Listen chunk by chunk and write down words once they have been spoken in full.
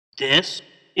This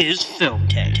is Film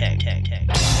Tank. This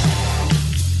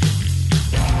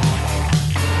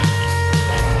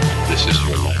is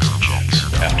your last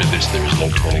chance. After this, there is no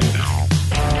turning back.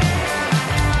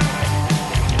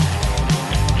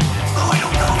 Oh, I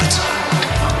don't know if it's on,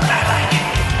 but I like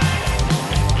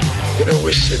it. You know,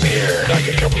 we're sitting here like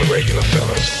a couple of regular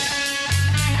fellas.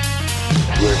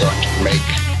 We're going to make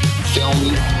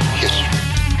film history.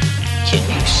 Can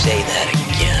you say that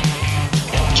again?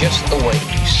 Just the way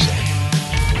you said it.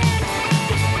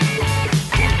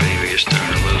 Poor baby is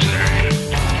starting to lose their head.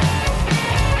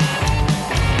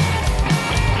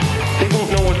 They won't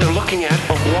know what they're looking at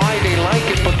or why they like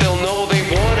it, but they'll know they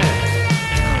want it.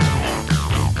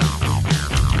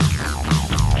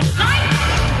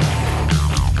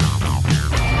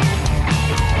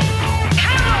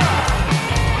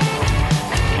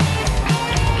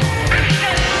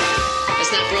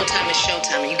 It's not bro time, it's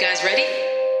showtime. Are you guys ready?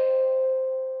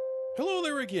 Hello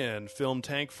there again, Film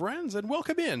Tank friends, and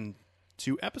welcome in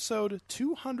to episode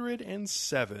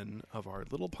 207 of our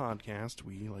little podcast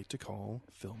we like to call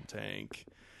Film Tank.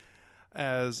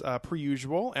 As per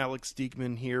usual, Alex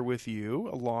Diekman here with you,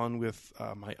 along with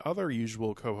my other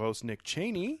usual co-host, Nick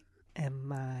Cheney.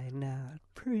 Am I not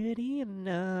pretty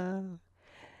enough?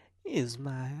 Is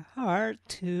my heart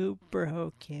too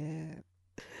broken?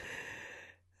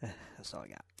 That's all I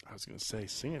got. I was going to say,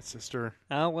 sing it, sister.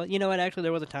 Oh, well, you know what? Actually,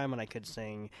 there was a time when I could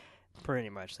sing pretty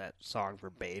much that song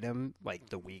verbatim, like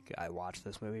the week I watched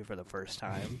this movie for the first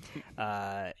time.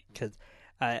 Because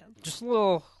just a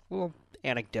little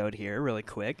anecdote here, really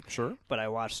quick. Sure. But I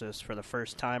watched this for the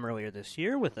first time earlier this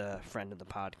year with a friend of the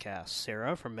podcast,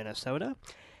 Sarah from Minnesota.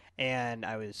 And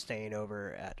I was staying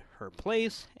over at her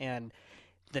place. And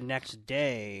the next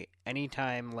day,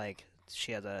 anytime, like,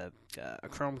 she has a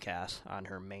Chromecast on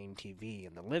her main TV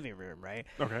in the living room, right?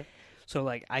 Okay. So,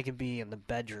 like, I could be in the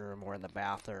bedroom or in the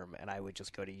bathroom, and I would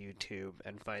just go to YouTube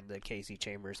and find the Casey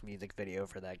Chambers music video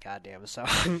for that goddamn song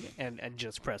and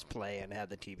just press play and have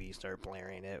the TV start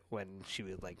blaring it when she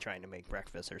was, like, trying to make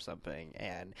breakfast or something.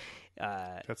 And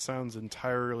That sounds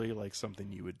entirely like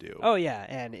something you would do. oh, yeah,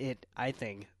 and it, I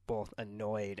think, both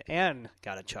annoyed and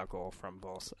got a chuckle from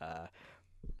both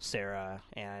Sarah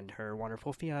and her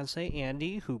wonderful fiance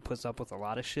Andy, who puts up with a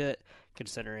lot of shit,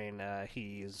 considering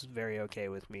he's very okay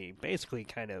with me basically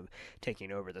kind of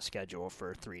taking over the schedule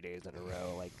for 3 days in a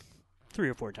row, like 3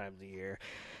 or 4 times a year.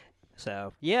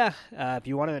 So yeah, if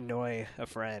you want to annoy a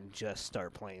friend, just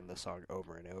start playing the song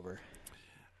over and over.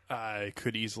 I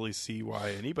could easily see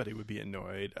why anybody would be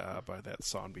annoyed by that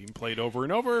song being played over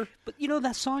and over. But you know,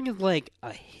 that song is like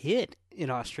a hit in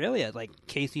Australia. Like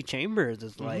Casey Chambers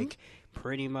is like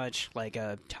pretty much like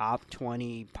a top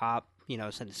 20 pop,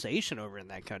 sensation over in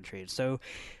that country. So,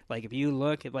 like, if you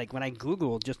look at, like, when I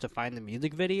Googled just to find the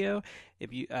music video,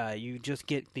 if you you just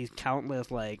get these countless,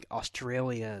 like,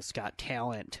 Australia's Got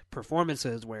Talent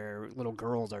performances where little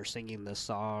girls are singing this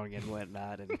song and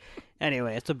whatnot. And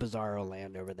anyway, it's a bizarro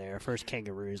land over there. First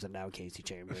Kangaroos and now Casey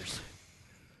Chambers.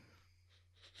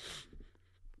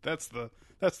 That's the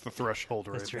threshold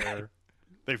right That's there. right.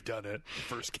 They've done it.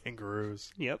 First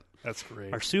Kangaroos. Yep. That's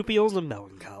great. Marsupials and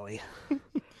melancholy.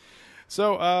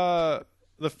 So,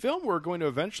 the film we're going to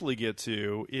eventually get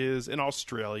to is an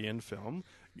Australian film.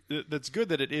 That's good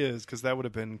that it is, because that would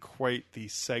have been quite the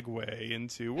segue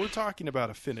into, we're talking about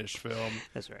a Finnish film.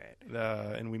 That's right.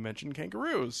 And we mentioned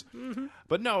kangaroos. Mm-hmm.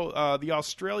 But no, the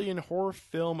Australian horror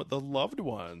film The Loved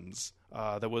Ones,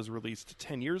 that was released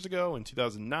 10 years ago in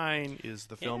 2009, is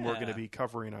the film we're going to be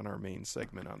covering on our main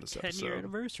segment on this episode. 10-year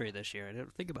anniversary this year. I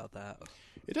didn't think about that.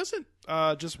 It doesn't,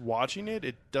 just watching it,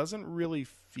 it doesn't really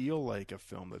feel like a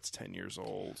film that's 10 years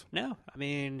old. No, I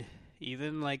mean,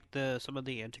 even like some of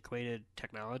the antiquated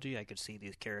technology, I could see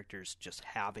these characters just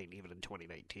having even in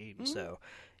 2019. Mm-hmm. So,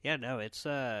 yeah, no, it's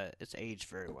aged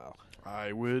very well.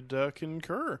 I would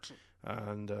concur.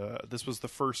 And this was the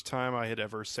first time I had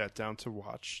ever sat down to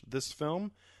watch this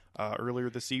film earlier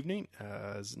this evening,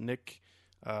 as Nick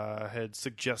had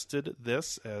suggested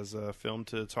this as a film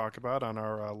to talk about on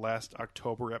our last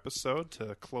October episode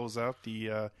to close out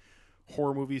the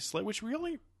horror movie slate, which we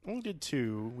only did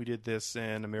 2. We did this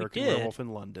and American Werewolf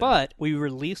in London. But we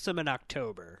released them in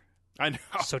October. I know.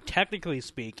 So technically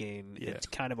speaking, it's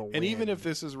kind of a win. And even if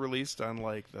this is released on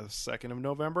like the 2nd of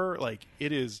November, like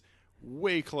it is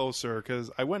way closer, because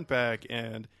I went back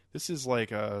and this is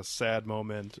like a sad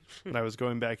moment when I was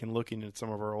going back and looking at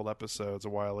some of our old episodes a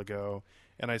while ago,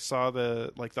 and I saw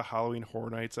the Halloween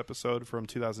Horror Nights episode from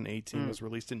 2018 was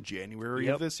released in January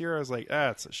of this year. I was like,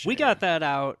 that's a shame. We got that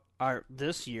out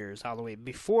this year's Halloween.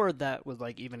 Before that was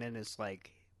like even in its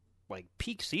like like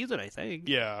peak season, I think.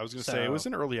 Yeah, I was going to say it was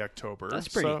in early October. That's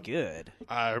pretty good.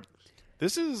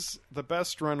 This is the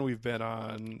best run we've been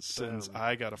on since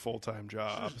I got a full-time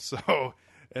job. So,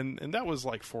 and that was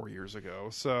like 4 years ago.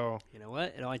 So, You know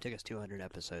what? It only took us 200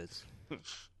 episodes.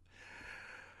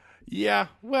 yeah,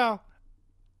 well,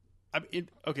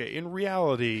 in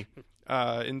reality,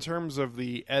 in terms of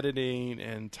the editing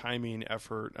and timing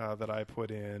effort that I put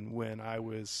in when I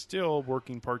was still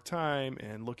working part-time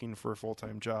and looking for a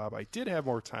full-time job, I did have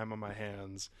more time on my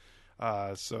hands.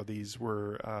 So these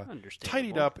were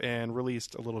tidied up and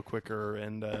released a little quicker.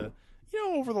 And,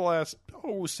 over the last,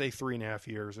 say 3.5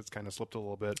 years, it's kind of slipped a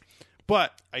little bit.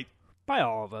 But By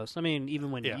all of us. I mean,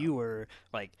 even when Yeah. you were,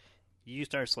 like, you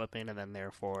start slipping, and then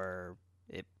therefore,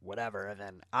 whatever, and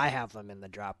then I have them in the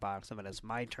Dropbox, and then it's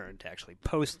my turn to actually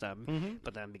post them.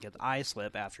 But then because I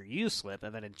slip after you slip,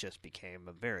 and then it just became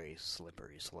a very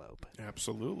slippery slope.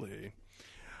 Absolutely.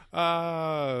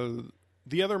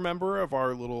 The other member of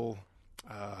our little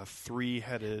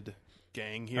three-headed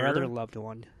gang here, Our other loved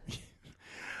one.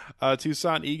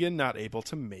 Toussaint Egan, not able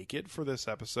to make it for this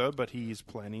episode, but he's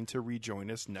planning to rejoin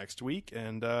us next week.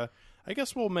 And I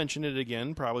guess we'll mention it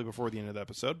again probably before the end of the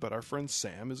episode, but our friend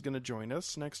Sam is going to join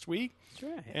us next week. That's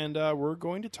right. And we're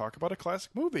going to talk about a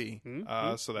classic movie.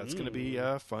 So that's going to be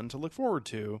fun to look forward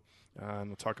to. And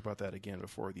we'll talk about that again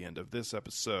before the end of this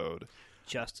episode.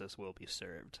 Justice will be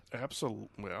served. Absolutely.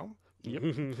 Well, Yep.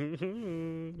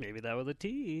 Maybe that was a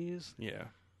tease. yeah.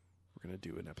 We're going to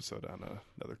do an episode on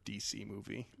another DC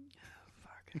movie.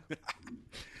 Fuck.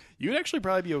 You would actually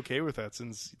probably be okay with that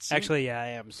since... Actually, yeah, I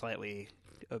am slightly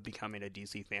becoming a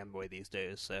DC fanboy these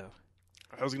days, so...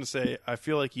 I was going to say, I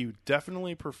feel like you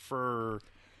definitely prefer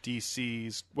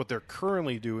DC's, what they're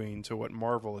currently doing to what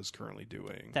Marvel is currently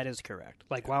doing. That is correct.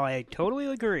 Like, while I totally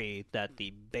agree that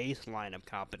the baseline of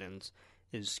competence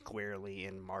is squarely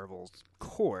in Marvel's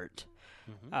court,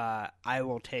 I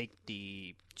will take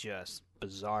the just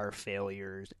bizarre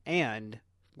failures and,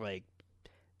 like,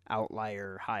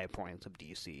 outlier high points of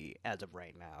DC as of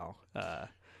right now.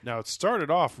 Now, it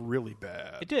started off really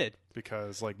bad. It did.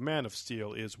 Because, like, Man of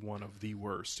Steel is one of the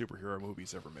worst superhero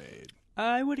movies ever made.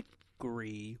 I would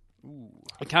agree.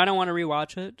 I kind of want to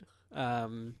rewatch it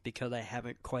because I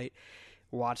haven't quite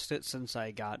watched it since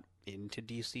I got into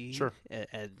DC. Sure.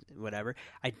 And whatever.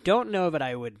 I don't know that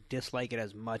I would dislike it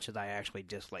as much as I actually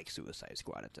dislike Suicide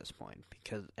Squad at this point,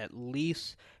 because at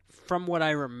least from what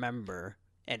I remember,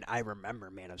 and I remember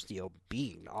Man of Steel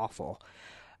being awful,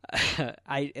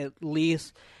 at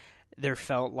least there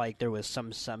felt like there was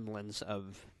some semblance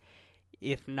of,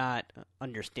 if not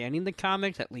understanding the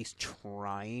comics, at least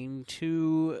trying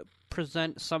to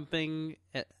present something.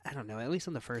 I don't know, at least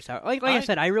in the first hour. Like I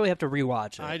said, I really have to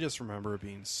rewatch it. I just remember it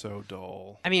being so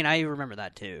dull. I mean, I remember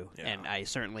that too, Yeah. and I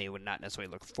certainly would not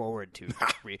necessarily look forward to.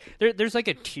 There's like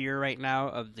a tier right now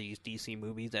of these DC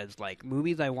movies as like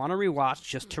movies I want to rewatch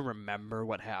just to remember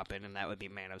what happened, and that would be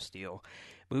Man of Steel.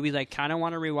 Movies I kind of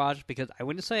want to rewatch because I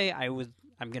wouldn't say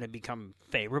I'm going to become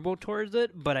favorable towards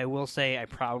it, but I will say I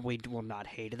probably will not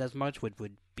hate it as much, would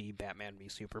be Batman v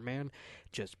Superman,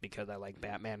 just because I like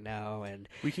Batman now. And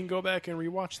We can go back and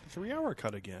rewatch the 3-hour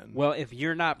cut again. well, if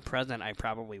you're not present, I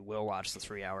probably will watch the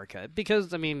 3-hour cut,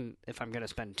 because, I mean, if I'm going to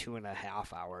spend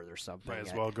 2.5 hours or something. Might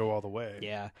as well go all the way.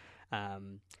 Yeah.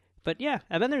 But yeah,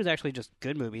 and then there's actually just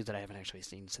good movies that I haven't actually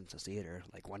seen since the theater,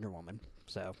 like Wonder Woman.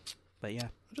 So, but yeah.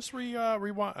 Just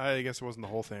rewatch. I guess it wasn't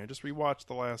the whole thing. I just rewatched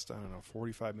the last,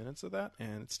 45 minutes of that,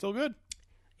 and it's still good.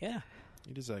 Yeah.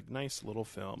 It is a nice little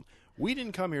film. We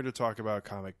didn't come here to talk about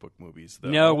comic book movies, though.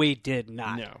 No, we did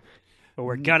not. No. But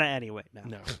we're gonna anyway.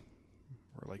 No.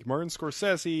 We're like Martin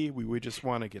Scorsese. We just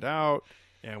want to get out,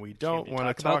 and we don't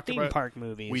want to talk about theme park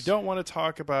movies. We don't want to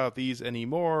talk about these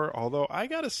anymore. Although I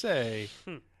gotta say,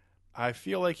 I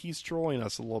feel like he's trolling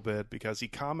us a little bit because he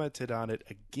commented on it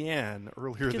again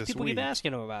earlier because this people week. keep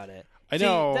asking him about it. I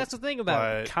know, That's the thing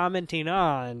about but- commenting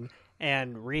on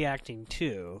and reacting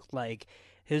to. Like,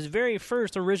 his very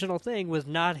first original thing was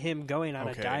not him going on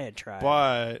a diatribe.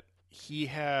 But he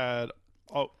had.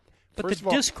 But first the of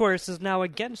all, discourse is now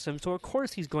against him, so of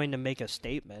course he's going to make a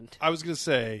statement. I was going to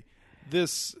say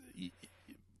this.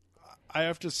 I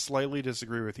have to slightly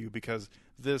disagree with you because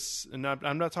this, and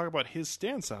I'm not talking about his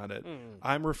stance on it.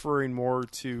 I'm referring more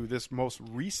to this most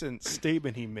recent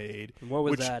statement he made. What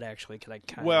was which, that actually? Cause I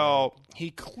kind Well, he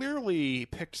clearly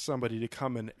picked somebody to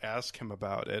come and ask him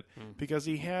about it because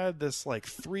he had this like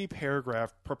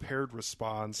 3-paragraph prepared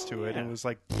response to it, and it was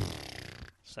like,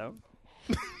 so.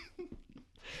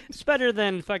 It's better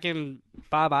than fucking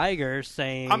Bob Iger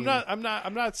saying, I'm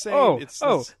not saying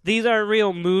it's these are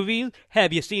real movies.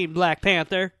 Have you seen Black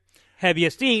Panther? Have you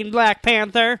seen Black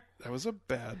Panther? that was a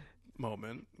bad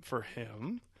moment for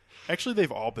him. Actually,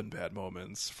 they've all been bad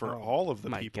moments for all of the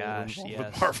My people gosh, involved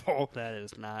yes. with Marvel. That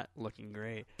is not looking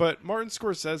great. But Martin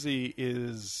Scorsese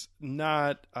is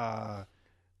not.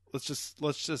 Let's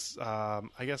just. I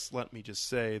guess let me just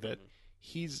say that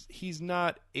he's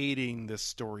not aiding this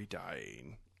story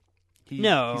dying.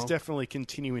 No. He's definitely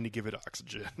continuing to give it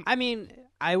oxygen. I mean,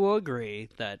 I will agree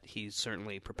that he's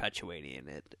certainly perpetuating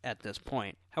it at this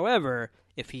point. However,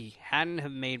 if he hadn't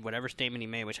have made whatever statement he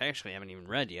made, which I actually haven't even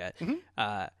read yet,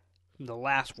 the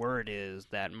last word is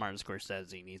that Martin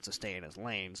Scorsese needs to stay in his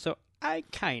lane. So I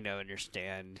kind of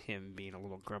understand him being a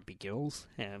little grumpy gills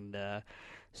and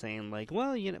saying like,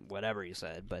 well, you know, whatever he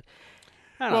said, but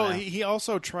I don't know. Well, he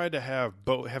also tried to have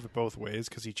it both ways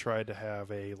because he tried to have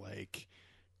a like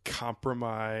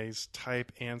compromise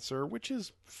type answer, which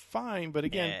is fine, but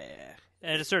again,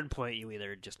 at a certain point, you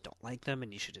either just don't like them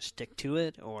and you should just stick to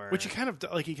it, or which he kind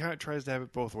of tries to have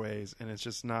it both ways, and it's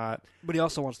just not. But he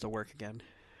also wants to work again.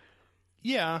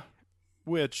 Yeah,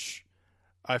 which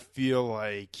I feel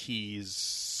like he's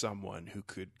someone who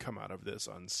could come out of this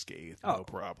unscathed, no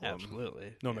problem,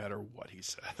 Absolutely, no matter what he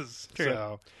says. True.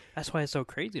 So that's why it's so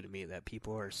crazy to me that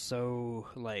people are so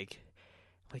like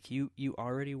you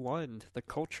already won the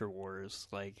culture wars.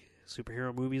 Like,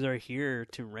 superhero movies are here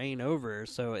to reign over.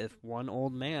 So if one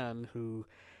old man who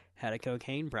had a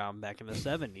cocaine problem back in the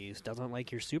 70s doesn't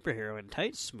like your superhero in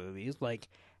tights movies, like,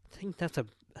 I think that's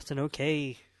an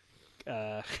okay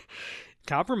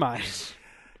compromise.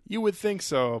 you would think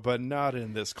so, but not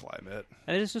in this climate.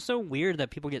 And it's just so weird that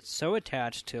people get so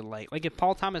attached to like if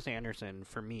Paul Thomas Anderson,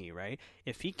 for me, right?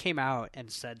 If he came out and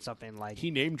said something like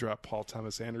He name dropped Paul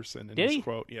Thomas Anderson in Did his he?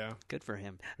 quote. Yeah, good for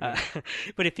him.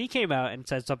 But if he came out and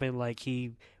said something like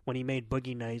when he made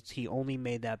Boogie Nights, he only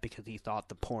made that because he thought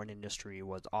the porn industry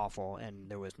was awful and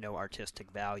there was no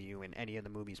artistic value in any of the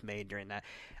movies made during that,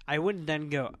 I wouldn't then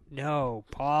go, no,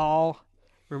 Paul,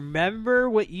 remember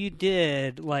what you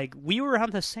did. Like, we were on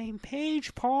the same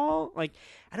page, Paul. Like,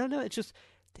 I don't know. It's just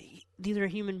these are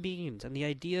human beings, and the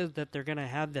idea that they're gonna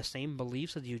have the same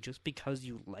beliefs as you just because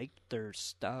you like their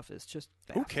stuff is just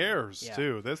who baffling. cares? Yeah.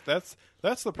 Too. That's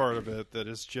the part of it that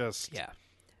is just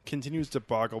continues to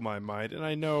boggle my mind, and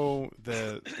I know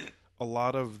that a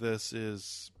lot of this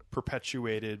is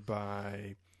perpetuated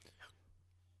by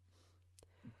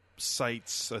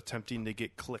sites attempting to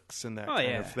get clicks and that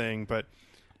kind of thing, but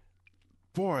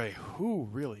boy, who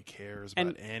really cares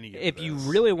about any of this? If you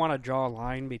really want to draw a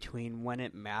line between when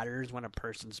it matters, when a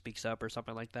person speaks up or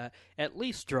something like that, at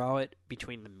least draw it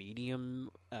between the medium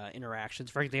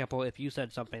interactions. For example, if you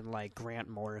said something like Grant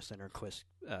Morrison or Chris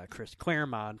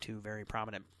Claremont, two very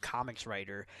prominent comics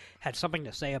writer, had something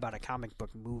to say about a comic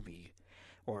book movie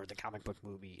or the comic book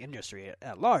movie industry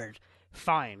at large,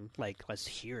 fine, like, let's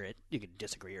hear it. You can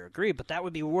disagree or agree, but that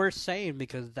would be worth saying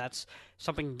because that's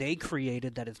something they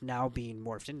created that is now being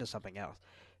morphed into something else.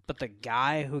 But the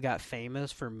guy who got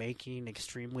famous for making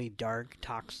extremely dark,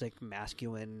 toxic,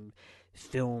 masculine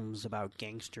films about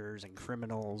gangsters and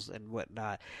criminals and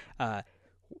whatnot,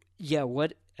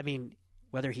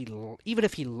 whether even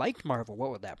if he liked Marvel,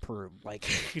 what would that prove? Like,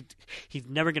 he's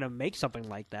never going to make something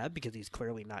like that because he's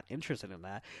clearly not interested in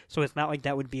that. So it's not like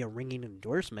that would be a ringing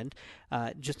endorsement,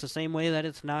 just the same way that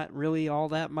it's not really all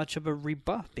that much of a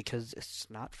rebuff because it's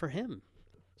not for him.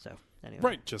 So, anyway.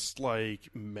 Right, just like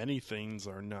many things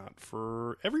are not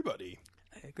for everybody.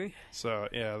 I agree. So,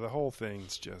 yeah, the whole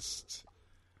thing's just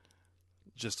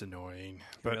annoying.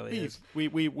 But really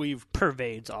we've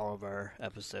pervades all of our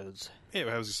episodes. Yeah, I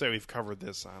was going to say we've covered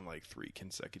this on like 3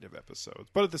 consecutive episodes.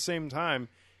 But at the same time,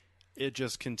 it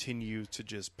just continues to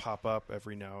just pop up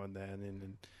every now and then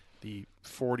in the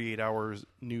 48 hours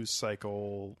news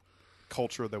cycle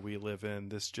culture that we live in.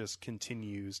 This just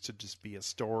continues to just be a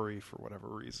story for whatever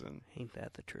reason. Ain't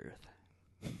that the truth?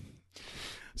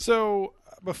 So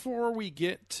before we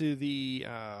get to the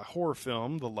horror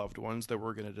film, The Loved Ones, that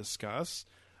we're going to discuss,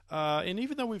 and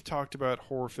even though we've talked about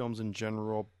horror films in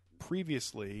general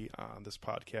previously on this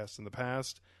podcast in the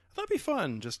past, I thought it'd be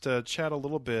fun just to chat a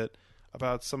little bit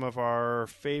about some of our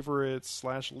favorite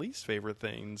 / least favorite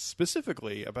things,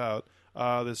 specifically about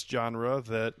this genre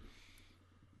that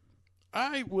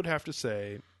I would have to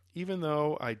say, even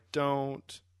though I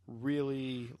don't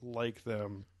really like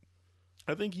them,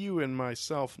 I think you and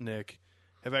myself, Nick,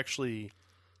 have actually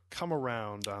come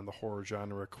around on the horror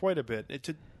genre quite a bit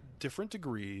to different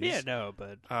degrees. Yeah, no,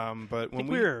 but but when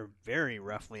we were very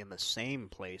roughly in the same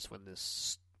place when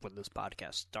this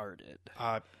podcast started.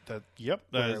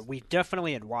 We we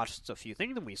definitely had watched a few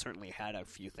things, and we certainly had a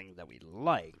few things that we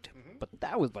liked, but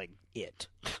that was like it.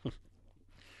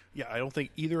 Yeah, I don't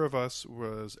think either of us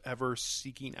was ever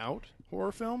seeking out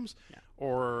horror films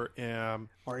or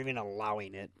or even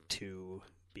allowing it to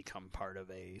become part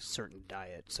of a certain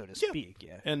diet, so to speak.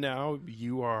 Yeah. And now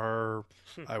you are,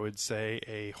 I would say,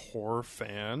 a horror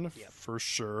fan for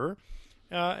sure.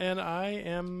 And I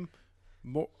am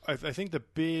more. I think the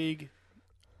big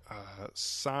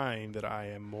sign that I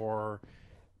am more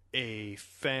a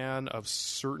fan of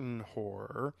certain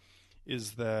horror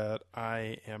is that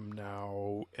I am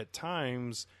now at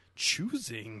times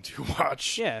choosing to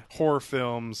watch horror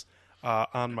films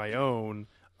on my own.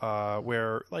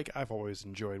 Where, like, I've always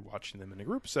enjoyed watching them in a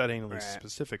group setting, at least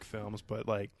specific films, but,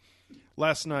 like,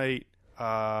 last night,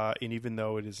 and even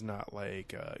though it is not,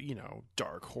 like,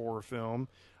 dark horror film,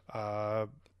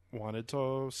 wanted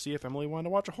to see if Emily wanted to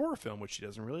watch a horror film, which she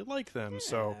doesn't really like them,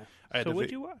 so I had so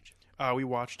what'd you watch? We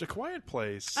watched A Quiet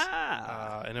Place,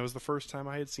 and it was the first time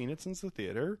I had seen it since the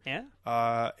theater,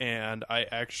 and I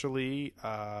actually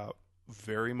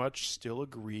very much still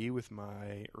agree with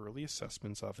my early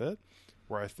assessments of it,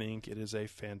 where I think it is a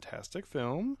fantastic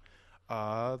film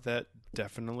that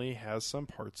definitely has some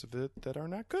parts of it that are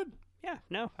not good. Yeah,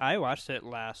 no, I watched it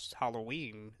last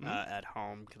Halloween at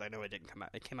home because I know it didn't come out.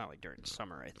 It came out like during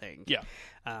summer, I think. Yeah.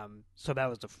 So that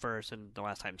was the first and the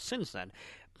last time since then.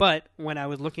 But when I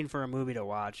was looking for a movie to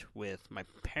watch with my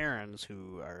parents,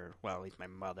 who are, well, at least my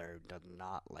mother does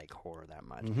not like horror that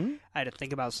much, I had to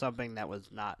think about something that was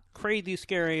not crazy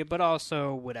scary, but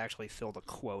also would actually fill the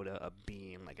quota of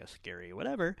being like a scary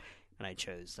whatever. And I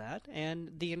chose that, and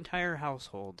the entire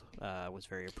household was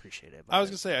very appreciative. I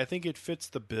was going to say, I think it fits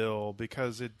the bill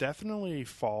because it definitely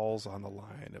falls on the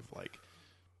line of, like,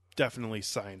 definitely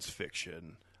science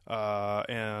fiction.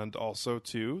 And also,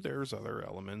 too, there's other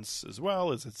elements as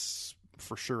well, as it's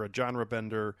for sure a genre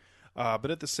bender.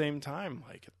 But at the same time,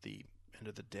 like, at the end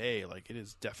of the day, like, it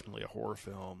is definitely a horror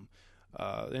film.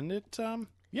 And it,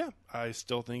 I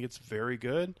still think it's very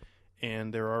good.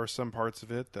 And there are some parts of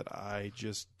it that I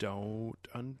just don't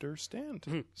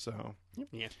understand. So,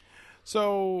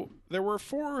 So there were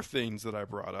 4 things that I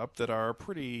brought up that are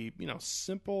pretty,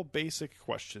 simple, basic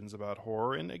questions about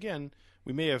horror. And again,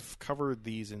 we may have covered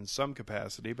these in some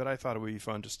capacity, but I thought it would be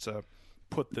fun just to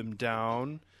put them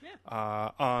down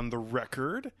on the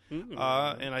record. And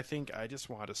I think I just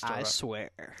want to start. I swear.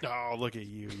 Oh, look at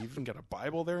you. You even got a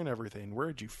Bible there and everything.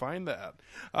 Where'd you find that?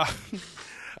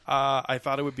 I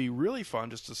thought it would be really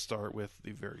fun just to start with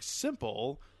the very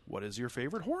simple, what is your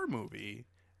favorite horror movie?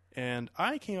 And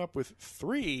I came up with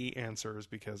 3 answers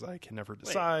because I can never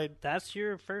decide. Wait, that's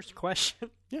your first question?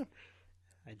 Yeah.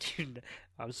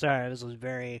 I'm sorry, this was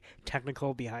very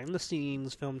technical,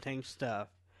 behind-the-scenes, film tank stuff.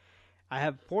 I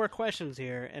have 4 questions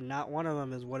here, and not one of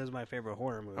them is what is my favorite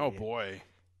horror movie. Oh, boy.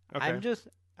 Okay.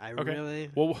 Really...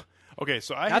 Well, okay,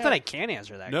 so Not that I can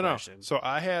answer that question. No. So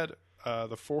I had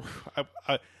the 4...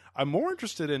 I'm more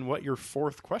interested in what your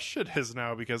 4th question is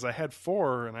now, because I had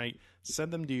 4, and I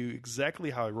sent them to you exactly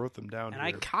how I wrote them down and here.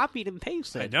 I copied and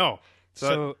pasted. I know.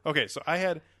 So I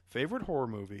had favorite horror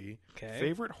movie,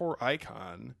 favorite horror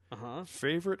icon,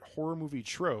 favorite horror movie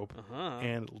trope,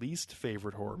 and least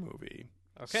favorite horror movie.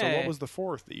 Okay. So what was the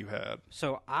 4th that you had?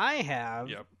 So I have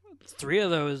 3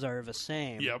 of those are the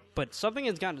same. Yep. But something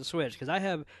has gotten to switch because I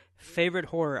have favorite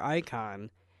horror icon,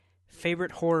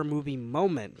 favorite horror movie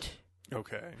moment,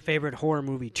 favorite horror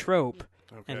movie trope,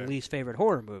 and least favorite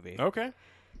horror movie. Okay.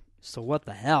 So what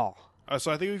the hell? So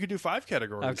I think we could do 5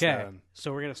 categories. Okay. Then.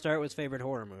 So we're gonna start with favorite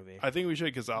horror movie. I think we should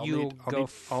because I'll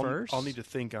need to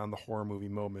think on the horror movie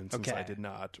moment since I did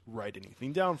not write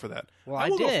anything down for that. Well, I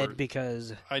did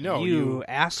because I know you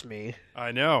asked me.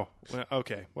 I know. Well,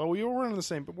 okay. Well, we're on the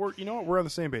same. But we're on the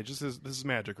same page. This is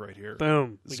magic right here.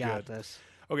 Boom. We got this.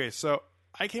 Okay, so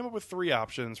I came up with 3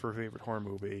 options for favorite horror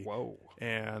movie. Whoa.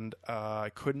 And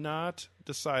I could not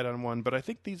decide on one, but I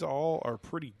think these all are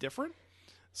pretty different.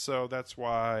 So that's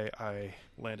why I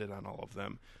landed on all of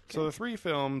them. Okay. So the 3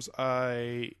 films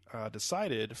I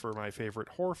decided for my favorite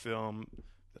horror film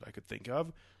that I could think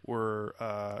of were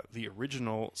the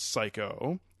original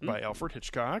Psycho by Alfred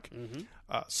Hitchcock,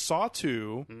 Saw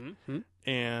 2,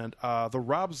 and the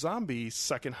Rob Zombie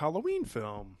second Halloween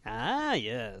film. Ah,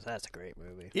 yes, that's a great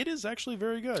movie. It is actually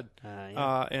very good.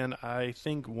 And I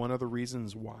think one of the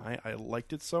reasons why I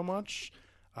liked it so much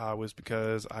was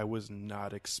because I was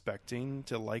not expecting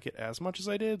to like it as much as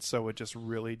I did, so it just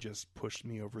really just pushed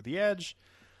me over the edge.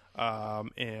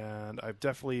 And I've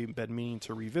definitely been meaning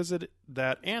to revisit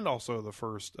that, and also the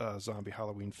first zombie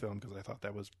Halloween film, because I thought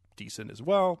that was decent as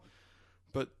well.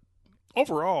 But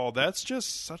overall, that's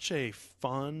just such a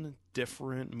fun,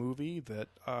 different movie that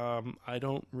I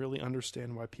don't really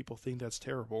understand why people think that's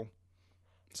terrible.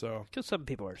 So, because some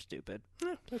people are stupid.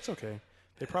 That's okay.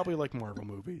 They probably like Marvel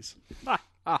movies.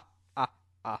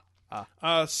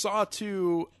 Saw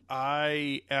 2,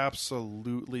 I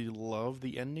absolutely love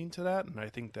the ending to that, and I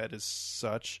think that is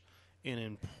such an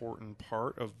important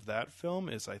part of that film.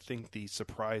 Is I think the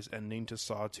surprise ending to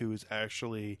Saw 2 is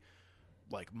actually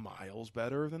like miles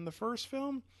better than the first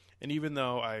film. And even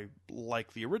though I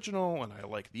like the original and I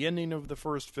like the ending of the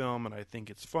first film and I think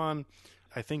it's fun,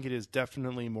 I think it is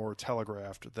definitely more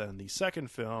telegraphed than the second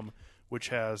film, which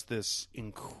has this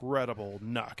incredible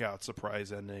knockout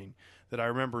surprise ending that I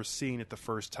remember seeing it the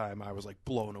first time. I was like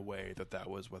blown away that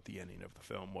was what the ending of the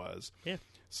film was. Yeah.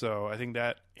 So I think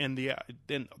that, and the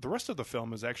rest of the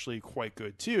film is actually quite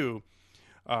good too.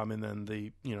 And then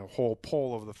the whole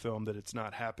pull of the film that it's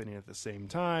not happening at the same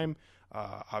time.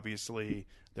 Obviously,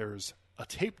 there's a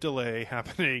tape delay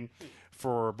happening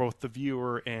for both the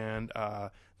viewer and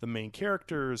the main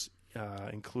characters,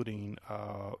 including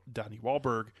Donnie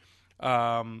Wahlberg.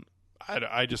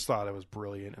 I just thought it was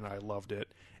brilliant, and I loved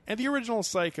it. And the original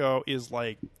Psycho is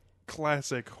like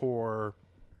classic horror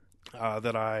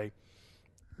that I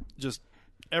just,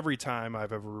 every time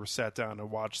I've ever sat down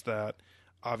and watched that,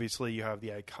 obviously you have the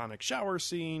iconic shower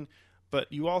scene,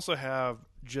 but you also have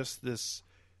just this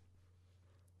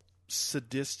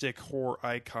sadistic horror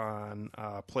icon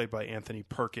played by Anthony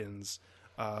Perkins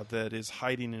that is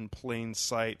hiding in plain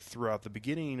sight throughout the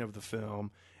beginning of the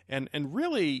film. And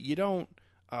really, you don't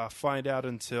find out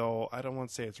until, I don't want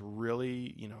to say it's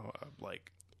really,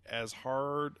 like as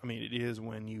hard. I mean, it is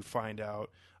when you find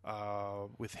out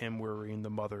with him wearing the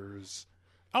mother's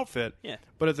outfit. Yeah.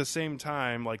 But at the same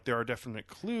time, like there are definite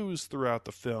clues throughout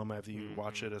the film after you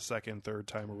watch it a second, third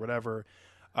time or whatever.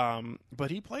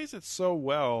 But he plays it so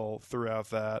well throughout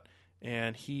that.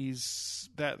 And he's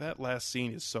that last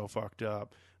scene is so fucked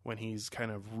up when he's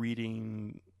kind of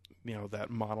reading, that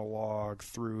monologue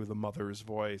through the mother's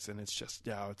voice, and it's just,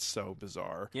 it's so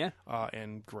bizarre. Yeah.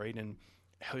 And great. And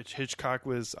Hitchcock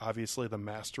was obviously the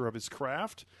master of his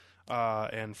craft,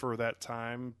 and for that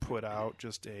time put out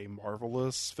just a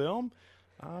marvelous film.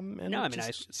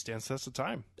 It stands the test of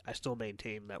time. I still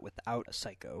maintain that without a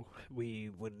Psycho, we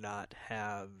would not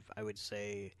have, I would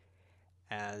say,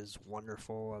 as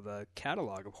wonderful of a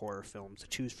catalog of horror films to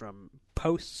choose from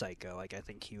post-Psycho. Like, I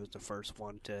think he was the first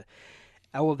one to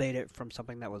elevate it from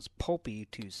something that was pulpy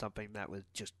to something that was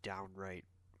just downright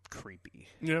creepy.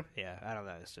 Yeah. Yeah, I don't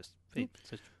know. It's just...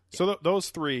 So those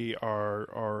three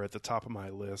are at the top of my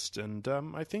list, and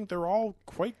I think they're all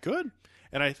quite good.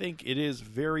 And I think it is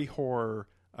very horror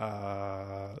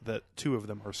that two of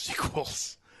them are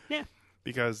sequels. Yeah.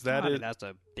 Because that's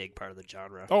a big part of the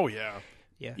genre. Oh, yeah.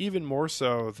 Yeah. Even more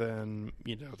so than,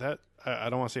 that, I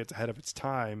don't want to say it's ahead of its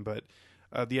time, but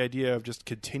the idea of just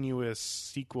continuous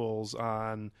sequels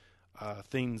on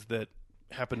things that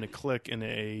happen to click in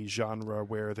a genre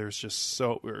where there's just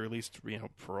or at least,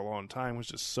 for a long time, was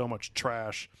just so much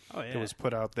trash that was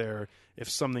put out there. If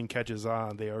something catches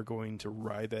on, they are going to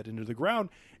ride that into the ground.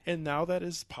 And now that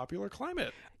is popular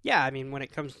climate. Yeah, I mean, when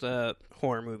it comes to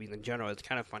horror movies in general, it's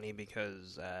kind of funny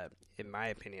because, in my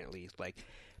opinion at least, like,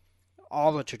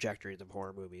 all the trajectories of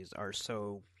horror movies are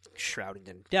so shrouded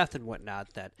in death and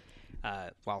whatnot that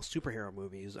while superhero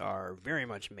movies are very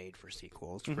much made for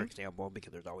sequels, for example,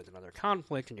 because there's always another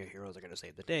conflict and your heroes are going to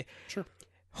save the day. Sure.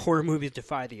 Horror movies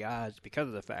defy the odds because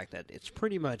of the fact that it's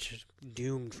pretty much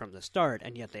doomed from the start,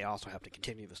 and yet they also have to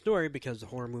continue the story because the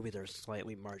horror movies are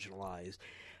slightly marginalized,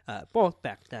 both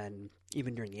back then,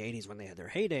 even during the 80s when they had their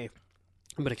heyday,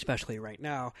 but especially right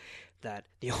now, that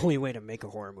the only way to make a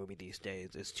horror movie these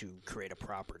days is to create a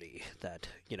property that,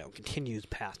 continues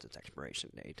past its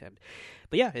expiration date.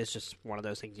 But yeah, it's just one of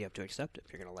those things you have to accept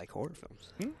if you're going to like horror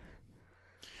films.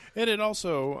 And it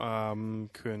also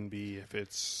can be, if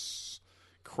it's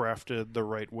crafted the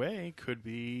right way, could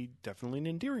be definitely an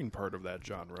endearing part of that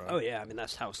genre. Oh yeah, I mean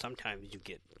that's how sometimes you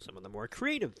get some of the more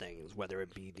creative things, whether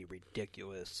it be the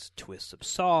ridiculous twists of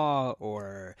Saw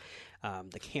or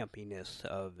the campiness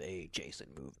of a Jason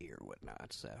movie or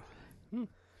whatnot. So,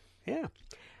 yeah.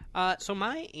 So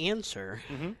my answer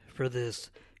for this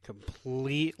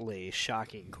completely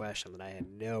shocking question that I had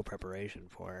no preparation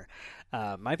for.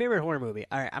 My favorite horror movie.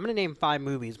 All right, I'm going to name 5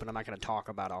 movies, but I'm not going to talk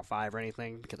about all 5 or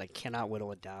anything because I cannot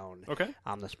whittle it down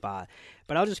on the spot.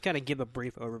 But I'll just kind of give a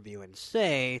brief overview and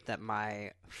say that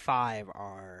my 5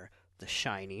 are The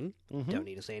Shining. Don't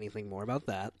need to say anything more about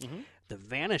that. The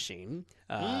Vanishing,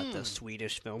 the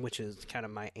Swedish film, which is kind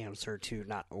of my answer to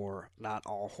not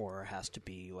all horror has to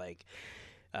be like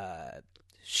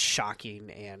shocking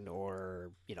and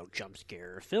or jump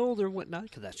scare filled or whatnot,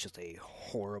 because that's just a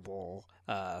horrible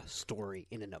story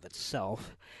in and of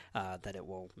itself that it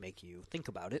will make you think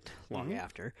about it long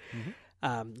after.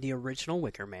 The original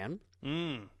Wicker Man,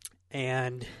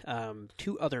 and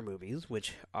 2 other movies,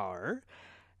 which are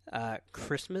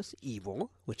Christmas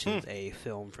Evil, which is a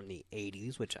film from the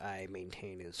 80s, which I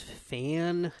maintain is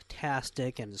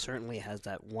fantastic and certainly has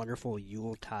that wonderful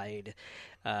Yuletide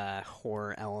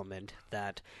horror element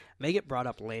that may get brought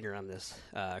up later on this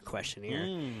questionnaire.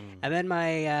 And then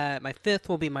my 5th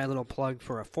will be my little plug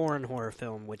for a foreign horror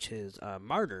film, which is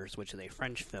Martyrs, which is a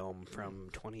French film from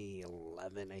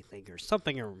 2011, I think, or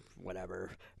something, or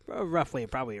whatever. Roughly,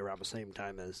 probably around the same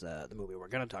time as the movie we're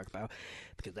going to talk about,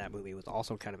 because that movie was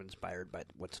also kind of inspired by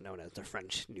what's known as the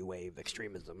French New Wave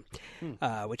extremism,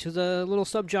 which is a little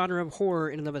subgenre of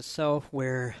horror in and of itself,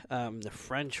 where the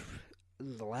French,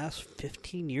 in the last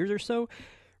 15 years or so,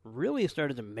 really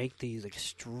started to make these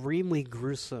extremely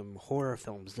gruesome horror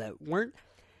films that weren't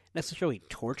necessarily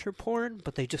torture porn,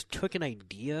 but they just took an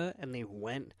idea and they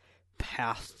went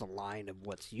past the line of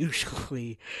what's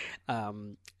usually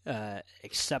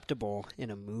acceptable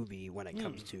in a movie when it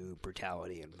comes to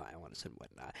brutality and violence and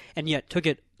whatnot, and yet took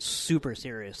it super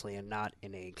seriously and not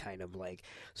in a kind of like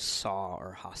Saw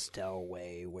or Hostel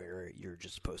way where you're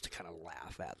just supposed to kind of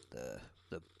laugh at the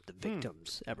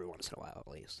victims every once in a while,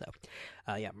 at least. So,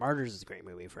 yeah, Martyrs is a great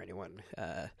movie for anyone.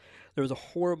 There was a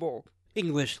horrible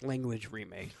English language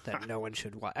remake that no one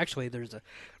should watch. Actually, there's a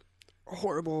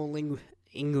horrible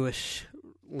English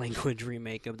language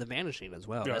remake of The Vanishing as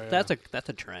well. That's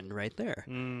a trend right there.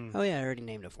 Oh yeah, I already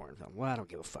named a foreign film. Well, I don't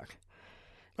give a fuck.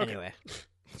 Okay. Anyway,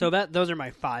 so those are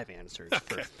my 5 answers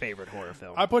for favorite horror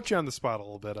film. I put you on the spot a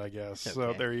little bit, I guess. Okay.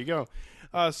 So there you go.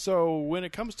 So when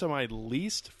it comes to my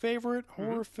least favorite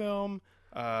horror film,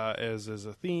 as is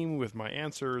a theme with my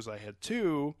answers, I had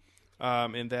 2.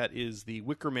 And that is the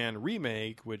Wicker Man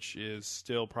remake, which is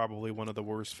still probably one of the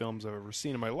worst films I've ever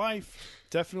seen in my life.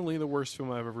 Definitely the worst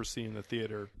film I've ever seen in the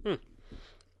theater.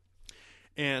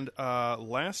 And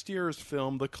last year's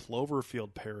film, The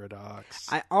Cloverfield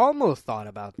Paradox. I almost thought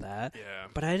about that. Yeah.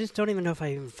 But I just don't even know if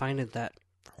I even find it that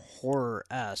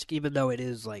horror-esque, even though it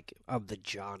is, like, of the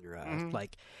genre.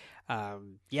 Like,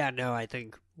 I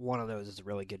think one of those is a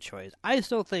really good choice. I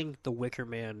still think The Wicker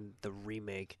Man, the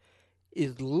remake,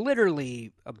 is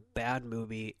literally a bad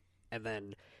movie and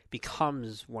then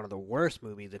becomes one of the worst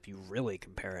movies if you really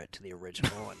compare it to the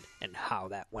original and how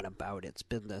that went about its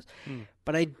business.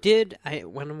 But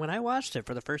when I watched it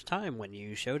for the first time, when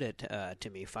you showed it to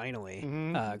me finally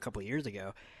a couple of years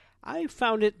ago, I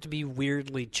found it to be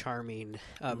weirdly charming.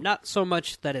 Not so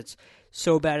much that it's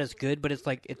so bad it's good, but it's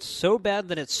like it's so bad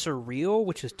that it's surreal,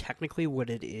 which is technically what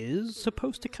it is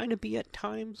supposed to kind of be at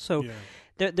times. So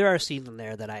there are scenes in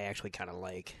there that I actually kind of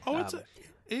like. Oh,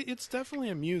 it's definitely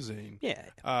amusing. Yeah,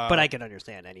 but I can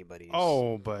understand anybody's.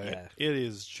 Oh, but it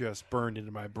is just burned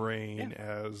into my brain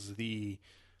as the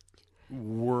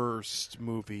worst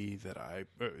movie that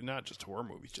not just horror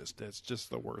movies, it's just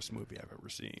the worst movie I've ever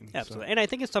seen. Absolutely. And I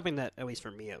think it's something that, at least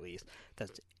for me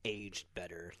that's aged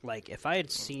better. Like, if I had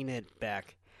seen it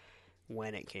back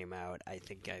when it came out, I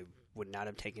think I would not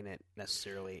have taken it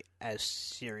necessarily as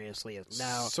seriously as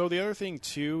now. So the other thing,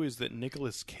 too, is that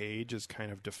Nicolas Cage has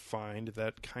kind of defined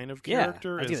that kind of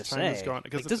character as time has gone.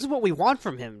 Like, this is what we want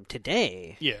from him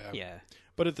today. Yeah.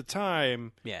 But at the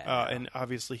time, and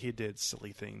obviously he did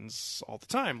silly things all the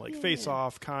time, like Face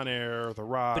Off, Con Air, The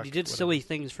Rock. But he did silly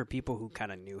things for people who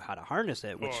kind of knew how to harness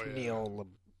it, which Neil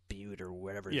LaBute, or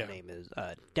whatever his name is,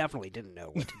 definitely didn't know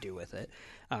what to do with it,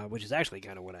 which is actually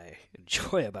kind of what I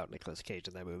enjoy about Nicolas Cage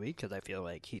in that movie, because I feel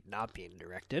like he's not being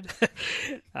directed.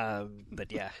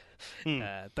 But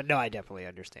no, I definitely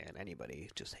understand anybody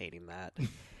just hating that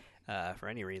for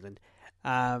any reason.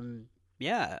 My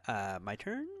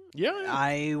turn? Yeah.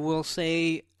 I will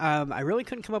say I really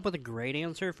couldn't come up with a great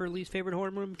answer for least favorite horror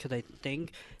movie, because I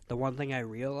think the one thing I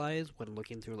realized when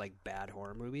looking through like bad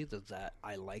horror movies is that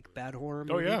I like bad horror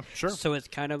movies. Oh, yeah, sure. So it's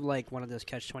kind of like one of those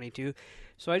catch-22.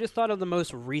 So I just thought of the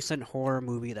most recent horror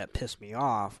movie that pissed me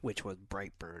off, which was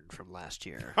Brightburn from last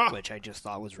year, which I just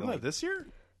thought was really... Wasn't it this year?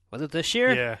 Was it this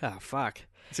year? Yeah. Oh, fuck.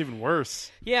 It's even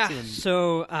worse. Yeah,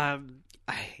 so...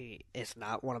 it's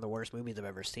not one of the worst movies I've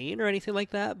ever seen or anything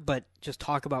like that, but just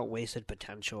talk about wasted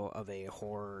potential of a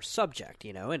horror subject,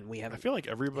 and we have. I feel like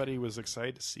everybody was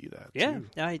excited to see that.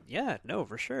 Yeah, no,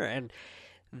 for sure. And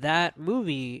that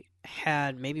movie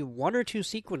had maybe 1 or 2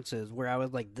 sequences where I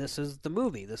was like, this is the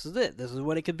movie, this is it, this is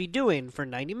what it could be doing for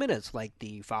 90 minutes, like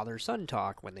the father-son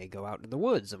talk when they go out in the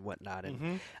woods and whatnot,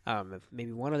 and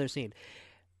maybe one other scene.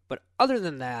 But other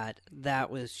than that, that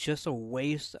was just a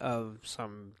waste of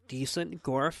some decent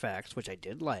gore effects, which I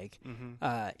did like,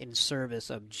 in service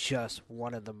of just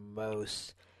one of the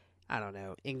most,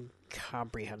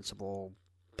 incomprehensible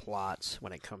plots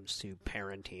when it comes to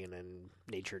parenting and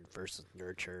nature versus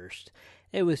nurture.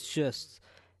 It was just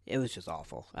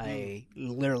awful. I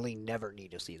literally never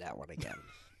need to see that one again.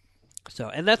 So,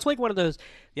 and that's like one of those.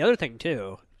 The other thing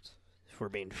too, if we're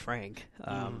being frank,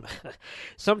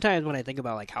 sometimes when I think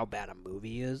about like how bad a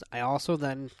movie is, I also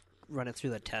then run it through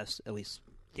the test, at least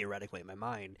theoretically in my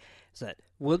mind, is that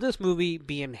will this movie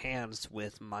be enhanced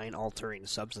with mind-altering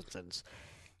substances?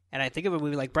 And I think of a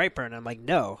movie like Brightburn, and I'm like,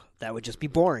 no, that would just be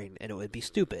boring, and it would be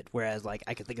stupid. Whereas, like,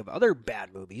 I could think of other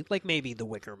bad movies, like maybe the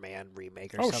Wicker Man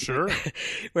remake or something. Sure.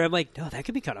 Where I'm like, no, that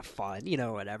could be kind of fun,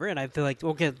 whatever. And I feel like,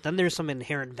 okay, then there's some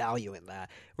inherent value in that.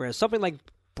 Whereas something like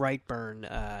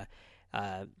Brightburn,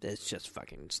 it's just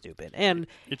fucking stupid. And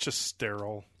it's just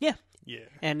sterile. yeah. Yeah.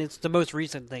 And it's the most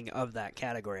recent thing of that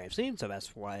category I've seen, so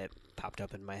that's why it popped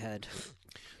up in my head.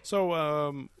 So,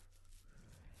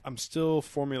 I'm still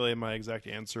formulating my exact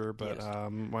answer, but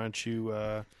Yes. why don't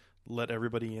you let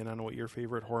everybody in on what your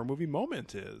favorite horror movie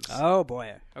moment is? Oh,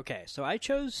 boy. Okay, so I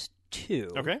chose two.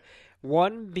 Okay.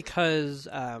 One, because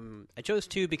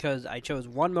I chose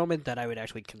one moment that I would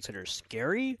actually consider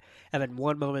scary, and then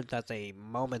one moment that's a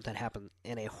moment that happened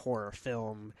in a horror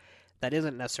film that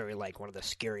isn't necessarily like one of the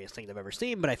scariest things I've ever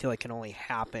seen, but I feel like can only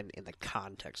happen in the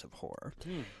context of horror.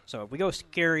 So if we go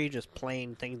scary, just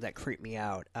plain things that creep me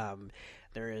out,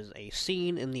 there is a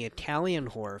scene in the Italian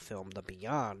horror film The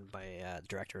Beyond by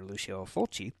director Lucio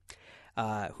Fulci,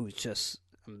 who's just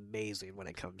amazing when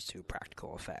it comes to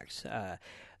practical effects.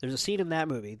 There's a scene in that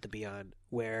movie, The Beyond,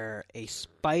 where a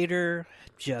spider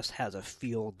just has a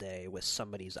field day with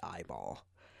somebody's eyeball.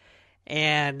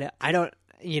 And I don't,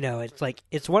 it's like,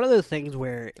 it's one of those things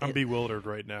where... I'm bewildered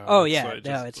right now. Oh, yeah.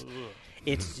 So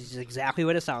It's just exactly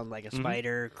what it sounds like. A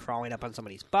spider crawling up on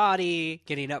somebody's body,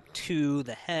 getting up to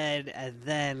the head, and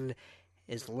then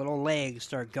his little legs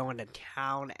start going to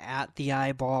town at the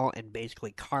eyeball and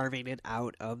basically carving it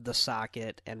out of the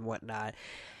socket and whatnot.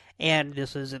 And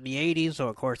this is in the 80s, so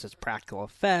of course it's practical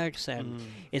effects, and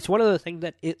it's one of those things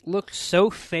that it looks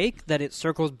so fake that it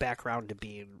circles back around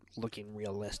to looking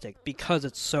realistic because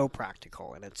it's so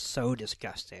practical and it's so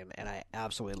disgusting, and I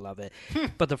absolutely love it.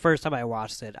 But the first time I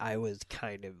watched it, I was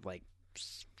kind of like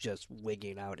just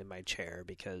wigging out in my chair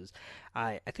because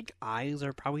I think eyes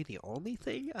are probably the only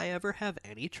thing I ever have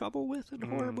any trouble with in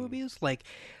horror movies. Like,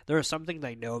 there are some things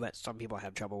I know that some people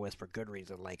have trouble with for good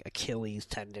reason, like Achilles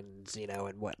tendons,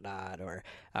 and whatnot, or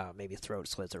maybe throat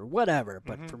slits or whatever.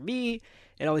 But for me,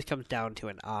 it always comes down to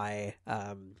an eye.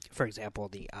 For example,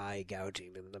 the eye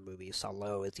gouging in the movie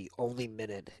Salo is the only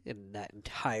minute in that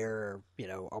entire,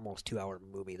 almost 2-hour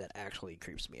movie that actually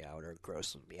creeps me out or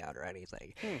grosses me out or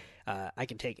anything. I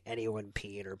can take anyone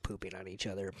peeing or pooping on each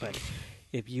other, but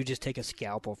if you just take a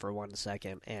scalpel for 1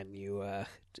 second and you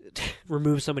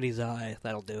remove somebody's eye,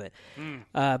 that'll do it.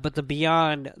 But the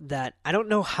Beyond that, I don't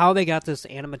know how they got this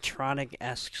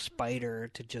animatronic-esque spider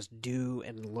to just do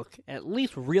and look at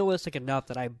least realistic enough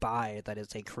that I buy that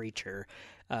it's a creature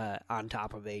on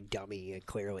top of a dummy, and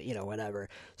clearly, whatever,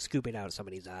 scooping out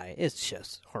somebody's eye. It's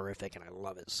just horrific, and I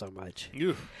love it so much.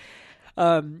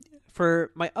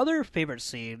 For my other favorite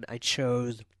scene, I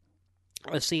chose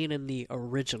a scene in the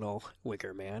original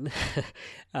Wicker Man.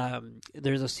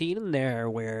 There's a scene in there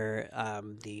where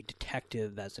the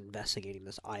detective that's investigating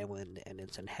this island and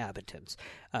its inhabitants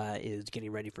is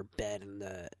getting ready for bed in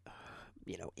the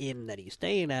inn that he's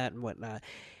staying at and whatnot.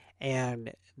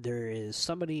 And there is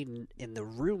somebody in the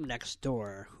room next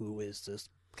door who is this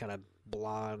kind of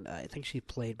blonde, I think she's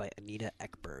played by Anita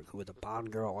Ekberg, who was a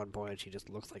Bond girl at one point. She just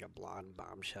looks like a blonde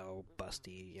bombshell,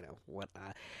 busty,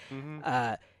 whatnot.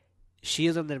 She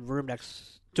is in the room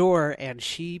next door, and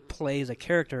she plays a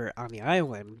character on the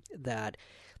island that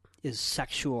is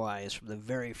sexualized from the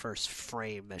very first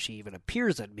frame that she even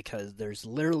appears in, because there's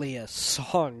literally a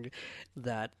song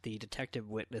that the detective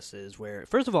witnesses where,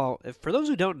 first of all, for those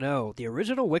who don't know, the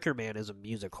original Wicker Man is a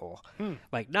musical.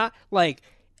 Like, not like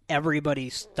everybody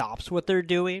stops what they're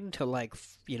doing to, like,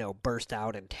 burst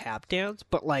out and tap dance,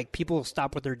 but, like, people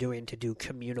stop what they're doing to do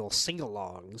communal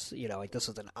sing-alongs, like this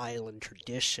is an island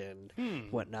tradition,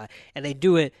 whatnot, and they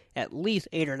do it at least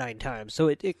 8 or 9 times, so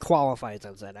it qualifies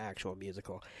as an actual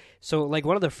musical. So, like,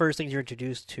 one of the first things you're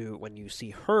introduced to when you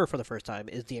see her for the first time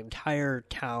is the entire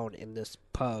town in this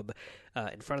pub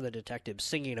in front of the detective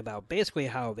singing about basically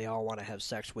how they all want to have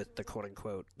sex with the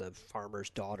quote-unquote the farmer's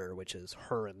daughter, which is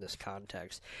her in this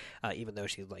context, even though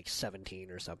she's like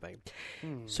 17 or something.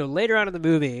 So later on in the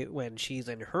movie, when she's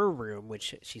in her room,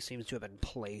 which she seems to have been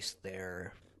placed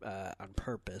there on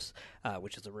purpose,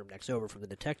 which is the room next over from the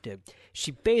detective,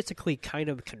 she basically kind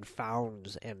of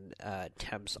confounds and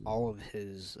tempts all of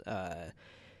his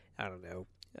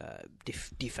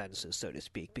defenses, so to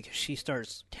speak, because she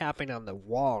starts tapping on the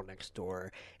wall next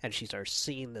door and she starts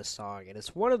singing this song, and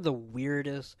it's one of the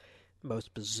weirdest,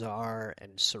 most bizarre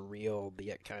and surreal, but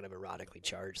yet kind of erotically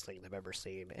charged things I've ever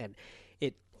seen. And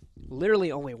it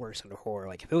literally only works in a horror.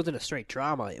 Like, if it was in a straight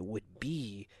drama, it would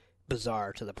be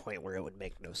bizarre to the point where it would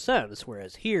make no sense,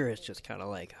 whereas here it's just kind of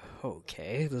like,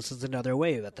 okay, this is another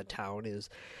way that the town is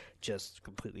just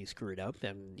completely screwed up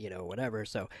and, you know, whatever.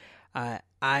 So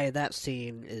that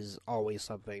scene is always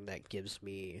something that gives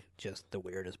me just the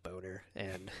weirdest boner,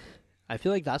 and I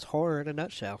feel like that's horror in a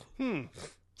nutshell.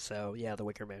 So yeah, The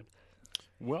Wicker Man.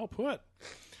 Well put.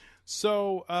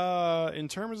 So, in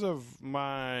terms of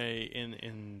my,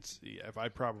 if I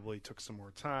probably took some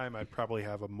more time, I'd probably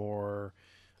have a more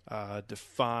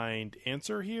defined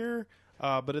answer here.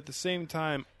 But at the same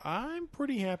time, I'm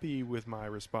pretty happy with my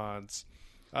response.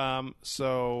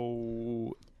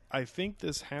 So I think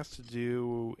this has to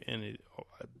do, and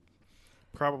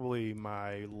probably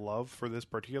my love for this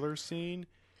particular scene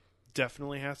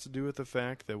definitely has to do with the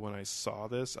fact that when I saw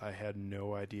this, I had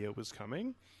no idea it was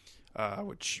coming,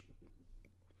 which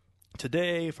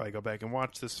today, if I go back and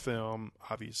watch this film,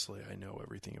 obviously I know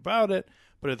everything about it,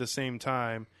 but at the same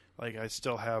time, like, I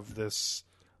still have this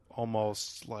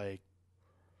almost, like,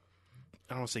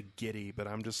 I don't want to say giddy, but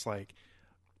I'm just like,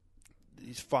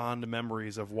 these fond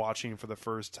memories of watching for the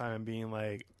first time and being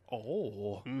like,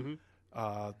 oh,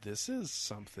 this is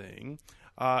something.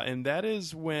 And that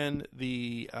is when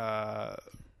the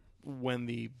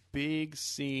big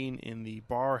scene in the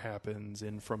bar happens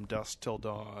in From Dusk Till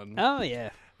Dawn. Oh, yeah.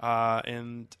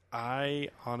 And I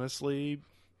honestly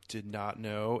did not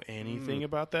know anything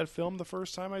about that film the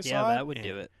first time I saw it. Yeah, that would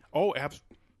do it. Oh,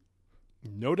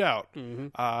 no doubt.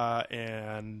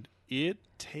 And it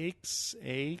takes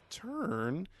a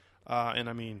turn. And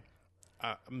I mean,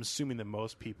 I'm assuming that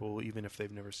most people, even if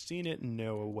they've never seen it,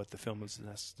 know what the film is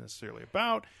necessarily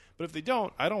about. But if they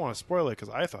don't, I don't want to spoil it, because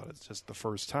I thought it's just the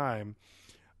first time.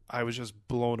 I was just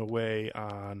blown away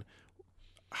on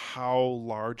how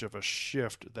large of a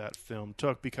shift that film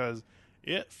took, because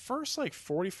it first, like,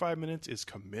 45 minutes is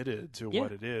committed to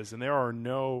what it is. And there are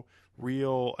no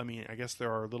real, I mean, I guess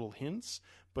there are little hints,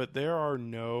 but there are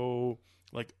no,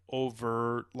 like,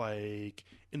 overt, like,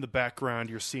 in the background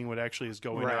you're seeing what actually is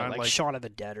going on, like Shaun of the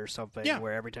Dead or something, Yeah.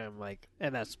 where every time, like,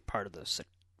 and that's part of the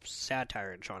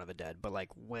satire in Shaun of the Dead, but, like,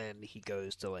 when he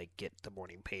goes to, like, get the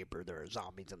morning paper, there are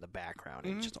zombies in the background,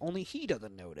 and just only he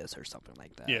doesn't notice, or something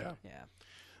like that. Yeah. Yeah.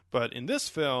 But in this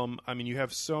film, I mean, you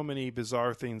have so many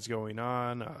bizarre things going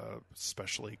on,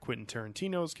 especially Quentin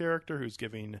Tarantino's character, who's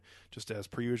giving, just as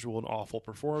per usual, an awful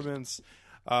performance,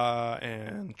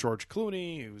 and George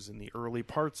Clooney, who's in the early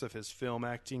parts of his film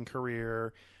acting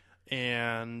career.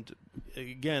 And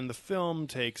again, the film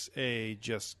takes a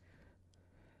just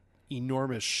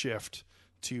enormous shift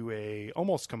to a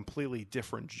almost completely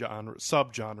different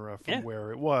subgenre from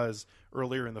where it was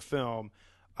earlier in the film.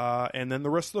 And then the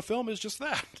rest of the film is just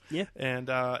that. Yeah. And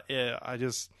I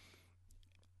just,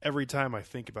 every time I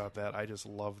think about that, I just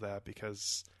love that,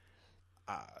 because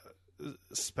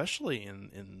especially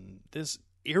in this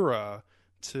era,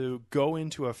 to go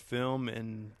into a film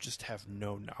and just have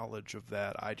no knowledge of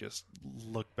that, I just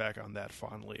look back on that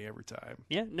fondly every time.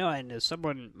 Yeah, no, and as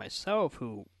someone myself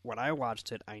who, when I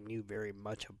watched it, I knew very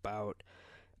much about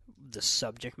the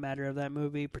subject matter of that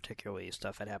movie, particularly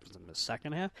stuff that happens in the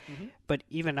second half. But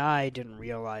even I didn't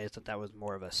realize that was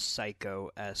more of a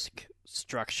Psycho-esque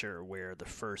structure, where the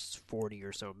first 40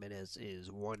 or so minutes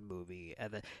is one movie,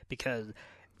 and then, because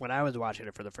when I was watching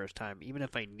it for the first time, even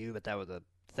if I knew that was a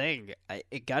thing,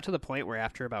 it got to the point where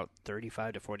after about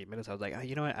 35 to 40 minutes, I was like, oh,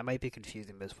 you know what, I might be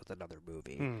confusing this with another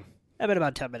movie. And then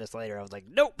about 10 minutes later, I was like,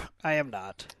 nope, I am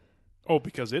not. Oh,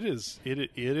 because it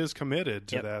is committed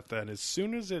to that. Then as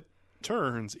soon as it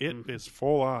turns, it is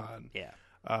full on. Yeah.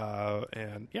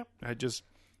 And yeah, it's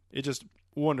just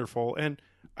wonderful. And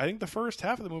I think the first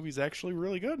half of the movie is actually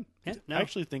really good. Yeah, I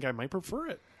actually think I might prefer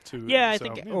it to. Yeah, I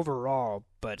think overall,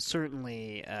 but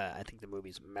certainly, I think the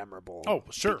movie's memorable. Oh,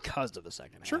 sure, because of the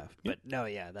second half. Sure. But no,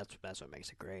 yeah, that's what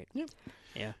makes it great. Yeah.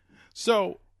 Yeah.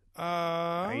 So.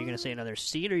 Are you going to say another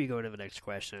scene, or are you going to the next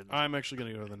question? I'm actually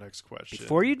going to go to the next question.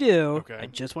 Before you do, okay. I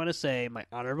just want to say my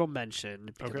honorable mention,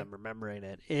 because okay. I'm remembering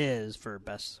it, is for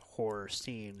best horror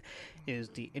scene, is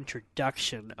the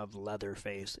introduction of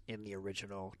Leatherface in the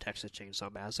original Texas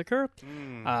Chainsaw Massacre,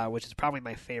 which is probably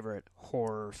my favorite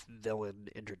horror villain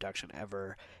introduction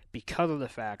ever, because of the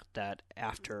fact that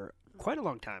after quite a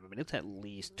long time, I mean, it's at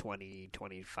least 20,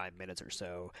 25 minutes or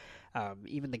so,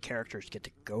 even the characters get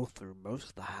to go through most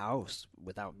of the house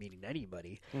without meeting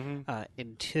anybody,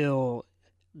 until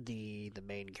the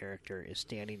main character is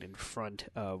standing in front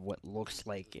of what looks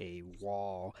like a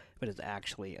wall, but is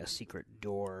actually a secret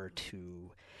door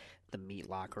to the meat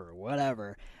locker or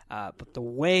whatever. But the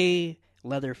way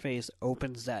Leatherface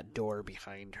opens that door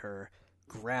behind her,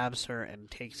 grabs her, and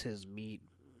takes his meat,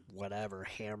 whatever,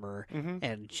 hammer,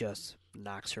 and just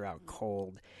knocks her out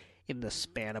cold in the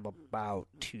span of about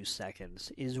 2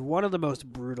 seconds is one of the most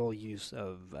brutal use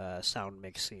of sound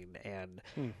mixing and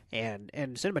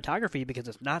cinematography, because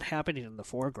it's not happening in the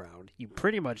foreground. You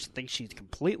pretty much think she's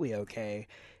completely okay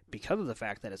because of the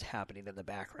fact that it's happening in the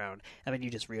background, and then you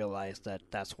just realize that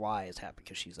that's why it's happening,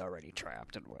 because she's already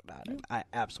trapped and whatnot. And I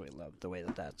absolutely love the way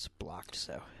that that's blocked.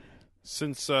 So,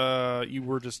 since you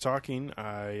were just talking,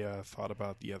 I thought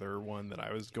about the other one that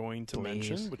I was going to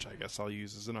mention, which I guess I'll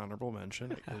use as an honorable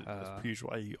mention. As per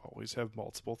usual, I always have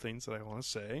multiple things that I want to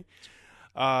say.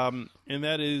 And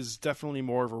that is definitely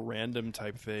more of a random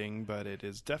type thing, but it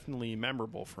is definitely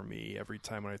memorable for me every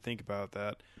time when I think about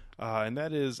that. And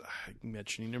that is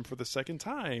mentioning him for the second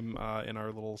time in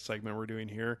our little segment we're doing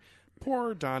here.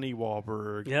 Poor Donnie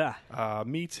Wahlberg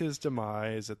meets his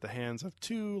demise at the hands of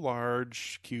 2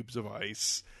 large cubes of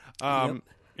ice. And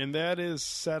that is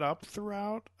set up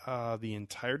throughout the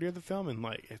entirety of the film. And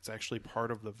like, it's actually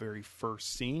part of the very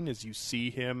first scene as you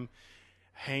see him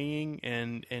hanging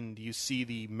and you see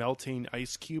the melting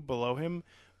ice cube below him.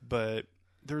 But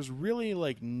there's really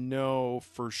like no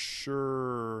for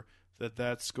sure that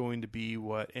that's going to be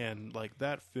what, and like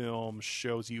that film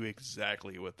shows you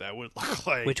exactly what that would look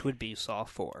like, which would be Saw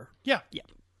 4. Yeah.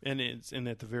 And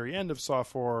at the very end of Saw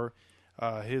 4,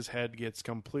 his head gets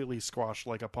completely squashed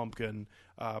like a pumpkin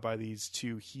by these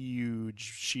 2 huge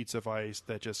sheets of ice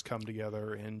that just come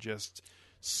together and just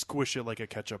squish it like a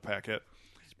ketchup packet.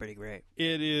 It's pretty great.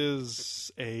 It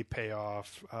is a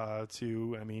payoff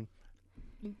to, I mean,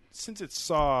 since it's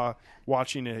Saw,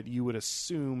 watching it, you would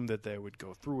assume that they would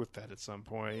go through with that at some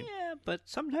point. Yeah, but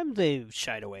sometimes they've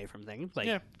shied away from things.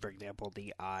 Like, for example,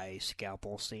 the eye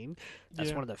scalpel scene.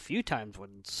 That's one of the few times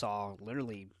when Saw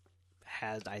literally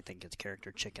has, I think, its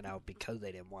character chicken out because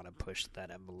they didn't want to push that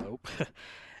envelope.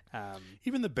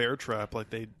 Even the bear trap,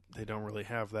 like they don't really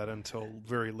have that until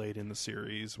very late in the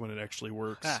series when it actually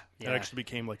works. It actually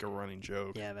became like a running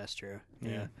joke. Yeah, that's true.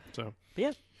 Yeah. So. But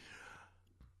yeah.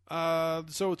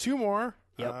 So 2 more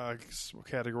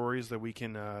categories that we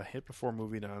can hit before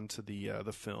moving on to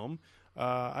the film.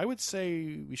 I would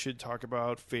say we should talk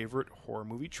about favorite horror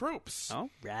movie tropes. All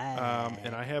right.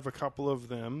 And I have a couple of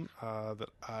them that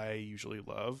I usually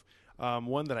love.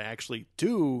 One that I actually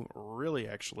do really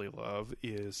actually love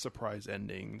is surprise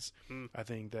endings. I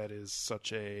think that is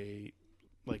such a,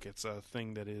 like, it's a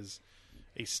thing that is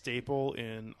a staple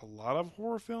in a lot of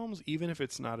horror films, even if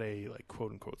it's not a, like,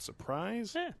 quote unquote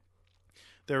surprise.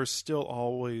 There's still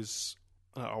always,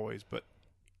 not always, but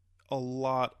a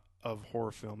lot of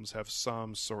horror films have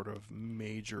some sort of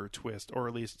major twist, or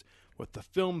at least what the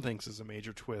film thinks is a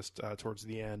major twist towards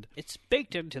the end. It's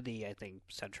baked into the, I think,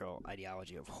 central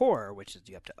ideology of horror, which is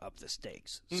you have to up the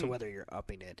stakes. So whether you're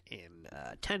upping it in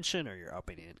tension or you're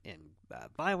upping it in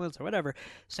violence or whatever,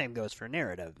 same goes for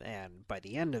narrative. And by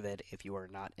the end of it, if you are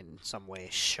not in some way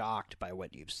shocked by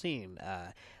what you've seen,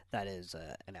 that is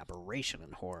an aberration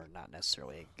in horror, not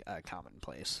necessarily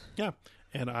commonplace. Yeah.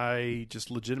 And I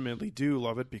just legitimately do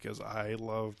love it because I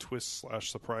love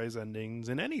twist/surprise endings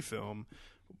in any film,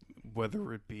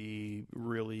 whether it be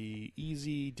really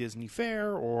easy Disney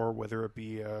fare or whether it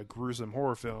be a gruesome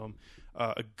horror film.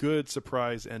 A good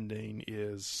surprise ending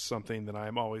is something that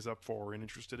I'm always up for and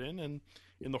interested in. And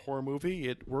in the horror movie,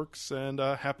 it works and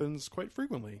happens quite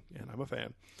frequently, and I'm a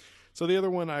fan. So the other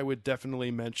one I would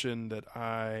definitely mention that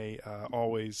I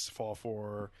always fall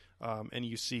for, and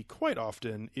you see quite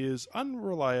often, is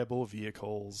unreliable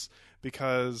vehicles,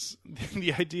 because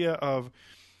the idea of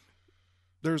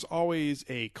there's always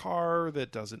a car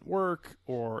that doesn't work,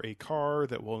 or a car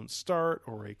that won't start,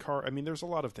 or a car, I mean, there's a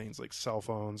lot of things like cell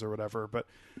phones or whatever, but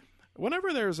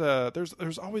whenever there's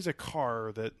always a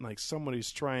car that like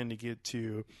somebody's trying to get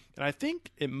to, and I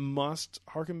think it must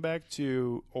harken back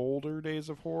to older days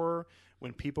of horror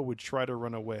when people would try to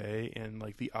run away and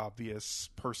like the obvious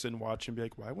person watching be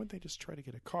like, why wouldn't they just try to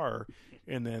get a car?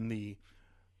 And then the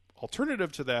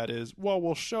alternative to that is, well,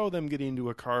 we'll show them getting into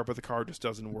a car, but the car just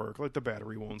doesn't work, like the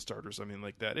battery won't start or something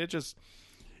like that. It's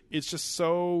just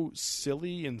so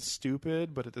silly and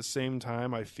stupid, but at the same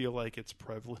time, I feel like it's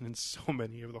prevalent in so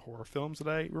many of the horror films that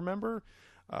I remember,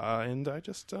 and I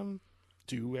just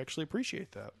do actually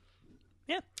appreciate that.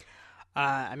 Yeah.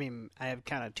 I mean, I have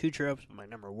kind of 2 tropes, but my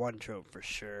number 1 trope for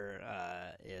sure,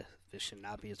 if this should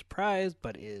not be a surprise,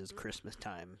 but is Christmas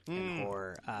time in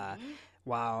horror.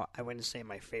 While I wouldn't say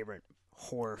my favorite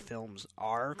horror films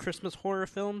are Christmas horror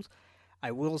films.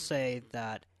 I will say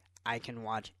that I can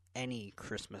watch any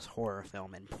Christmas horror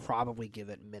film and probably give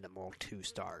it minimal 2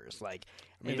 stars. Like,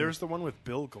 I mean, there's the one with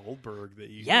Bill Goldberg that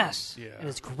you... Yes, Yeah. and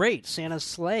it's great. Santa's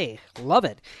Sleigh, love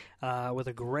it. With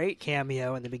a great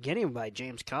cameo in the beginning by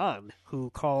James Caan, who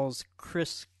calls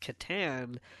Chris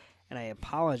Kattan, and I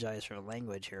apologize for the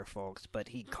language here, folks, but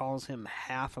he calls him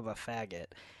half of a faggot,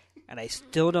 and I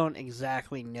still don't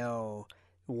exactly know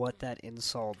what that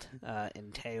insult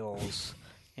entails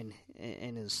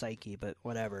in his psyche, but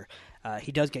whatever.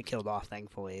 He does get killed off,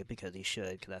 thankfully, because he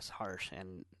should, because that's harsh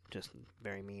and just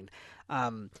very mean.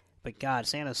 But God,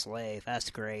 Santa's Sleigh, that's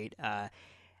great.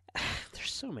 There's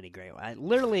so many great ones.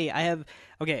 I have...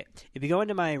 Okay, if you go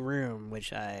into my room,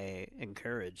 which I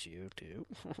encourage you to,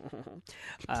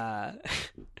 I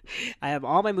have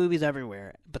all my movies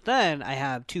everywhere, but then I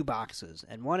have 2 boxes,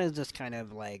 and one is this kind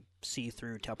of like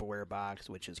see-through Tupperware box,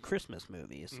 which is Christmas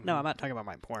movies. No, I'm not talking about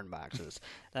my porn boxes.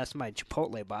 That's my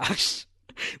Chipotle box,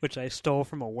 which I stole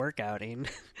from a work outing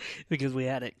because we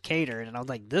had it catered, and I was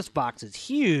like, this box is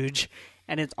huge,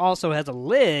 and it also has a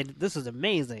lid. This is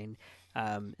amazing.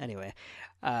 Anyway,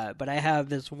 but I have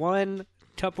this one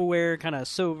Tupperware kind of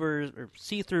silver or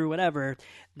see-through whatever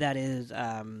that is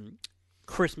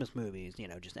Christmas movies,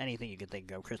 just anything you could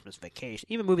think of, Christmas Vacation,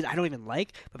 even movies I don't even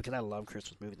like, but because I love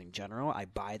Christmas movies in general, I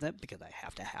buy them because I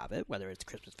have to have it, whether it's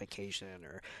Christmas Vacation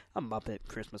or a Muppet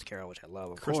Christmas Carol, which I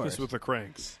love, of Christmas course. with the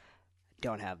Cranks.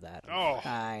 Don't have that. Oh.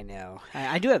 I know.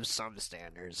 I do have some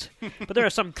standards, but there are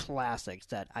some classics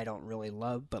that I don't really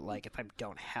love. But like, if I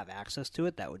don't have access to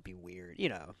it, that would be weird.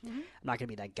 I'm not gonna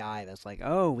be that guy that's like,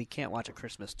 oh, we can't watch A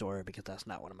Christmas Story because that's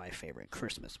not one of my favorite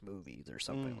Christmas movies or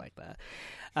something like that.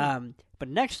 But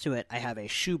next to it, I have a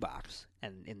shoebox,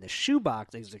 and in the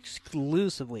shoebox is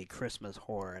exclusively Christmas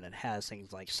horror, and it has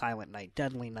things like Silent Night,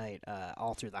 Deadly Night,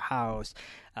 All Through the House,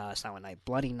 Silent Night,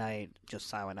 Bloody Night, just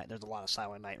Silent Night. There's a lot of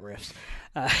Silent Night riffs.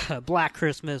 Black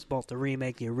Christmas, both the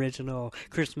remake, the original,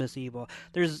 Christmas Evil.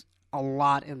 There's a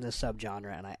lot in this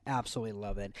subgenre, and I absolutely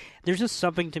love it. There's just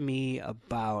something to me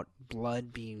about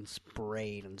blood being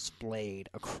sprayed and splayed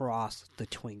across the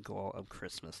twinkle of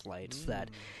Christmas lights that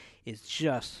is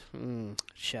just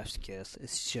chef's kiss.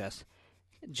 It's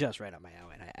just right up my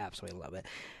alley, and I absolutely love it.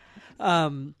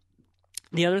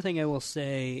 The other thing I will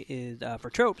say is for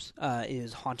tropes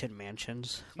is haunted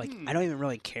mansions. Like, I don't even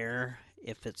really care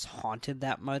if it's haunted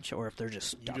that much or if they're just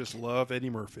stuck. You just love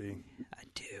Eddie Murphy. I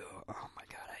do. Oh my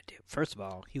God, I do. First of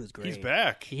all, he was great. He's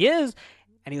back. He is.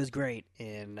 And he was great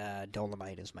in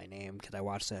Dolomite Is My Name, because I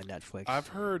watched it on Netflix. I've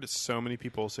heard so many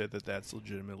people say that that's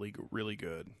legitimately really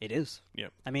good. It is.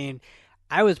 Yep. I mean,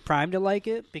 I was primed to like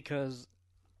it because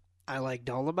I like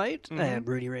Dolomite and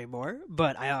Rudy Ray Moore,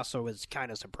 but I also was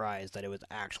kind of surprised that it was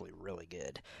actually really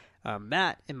good.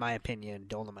 Matt, in my opinion,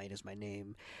 Dolomite Is My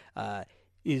Name,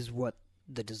 is what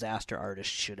the Disaster Artist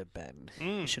should have been.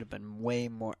 It should have been way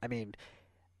more. I mean,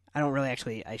 I don't really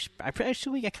actually. I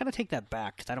kind of take that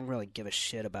back because I don't really give a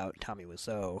shit about Tommy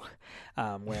Wiseau.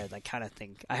 Whereas I kind of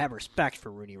think I have respect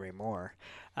for Rudy Ray Moore,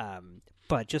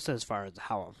 but just as far as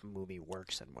how a movie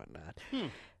works and whatnot.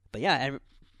 But yeah,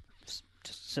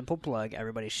 just simple plug.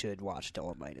 Everybody should watch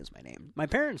Dolomite Is My Name. My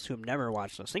parents, who have never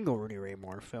watched a single Rudy Ray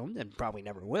Moore film and probably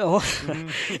never will,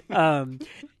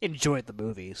 enjoyed the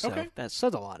movie. So that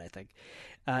says a lot, I think.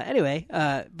 Anyway,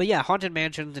 but yeah, haunted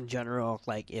mansions in general.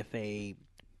 Like, if a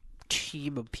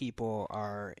team of people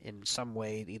are in some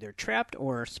way either trapped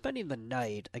or spending the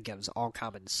night against all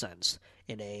common sense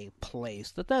in a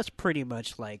place that's pretty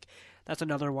much like, that's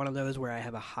another one of those where I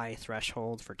have a high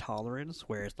threshold for tolerance,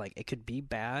 where it's like, it could be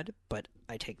bad, but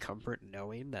I take comfort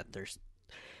knowing that they're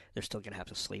still gonna have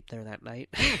to sleep there that night.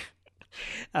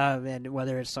 And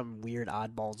whether it's some weird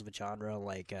oddballs of a genre,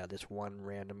 like this one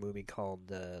random movie called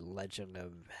The Legend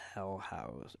of Hell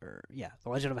House, The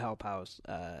Legend of Hell House,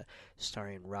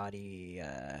 starring Roddy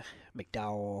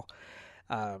McDowell.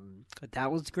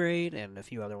 That was great, and a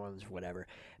few other ones, whatever.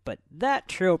 But that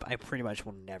trope I pretty much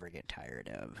will never get tired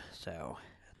of. So,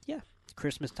 yeah,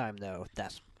 Christmas time though,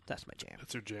 that's my jam.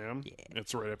 That's your jam? Yeah.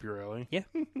 It's right up your alley? Yeah.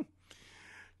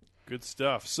 Good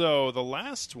stuff. So the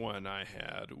last one I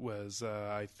had was,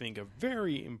 I think, a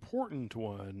very important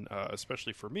one,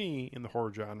 especially for me in the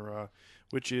horror genre,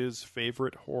 which is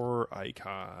favorite horror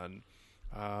icon.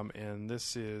 And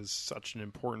this is such an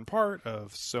important part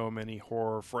of so many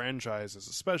horror franchises,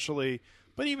 especially,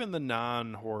 but even the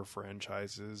non-horror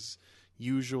franchises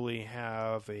usually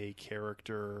have a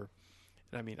character.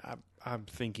 I mean, I'm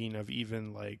thinking of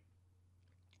even like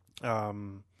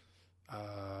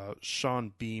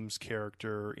Sean Beam's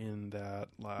character in that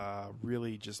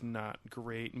really just not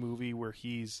great movie where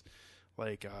he's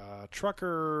like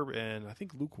trucker, and I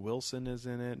think Luke Wilson is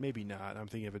in it. Maybe not. I'm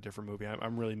thinking of a different movie.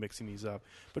 I'm really mixing these up.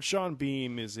 But Sean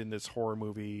Bean is in this horror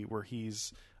movie where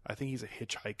I think he's a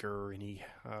hitchhiker, and he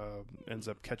ends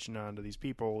up catching on to these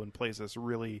people and plays this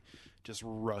really just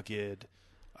rugged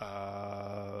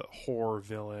horror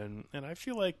villain. And I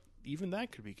feel like even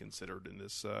that could be considered in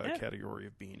this category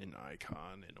of being an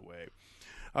icon in a way.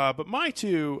 But my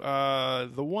two,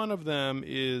 the one of them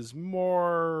is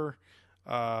more,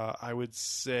 I would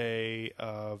say,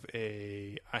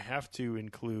 I have to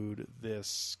include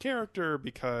this character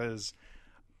because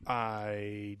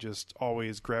I just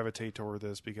always gravitate toward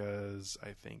this because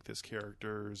I think this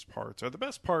character's parts are the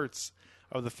best parts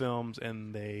of the films,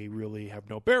 and they really have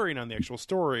no bearing on the actual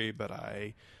story, but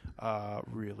I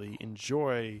really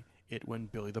enjoy it when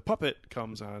Billy the Puppet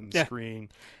comes on screen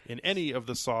in any of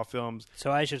the Saw films.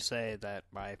 So I should say that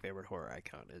my favorite horror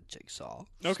icon is Jigsaw.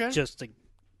 Okay. Just to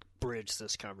bridge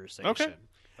this conversation. Okay.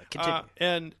 But continue.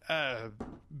 And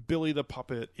Billy the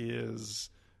Puppet is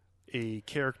a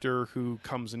character who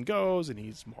comes and goes, and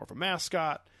he's more of a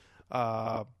mascot.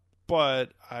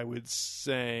 But I would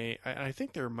say, I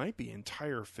think there might be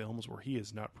entire films where he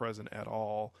is not present at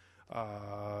all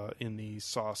in the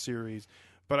Saw series.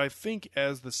 But I think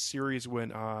as the series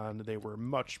went on, they were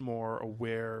much more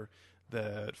aware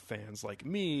that fans like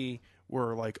me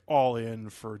were like all in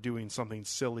for doing something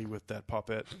silly with that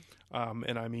puppet.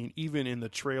 And I mean, even in the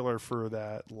trailer for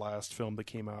that last film that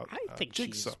came out, I think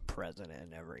Jigsaw. he's present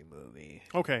in every movie.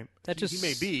 Okay, That he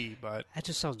may be, but That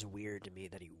just sounds weird to me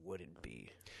that he wouldn't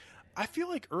be. I feel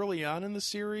like early on in the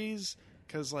series,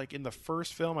 because like in the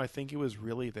first film, I think it was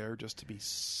really there just to be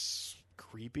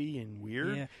creepy and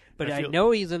weird. Yeah, but I feel-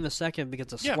 know he's in the second because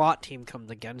the Yeah. SWAT team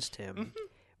comes against him,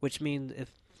 which means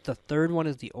if the third one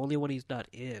is the only one he's not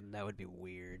in, that would be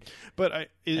weird. But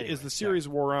Anyway, as the series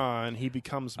wore on, he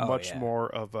becomes much yeah. more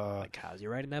of a Like, how's he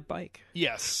riding that bike?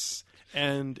 yes.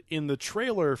 And in the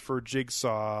trailer for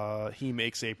Jigsaw, he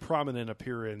makes a prominent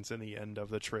appearance in the end of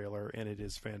the trailer, and it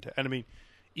is fantastic. And I mean,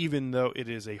 even though it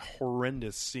is a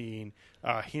horrendous scene,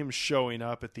 him showing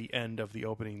up at the end of the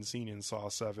opening scene in Saw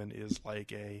 7 is like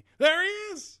there he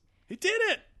is! He did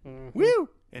it! Woo!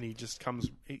 And he just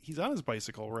comes, he's on his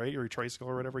bicycle, right? Or tricycle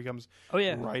or whatever. He comes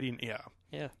riding. Yeah.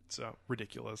 Yeah, So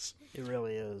ridiculous. it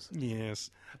really is. Yes.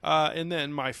 And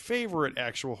then my favorite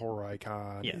actual horror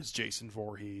icon Yeah. is Jason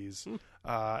Voorhees.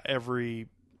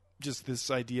 Just this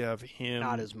idea of him.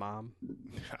 Not his mom.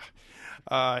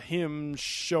 Him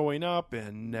showing up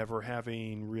and never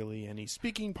having really any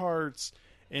speaking parts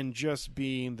and just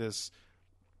being this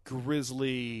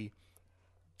grisly,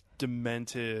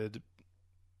 demented,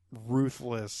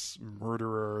 ruthless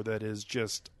murderer that is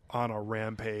just on a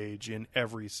rampage in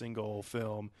every single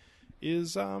film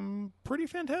is pretty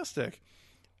fantastic.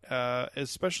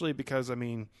 Especially because, I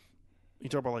mean, you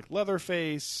talk about like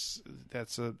Leatherface,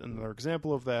 that's another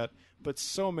example of that, but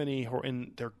so many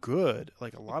and they're good,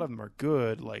 like a lot of them are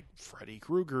good, like Freddy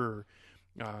Krueger,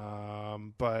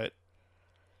 but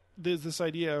there's this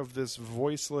idea of this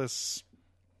voiceless,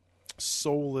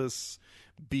 soulless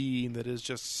being that is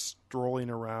just strolling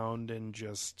around and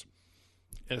just,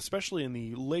 and especially in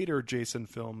the later Jason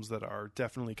films that are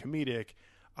definitely comedic,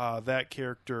 that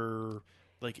character,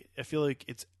 like, I feel like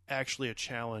it's actually a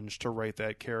challenge to write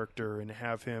that character and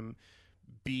have him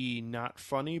be not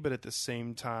funny, but at the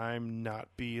same time not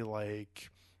be like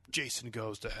Jason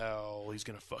goes to hell, he's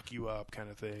gonna fuck you up kind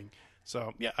of thing.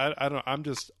 So yeah, I don't know, I'm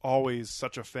just always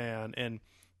such a fan, and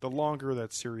the longer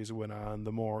that series went on,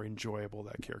 the more enjoyable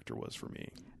that character was for me.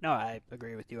 No, I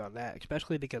agree with you on that,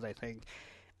 especially because I think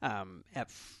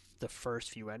the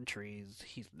first few entries,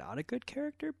 he's not a good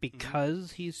character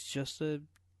because he's just a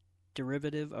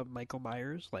derivative of Michael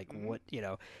Myers. Like, what, you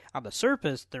know, on the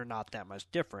surface, they're not that much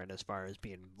different as far as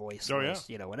being voiceless,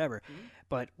 you know, whatever.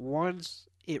 But once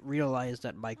it realized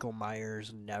that Michael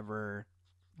Myers never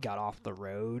got off the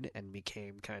road and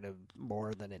became kind of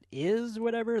more than it is,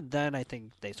 whatever, then I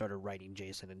think they started writing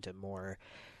Jason into more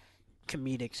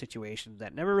comedic situations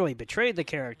that never really betrayed the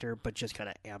character, but just kind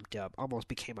of amped up, almost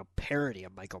became a parody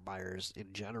of Michael Myers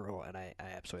in general, and I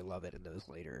absolutely love it in those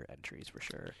later entries for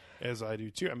sure. As I do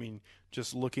too. I mean,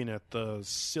 just looking at the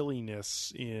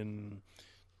silliness in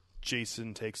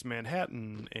Jason Takes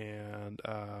Manhattan and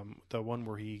the one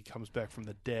where he comes back from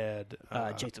the dead.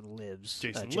 Jason Lives.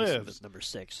 Jason Jason Lives. was number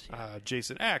 6.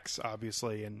 Jason X,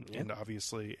 obviously, and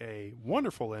obviously a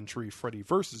wonderful entry, Freddy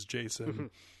versus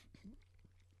Jason.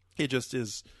 It just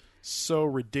is so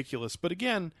ridiculous. But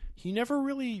again, he never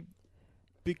really,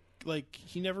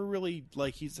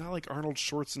 he's not like Arnold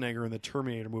Schwarzenegger in the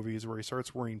Terminator movies where he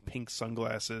starts wearing pink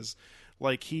sunglasses.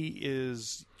 Like, he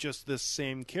is just this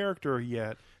same character,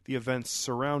 yet the events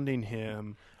surrounding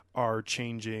him are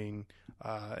changing,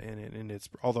 and it's,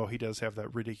 although he does have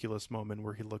that ridiculous moment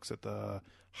where he looks at the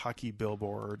hockey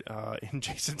billboard in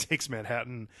Jason Takes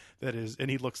Manhattan, and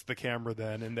he looks at the camera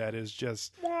then, and that is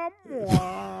just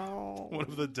one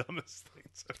of the dumbest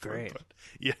things ever. Great. But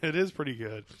yeah, it is pretty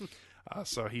good.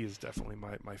 So he is definitely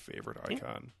my favorite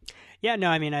icon. Yeah, no,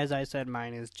 I mean, as I said,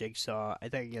 mine is Jigsaw. I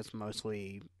think it's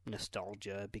mostly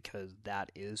nostalgia because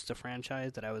that is the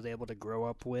franchise that I was able to grow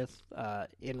up with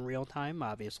in real time.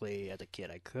 Obviously, as a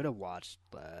kid, I could have watched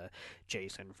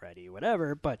Jason, Freddy,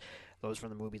 whatever, but those were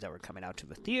the movies that were coming out to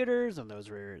the theaters, and those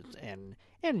were and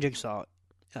Jigsaw,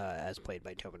 as played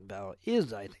by Tobin Bell,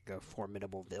 is, I think, a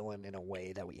formidable villain in a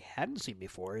way that we hadn't seen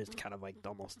before. It's kind of like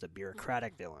almost a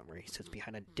bureaucratic villain where he sits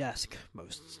behind a desk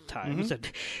most times and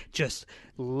just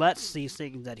lets these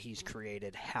things that he's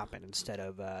created happen instead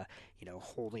of,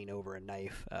 holding over a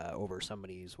knife over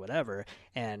somebody's whatever.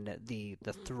 And the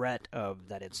threat of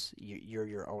that you're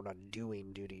your own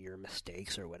undoing due to your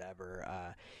mistakes or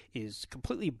whatever is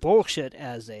completely bullshit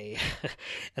as a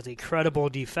as a credible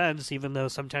defense, even though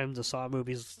sometimes the Saw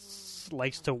movies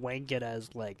likes to wank it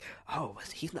as like, oh,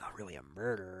 he's not really a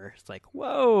murderer. It's like,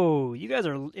 whoa, you guys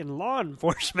are in law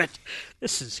enforcement.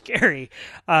 This is scary.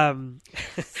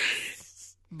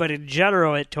 But in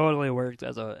general, it totally works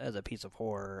as a piece of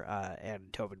horror.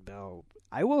 And Tobin Bell,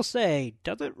 I will say,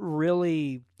 doesn't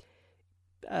really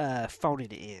phone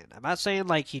it in. I'm not saying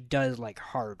like he does like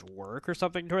hard work or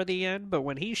something toward the end, but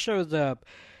when he shows up,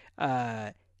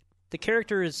 the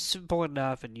character is simple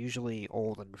enough and usually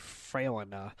old and frail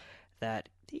enough that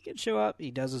he can show up,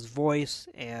 he does his voice,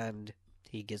 and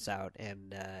he gets out,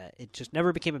 and it just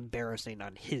never became embarrassing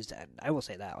on his end. I will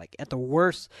say that. Like, at the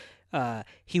worst,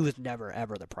 he was never,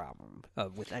 ever the problem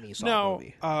with any Saw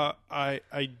movie.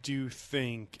 I do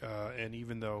think, and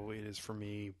even though it is, for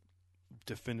me,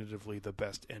 definitively the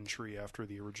best entry after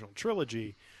the original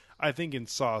trilogy, I think in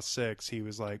Saw 6, he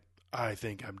was like, I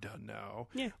think I'm done now.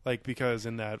 Yeah. Like, because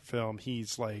in that film,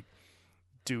 he's like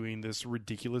doing this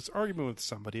ridiculous argument with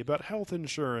somebody about health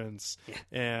insurance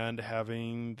and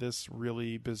having this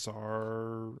really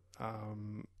bizarre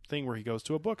thing where he goes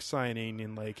to a book signing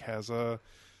and like has a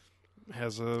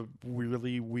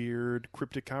really weird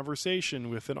cryptic conversation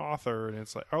with an author, and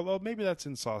it's like, although maybe that's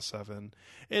in Saw 7.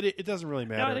 It doesn't really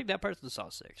matter. No, I think that part's in Saw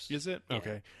 6. Is it? Yeah.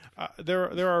 Okay.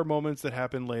 There are moments that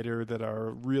happen later that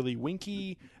are really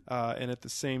winky, and at the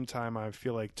same time, I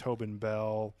feel like Tobin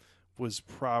Bell was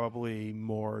probably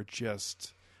more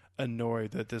just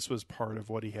annoyed that this was part of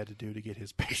what he had to do to get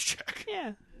his paycheck.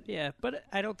 Yeah, but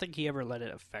I don't think he ever let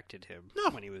it affected him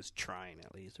when he was trying,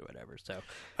 at least, or whatever. So,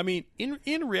 I mean,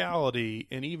 in reality,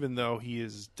 and even though he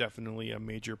is definitely a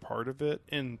major part of it,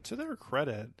 and to their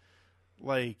credit,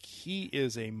 like, he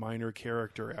is a minor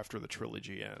character after the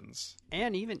trilogy ends.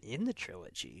 and even in the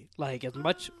trilogy, like as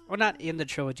much, well, not in the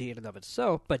trilogy in and of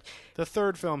itself, but The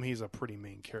third film, he's a pretty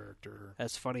main character.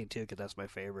 that's funny too because that's my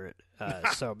favorite.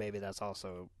 So maybe that's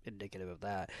also indicative of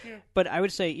that. Yeah. But I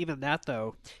would say even that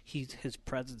though, his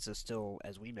presence is still,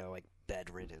 as we know, like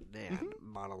bedridden and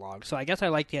monologue. So I guess I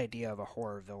like the idea of a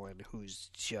horror villain who's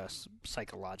just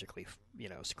psychologically,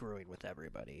 screwing with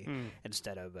everybody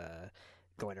instead of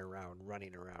going around,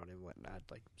 running around and whatnot.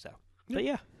 Like so. But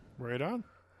yeah, Right on.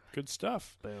 Good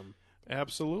stuff. boom.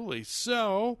 Absolutely.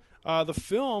 So, the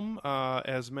film,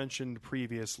 as mentioned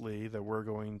previously, that we're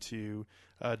going to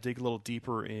dig a little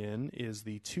deeper in is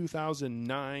the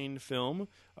 2009 film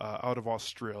out of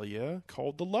Australia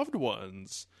called The Loved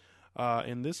Ones.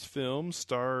 And this film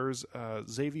stars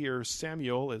Xavier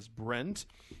Samuel as Brent.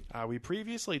 We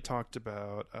previously talked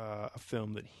about a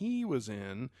film that he was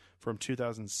in from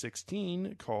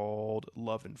 2016 called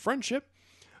Love and Friendship,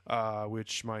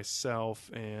 which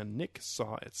myself and Nick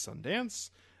saw at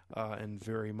Sundance and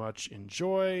very much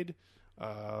enjoyed.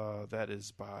 That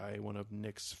is by one of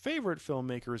Nick's favorite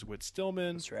filmmakers, Whit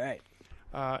Stillman. That's right.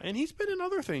 And he's been in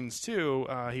other things, too.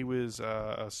 He was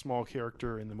a small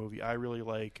character in the movie I really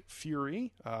like,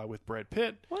 Fury, with Brad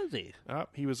Pitt. Was he?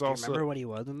 He was Do you also... remember what he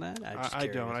was in that? I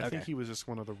don't. I think he was just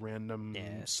one of the random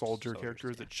soldier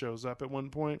characters that shows up at one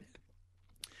point.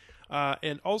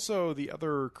 And also the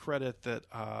other credit that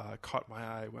caught my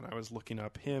eye when I was looking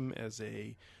up him as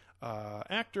a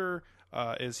actor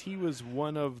is he was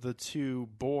one of the two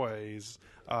boys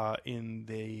in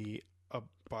the,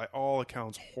 by all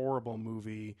accounts, horrible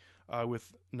movie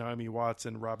with Naomi Watts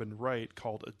and Robin Wright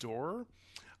called Adore.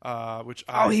 Which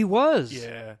he was.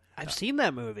 Yeah. I've seen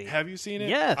that movie. Have you seen it?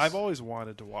 Yes. I've always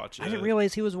wanted to watch it. I didn't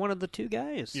realize he was one of the two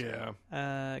guys. Yeah.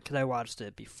 Because I watched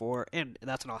it before, and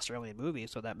that's an Australian movie,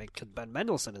 so that makes, because Ben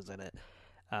Mendelsohn is in it.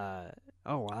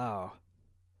 Oh, wow.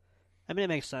 I mean, it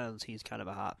makes sense. He's kind of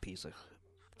a hot piece of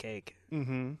cake.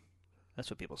 Mm-hmm. That's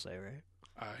what people say, right?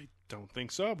 I don't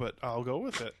think so, but I'll go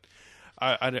with it.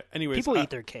 Anyways, People eat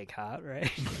their cake hot, right?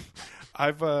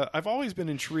 I've always been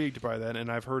intrigued by that,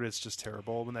 and I've heard it's just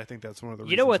terrible, and I think that's one of the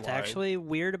reasons You know what's why. actually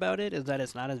weird about it is that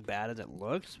it's not as bad as it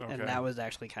looks, Okay. and that was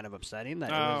actually kind of upsetting.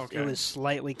 That Oh, it was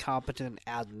slightly competent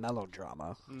as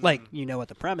melodrama. Like, you know what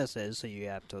the premise is, so you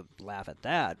have to laugh at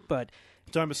that. But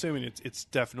So I'm assuming it's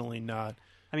definitely not.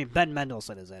 I mean, Ben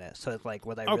Mendelsohn is in it, so it's like,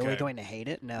 was I really Okay. going to hate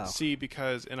it? No. See,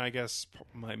 because, and I guess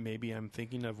maybe I'm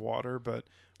thinking of Water, but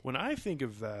when I think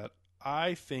of that,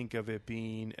 I think of it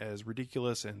being as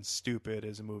ridiculous and stupid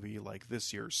as a movie like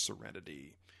this year's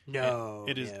Serenity. No,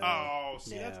 It is. no, Oh,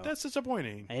 see, no. that's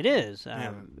disappointing. It is.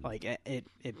 Yeah. Like it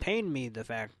pained me the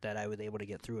fact that I was able to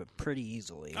get through it pretty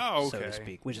easily, Oh, so okay. to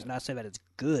speak. Which is not to say that it's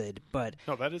good, but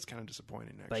No, that is kind of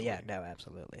disappointing, actually. but yeah, no,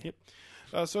 absolutely. Yep.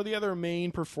 So the other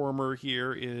main performer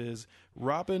here is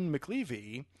Robin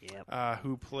McLeavy, Yep.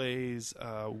 who plays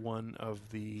one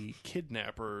of the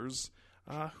kidnappers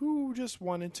who just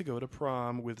wanted to go to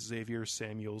prom with Xavier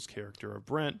Samuel's character of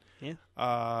Brent. Yeah.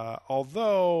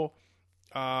 Although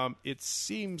it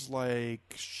seems like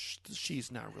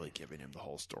she's not really giving him the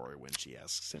whole story when she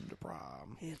asks him to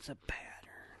prom. It's a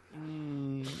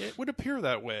pattern. It would appear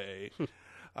that way.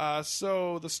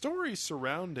 So the story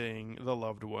surrounding the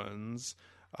loved ones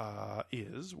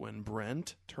is when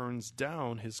Brent turns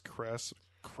down his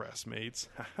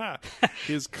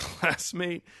his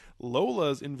classmate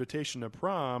Lola's invitation to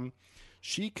prom,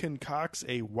 she concocts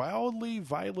a wildly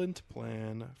violent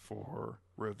plan for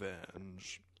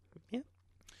revenge. Yeah.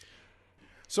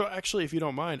 So actually, if you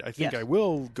don't mind, I think Yes. I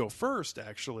will go first,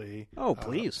 actually. Oh,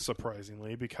 please.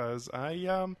 Surprisingly, because I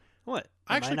What?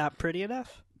 Actually- Am I not pretty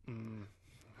enough? I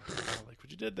like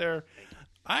what you did there.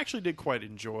 I actually did quite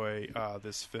enjoy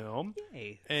this film,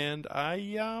 Yay. and I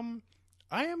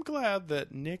am glad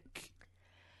that Nick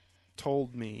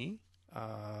told me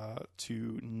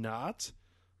to not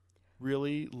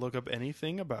really look up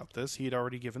anything about this. He had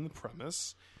already given the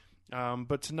premise,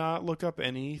 but to not look up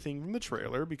anything from the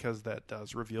trailer because that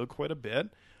does reveal quite a bit.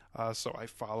 So I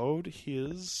followed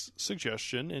his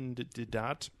suggestion and did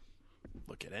not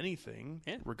look at anything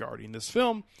regarding this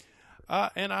film.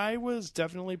 And I was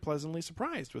definitely pleasantly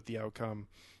surprised with the outcome.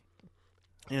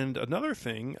 And another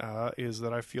thing is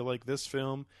that I feel like this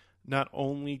film not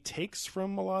only takes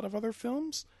from a lot of other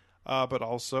films, but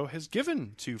also has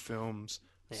given to films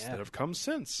that have come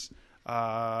since.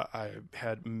 I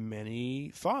had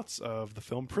many thoughts of the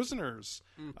film Prisoners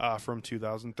from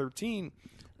 2013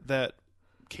 that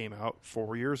came out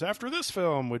 4 years after this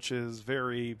film, which is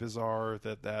very bizarre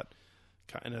that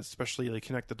kind of, especially like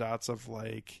connect the dots of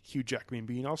like Hugh Jackman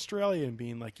being Australian and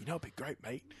being like, it'd be great,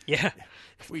 mate, Yeah.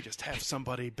 if we just have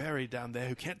somebody buried down there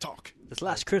who can't talk. This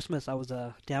last Christmas, I was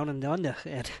down in under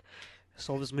and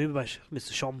saw this movie by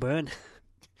Mr. Sean Byrne.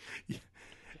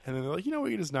 And then they're like, we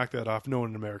can just knock that off. No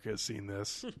one in America has seen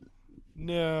this.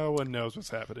 No one knows what's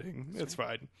happening. It's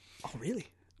fine. Oh, really?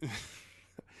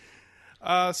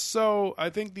 So I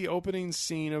think the opening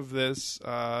scene of this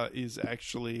is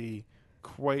actually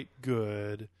quite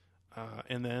good,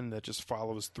 and then that just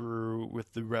follows through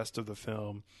with the rest of the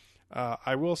film.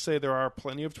 I will say there are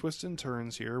plenty of twists and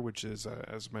turns here, which is,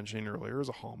 as mentioned earlier, is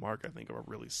a hallmark, I think, of a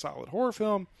really solid horror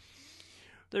film.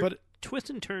 They're But- twists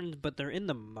and turns, but they're in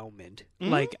the moment.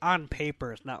 Like, on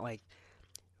paper, it's not like,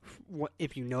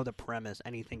 if you know the premise,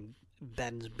 anything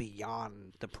bends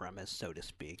beyond the premise, so to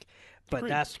speak. But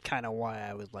Agreed. that's kind of why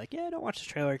I was like, don't watch the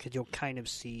trailer, because you'll kind of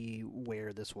see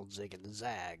where this will zig and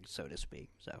zag, so to speak.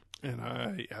 So And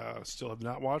I still have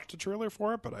not watched a trailer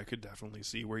for it, but I could definitely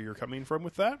see where you're coming from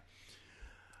with that.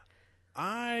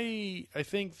 I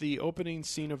think the opening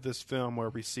scene of this film, where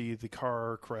we see the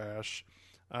car crash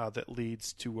that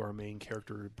leads to our main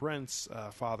character Brent's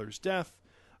father's death,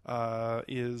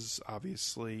 is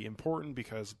obviously important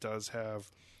because it does have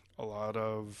a lot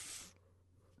of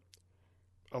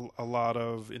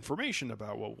information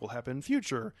about what will happen in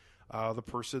future. The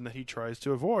person that he tries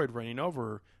to avoid running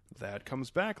over, that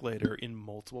comes back later in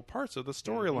multiple parts of the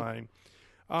storyline.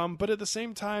 But at the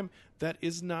same time, that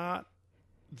is not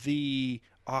the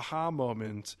aha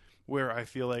moment where I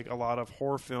feel like a lot of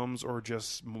horror films or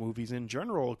just movies in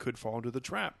general could fall into the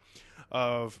trap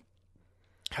of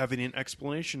having an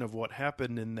explanation of what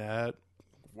happened in that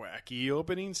wacky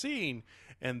opening scene.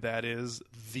 And that is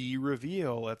the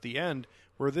reveal at the end,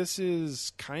 where this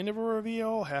is kind of a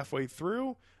reveal halfway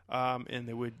through, and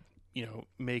it would,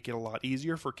 make it a lot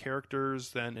easier for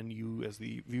characters and you as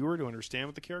the viewer to understand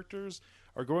what the characters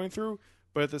are going through.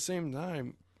 But at the same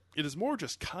time, it is more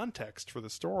just context for the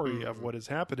story of what is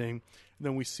happening. And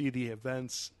then we see the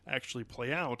events actually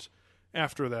play out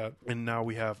after that. And now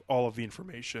we have all of the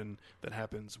information that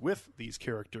happens with these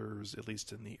characters, at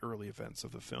least in the early events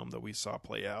of the film that we saw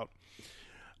play out.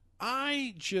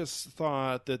 I just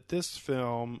thought that this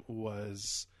film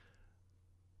was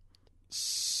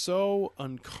so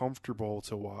uncomfortable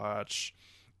to watch,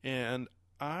 and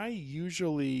I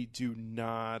usually do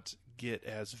not get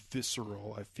as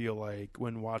visceral, I feel like,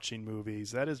 when watching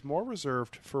movies. That is more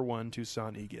reserved for one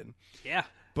Tucson Egan. Yeah.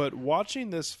 But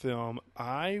watching this film,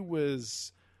 I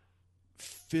was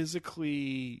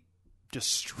physically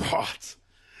distraught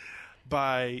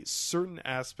by certain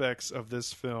aspects of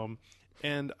this film.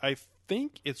 And I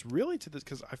think it's really to this,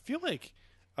 because I feel like,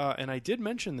 and I did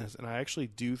mention this, and I actually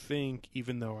do think,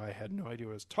 even though I had no idea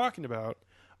what I was talking about,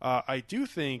 I do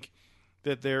think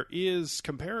that there is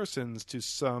comparisons to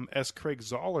some S. Craig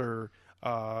Zoller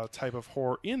type of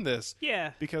horror in this.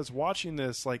 Yeah. Because watching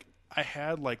this, like, I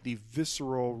had like the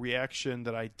visceral reaction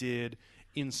that I did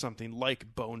in something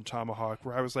like Bone Tomahawk,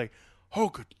 where I was like, oh,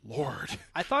 good Lord.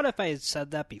 I thought if I had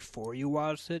said that before you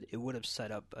watched it, it would have set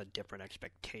up a different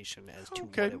expectation as to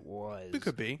what it was. It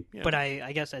could be. Yeah. But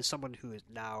I guess as someone who is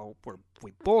now, where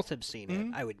we both have seen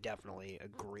it, I would definitely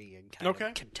agree and kind of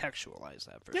contextualize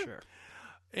that for sure.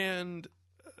 And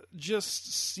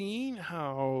just seeing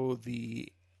how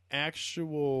the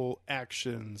actual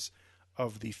actions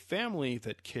of the family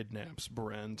that kidnaps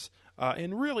Brent,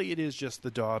 and really it is just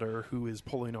the daughter who is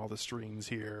pulling all the strings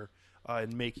here,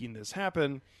 and making this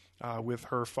happen, with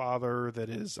her father that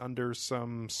is under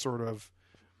some sort of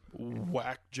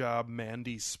whack job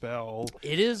Mandy spell.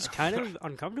 It is kind of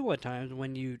uncomfortable at times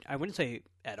when you, I wouldn't say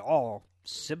at all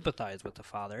sympathize with the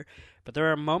father, but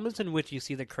there are moments in which you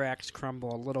see the cracks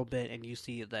crumble a little bit and you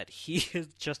see that he is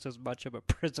just as much of a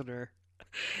prisoner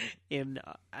in,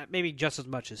 maybe just as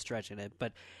much as Stretch in it,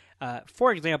 but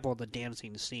for example, the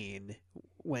dancing scene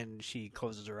when she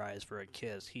closes her eyes for a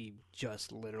kiss, he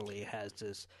just literally has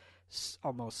this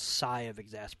almost sigh of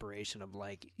exasperation of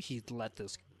like, he's let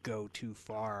this go too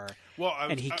far,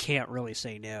 and he can't really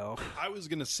say no. I was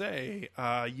going to say,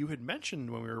 you had mentioned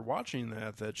when we were watching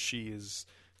that she is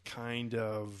kind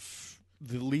of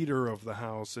the leader of the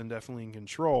house and definitely in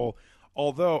control,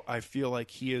 although I feel like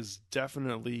he is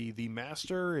definitely the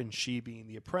master and she being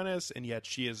the apprentice, and yet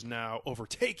she is now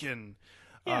overtaken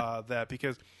that,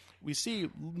 because we see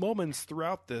moments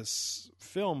throughout this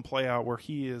film play out where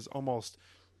he is almost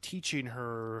teaching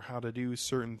her how to do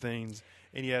certain things,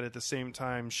 and yet at the same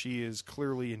time she is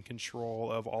clearly in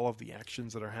control of all of the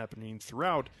actions that are happening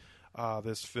throughout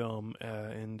this film,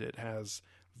 and it has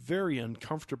very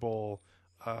uncomfortable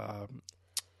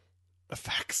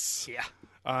effects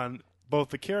on both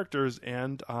the characters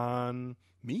and on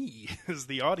me as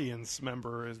the audience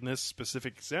member in this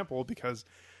specific example, because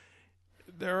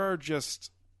there are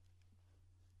just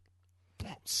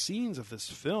scenes of this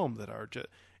film that are just,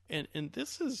 and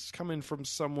this is coming from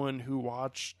someone who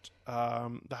watched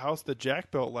The House That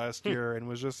Jack Built last year and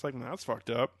was just like, that's fucked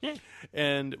up.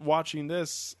 And watching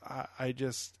this, I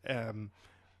just am,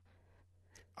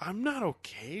 I'm not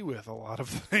okay with a lot of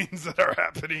things that are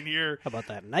happening here. How about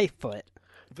that knife foot?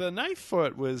 The knife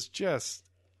foot was just,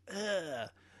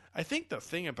 I think the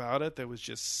thing about it that was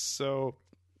just so,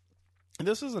 and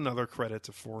this is another credit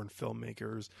to foreign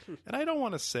filmmakers, and I don't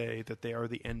want to say that they are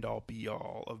the end-all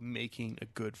be-all of making a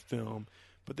good film,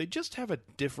 but they just have a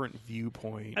different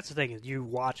viewpoint. That's the thing, is you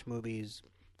watch movies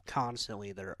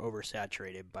constantly that are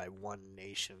oversaturated by one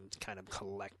nation's kind of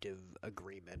collective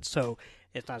agreement. So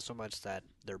it's not so much that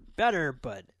they're better,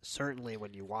 but certainly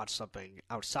when you watch something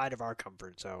outside of our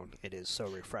comfort zone, it is so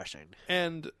refreshing.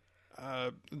 And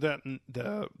that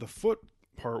the foot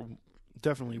part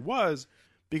definitely was,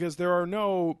 because there are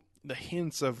the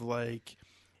hints of like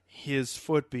his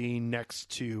foot being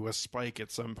next to a spike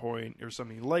at some point or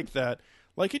something like that.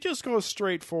 Like, it just goes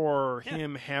straight for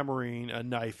him hammering a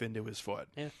knife into his foot.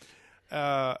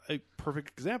 A perfect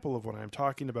example of what I'm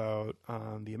talking about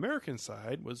on the American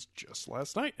side was just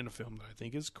last night in a film that I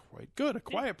think is quite good, A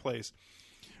Quiet Place,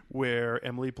 where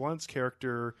Emily Blunt's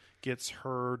character gets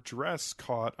her dress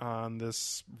caught on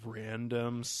this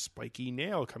random spiky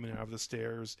nail coming out of the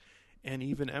stairs. And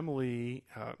even Emily,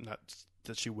 not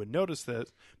that she would notice that,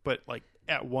 but like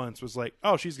at once was like,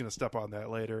 oh, she's going to step on that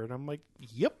later. And I'm like,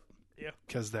 yep. Yeah.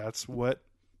 Because that's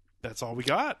all we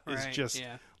got is just,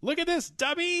 look at this,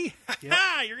 Dubby.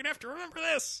 You're going to have to remember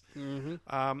this.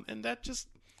 Mm-hmm. And that just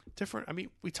different. I mean,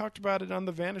 we talked about it on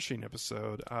the Vanishing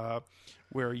episode,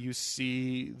 where you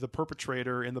see the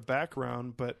perpetrator in the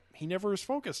background, but he never is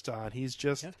focused on. He's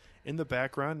just in the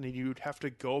background, and you'd have to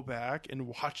go back and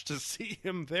watch to see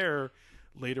him there.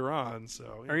 later on.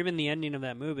 So, Or even the ending of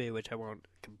that movie, which I won't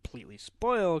completely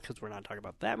spoil because we're not talking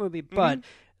about that movie, but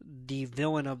the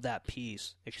villain of that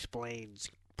piece explains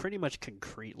pretty much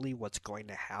concretely what's going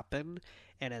to happen.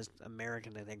 And as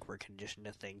Americans, I think we're conditioned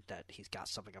to think that he's got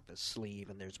something up his sleeve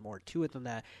and there's more to it than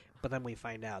that. But then we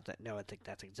find out that, no, I think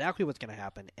that's exactly what's going to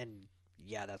happen. And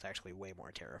yeah, that's actually way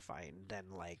more terrifying than,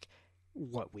 like,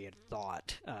 what we had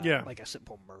thought. Like a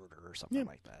simple murder or something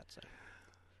like that.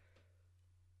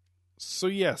 So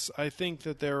yes, I think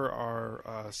that there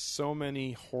are so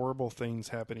many horrible things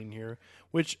happening here,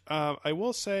 which I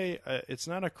will say it's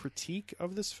not a critique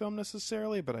of this film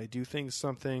necessarily, but I do think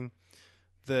something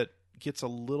that gets a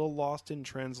little lost in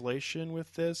translation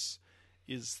with this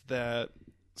is that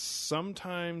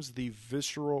sometimes the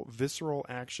visceral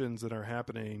actions that are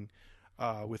happening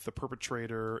with the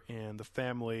perpetrator and the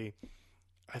family,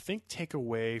 I think, take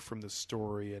away from the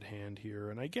story at hand here.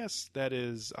 And I guess that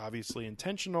is obviously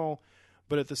intentional,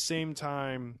 but at the same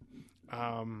time,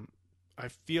 I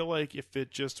feel like if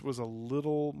it just was a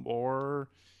little more,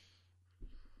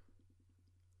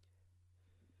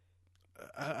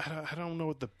 I don't know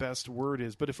what the best word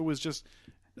is, but if it was just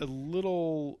a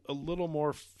little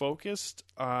more focused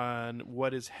on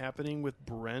what is happening with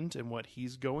Brent and what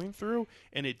he's going through,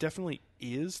 and it definitely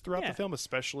is throughout the film,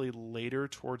 especially later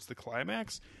towards the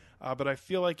climax. But I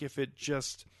feel like if it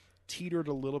just teetered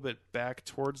a little bit back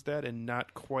towards that and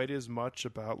not quite as much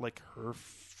about, like, her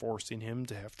forcing him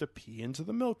to have to pee into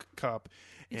the milk cup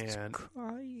and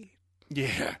crying.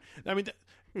 Yeah, I mean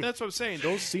that's what I'm saying.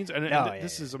 Those scenes, and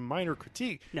this is a minor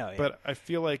critique, but I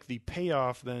feel like the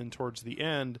payoff then towards the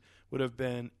end would have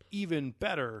been even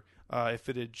better if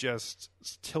it had just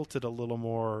tilted a little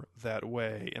more that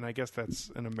way. And I guess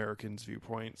that's an American's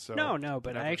viewpoint. So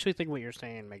but I actually think what you're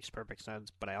saying makes perfect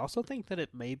sense. But I also think that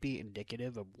it may be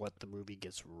indicative of what the movie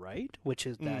gets right, which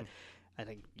is that I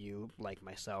think you, like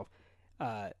myself,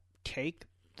 take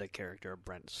the character of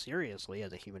Brent seriously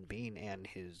as a human being and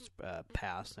his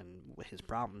past and his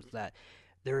problems. That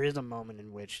there is a moment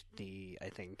in which the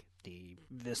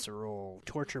visceral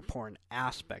torture porn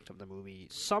aspect of the movie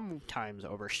sometimes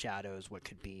overshadows what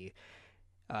could be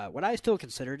what I still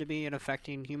consider to be an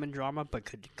affecting human drama, but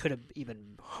could have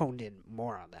even honed in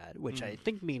more on that, which I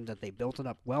think means that they built it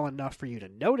up well enough for you to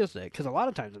notice it. Because a lot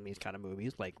of times in these kind of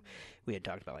movies, like we had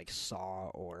talked about, like Saw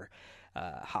or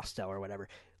Hostel or whatever,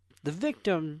 the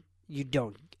victim you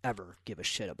don't ever give a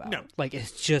shit about. No. Like,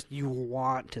 it's just you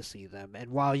want to see them.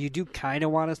 And while you do kind of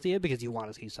want to see it because you want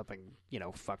to see something,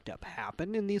 fucked up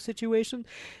happen in these situations,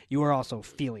 you are also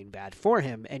feeling bad for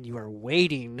him, and you are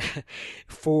waiting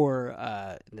for,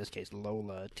 in this case,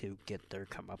 Lola to get their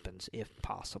comeuppance if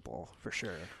possible, for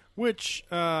sure. Which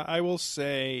I will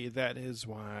say that is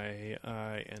why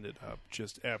I ended up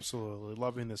just absolutely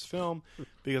loving this film,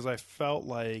 because I felt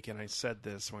like, and I said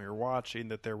this when we were watching,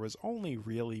 that there was only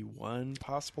really one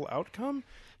possible outcome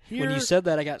here. When you said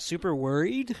that, I got super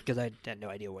worried because I had no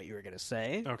idea what you were going to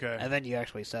say. Okay. And then you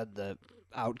actually said the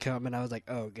outcome, and I was like,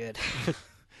 oh, good.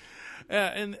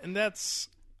 and that's,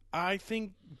 I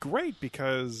think, great,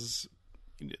 because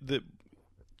the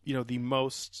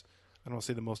most... I don't want to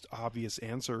say the most obvious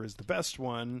answer is the best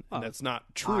one, and that's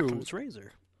not true. Occam's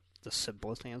razor. The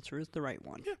simplest answer is the right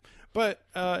one. Yeah. But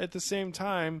at the same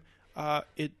time,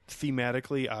 it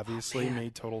thematically obviously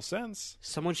made total sense.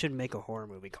 Someone should make a horror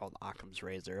movie called Occam's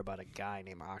Razor about a guy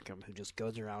named Occam who just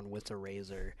goes around with a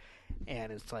razor,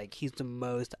 and it's like he's the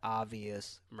most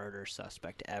obvious murder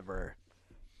suspect ever.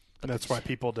 But that's why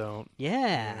people don't.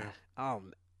 Yeah.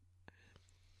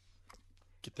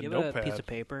 Get the give notepad. A piece of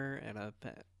paper and a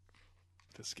pen.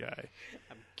 This guy.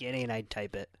 I'm kidding. I'd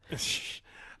type it.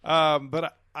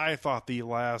 But I thought the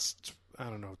last,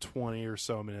 20 or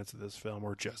so minutes of this film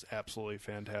were just absolutely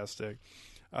fantastic.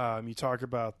 You talk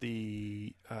about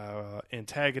the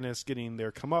antagonists getting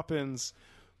their comeuppance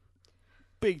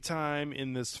big time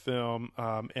in this film.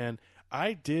 And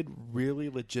I did really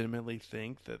legitimately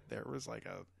think that there was like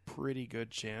a pretty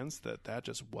good chance that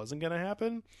just wasn't going to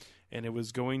happen. And it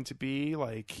was going to be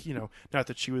like, not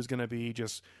that she was going to be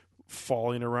just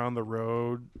falling around the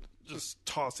road, just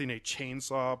tossing a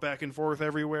chainsaw back and forth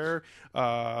everywhere,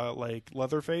 like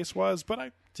Leatherface was. But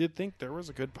I did think there was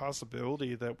a good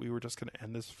possibility that we were just going to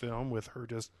end this film with her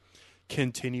just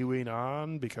continuing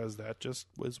on, because that just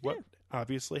was what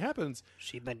obviously happens.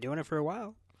 She'd been doing it for a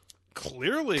while.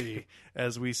 Clearly,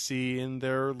 as we see in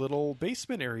their little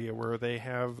basement area where they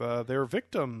have their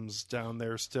victims down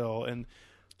there still. And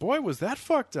boy, was that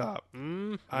fucked up.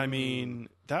 Mm-hmm. I mean,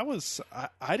 that was...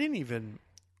 I didn't even...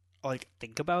 like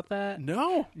think about that.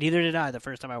 no. Neither did I the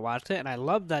first time I watched it, and I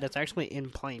love that it's actually in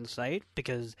plain sight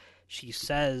because she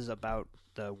says about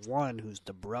the one who's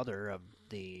the brother of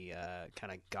the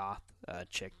kind of goth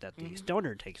chick that the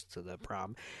stoner takes to the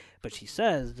prom, but she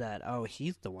says that, oh,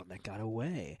 he's the one that got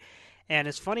away. And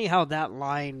it's funny how that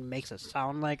line makes it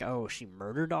sound like, oh, she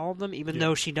murdered all of them, even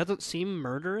though she doesn't seem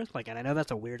murderous. Like, and I know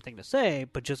that's a weird thing to say,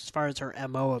 but just as far as her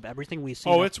MO of everything we see.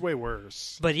 Oh, it's way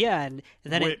worse. But yeah, and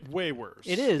then way worse.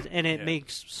 it is, and it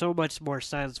makes so much more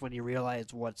sense when you realize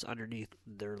what's underneath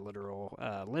their literal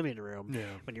living room. Yeah.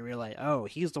 When you realize, oh,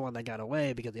 he's the one that got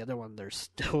away because the other one, they're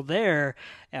still there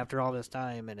after all this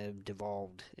time and have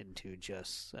devolved into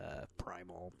just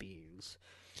primal beings.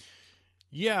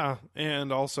 Yeah,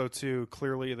 and also too,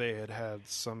 clearly they had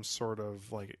some sort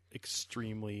of like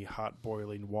extremely hot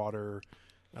boiling water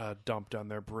dumped on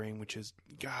their brain, which is,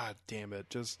 god damn it,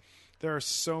 just there are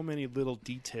so many little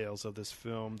details of this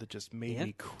film that just made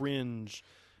me cringe.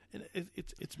 And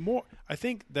it's more, I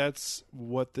think that's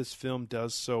what this film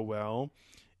does so well,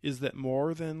 is that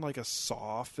more than like a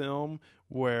Saw film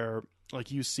where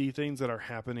like you see things that are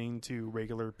happening to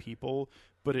regular people,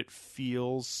 but it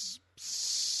feels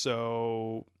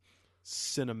so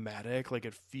cinematic, like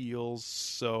it feels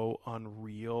so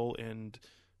unreal and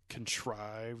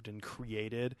contrived and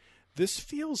created. This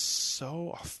feels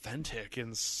so authentic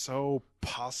and so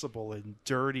possible and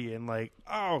dirty and like,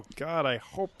 oh god, I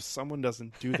hope someone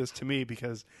doesn't do this to me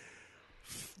because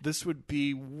this would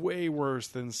be way worse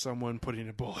than someone putting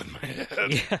a bullet in my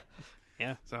head.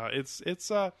 Yeah. So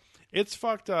it's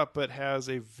fucked up, but has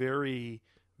a very,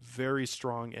 very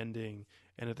strong ending.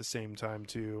 And at the same time,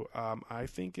 too, I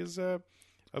think is a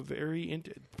very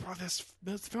bro,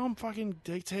 this film fucking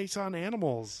takes on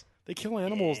animals. They kill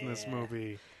animals in this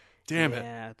movie. Damn it.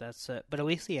 Yeah, that's it. But at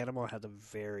least the animal has a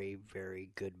very, very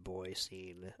good boy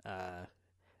scene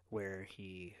where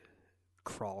he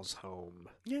crawls home.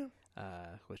 Yeah.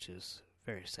 Which is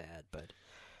very sad, but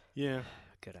yeah,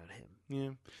 good on him.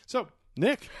 Yeah. So,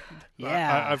 Nick.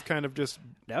 Yeah. I've kind of just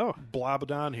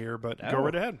blobbed on here, but go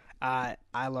right ahead.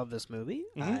 I love this movie.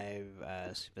 Mm-hmm.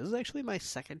 This is actually my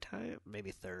second time,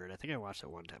 maybe third. I think I watched it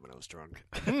one time when I was drunk.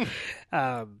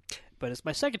 But it's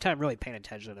my second time really paying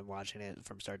attention and watching it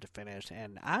from start to finish.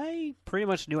 And I pretty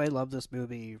much knew I loved this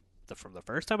movie from the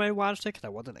first time I watched it because I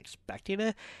wasn't expecting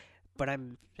it. But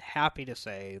I'm happy to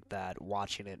say that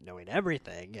watching it, knowing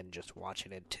everything, and just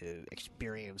watching it to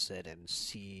experience it and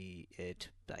see it,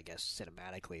 I guess,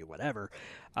 cinematically, whatever,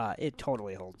 it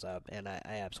totally holds up, and I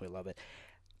absolutely love it.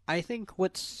 I think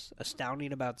what's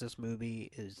astounding about this movie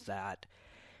is that,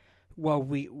 what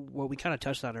we kind of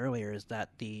touched on earlier is that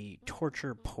the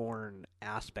torture porn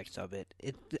aspects of it,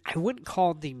 I wouldn't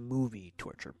call the movie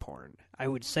torture porn. I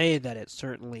would say that it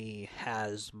certainly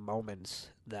has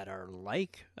moments that are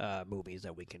like movies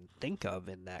that we can think of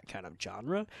in that kind of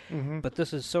genre, but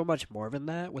this is so much more than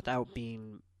that without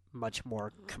being much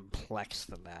more complex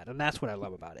than that. And that's what I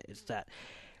love about it, is that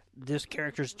this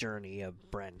character's journey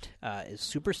of Brent is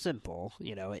super simple.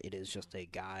 You know, it is just a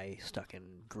guy stuck in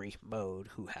grief mode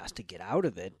who has to get out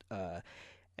of it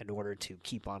in order to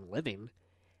keep on living.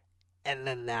 And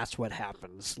then that's what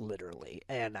happens, literally.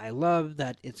 And I love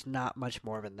that it's not much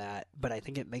more than that, but I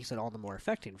think it makes it all the more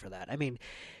affecting for that. I mean,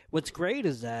 what's great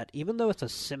is that even though it's a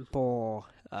simple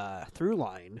through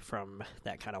line from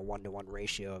that kind of one-to-one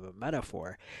ratio of a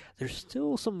metaphor, there's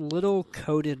still some little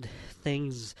coded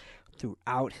things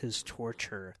throughout his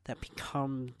torture that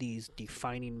become these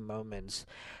defining moments,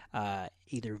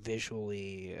 either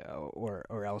visually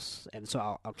or else. And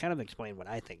so I'll kind of explain what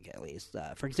I think, at least.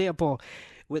 For example,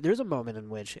 there's a moment in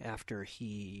which after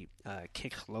he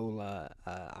kicks Lola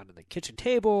onto the kitchen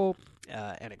table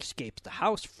and escapes the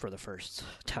house for the first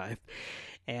time,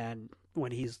 and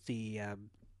when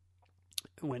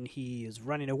when he is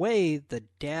running away, the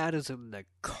dad is in the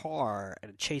car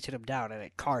and chasing him down, and a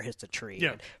car hits a tree.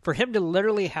 Yeah. And for him to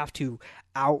literally have to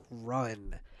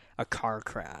outrun a car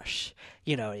crash,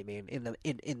 you know what I mean, in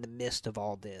the midst of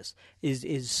all this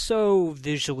is so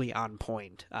visually on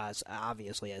point,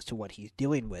 obviously, as to what he's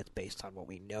dealing with based on what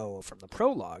we know from the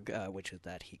prologue, which is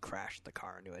that he crashed the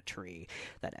car into a tree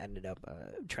that ended up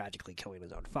tragically killing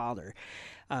his own father.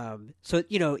 So,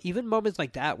 you know, even moments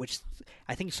like that, which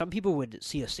I think some people would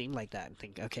see a scene like that and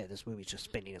think, okay, this movie's just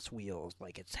spinning its wheels,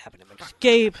 like it's having him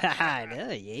escape.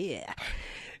 Yeah.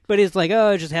 But it's like,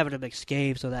 oh, just having him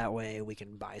escape so that way we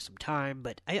can buy some time.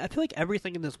 But I feel like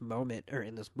everything in this moment, or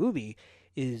in this movie,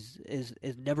 is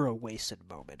never a wasted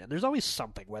moment. And there's always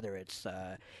something, whether it's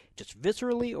just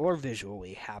viscerally or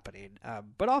visually happening.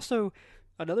 But also,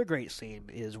 another great scene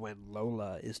is when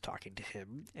Lola is talking to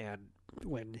him, and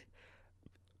when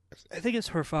I think it's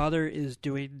her father is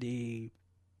doing the.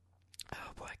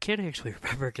 Oh boy, I can't actually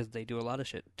remember because they do a lot of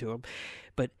shit to him.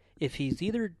 But if he's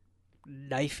either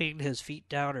knifing his feet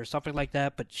down or something like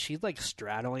that, but she's like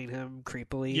straddling him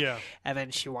creepily, Yeah. and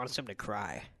then she wants him to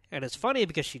cry. And it's funny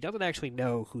because she doesn't actually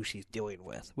know who she's dealing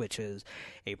with, which is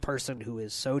a person who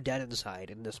is so dead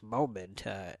inside in this moment,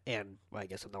 and well, I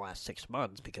guess in the last 6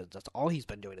 months, because that's all he's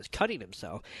been doing is cutting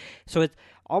himself. So it's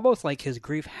almost like his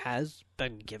grief has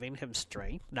been giving him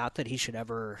strength. Not that he should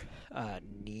ever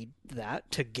need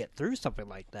that to get through something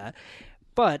like that,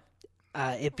 but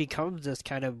it becomes this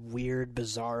kind of weird,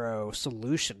 bizarro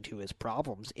solution to his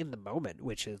problems in the moment,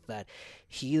 which is that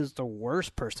he is the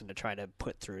worst person to try to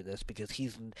put through this because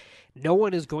no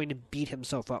one is going to beat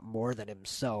himself up more than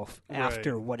himself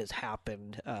after what has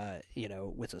happened,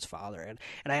 with his father. And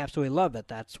I absolutely love that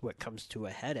that's what comes to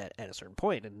a head at a certain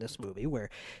point in this movie where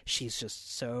she's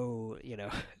just so,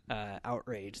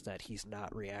 outraged that he's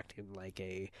not reacting like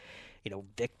a,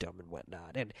 victim and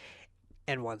whatnot.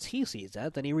 And once he sees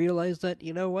that, then he realized that,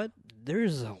 you know what,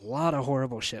 there's a lot of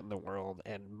horrible shit in the world,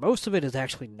 and most of it is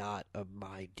actually not of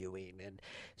my doing. And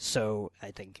so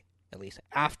I think, at least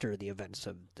after the events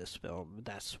of this film,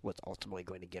 that's what's ultimately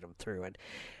going to get him through. And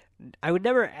I would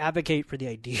never advocate for the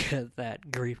idea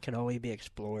that grief can only be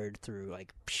explored through,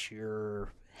 like,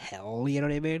 pure hell, you know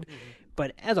what I mean? Mm-hmm.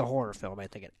 But as a horror film, I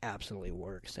think it absolutely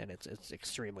works, and it's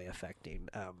extremely affecting.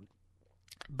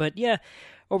 But yeah,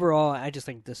 overall, I just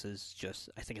think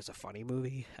I think it's a funny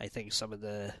movie. I think some of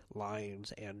the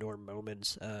lines and or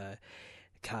moments, the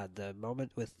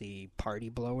moment with the party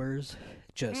blowers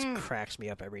just cracks me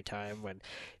up every time when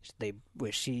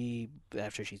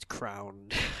after she's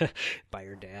crowned by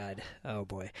her dad, oh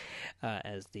boy,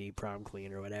 as the prom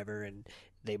queen or whatever, and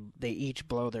they each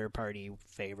blow their party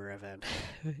favor, and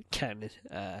then Ken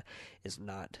Brent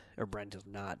is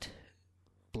not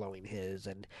blowing his,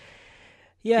 and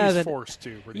yeah, he's forced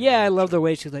to. Yeah, I love the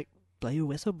way she's like, blow your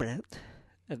whistle, Brent.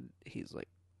 And he's like,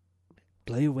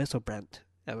 blow your whistle, Brent.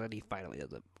 And then he finally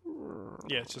does it.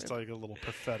 Yeah, it's just like a little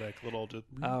pathetic little...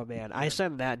 Oh, man. I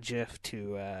sent that GIF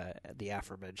to the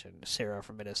aforementioned Sarah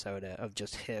from Minnesota of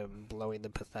just him blowing the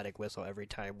pathetic whistle every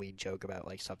time we joke about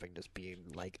like something just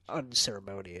being like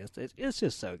unceremonious. It's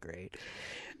just so great.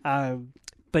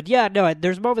 But yeah, no,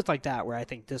 there's moments like that where I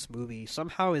think this movie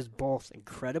somehow is both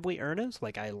incredibly earnest,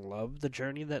 like I love the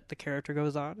journey that the character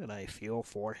goes on, and I feel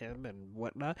for him and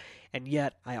whatnot, and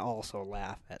yet I also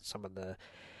laugh at some of the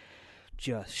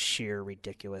just sheer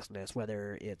ridiculousness,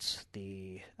 whether it's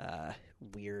the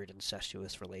weird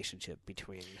incestuous relationship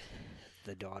between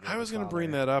the daughter and I was going to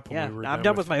bring that up when we were I'm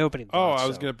done with my opening thoughts. I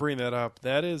was going to bring that up.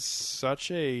 That is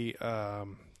such a...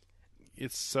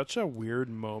 it's such a weird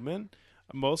moment.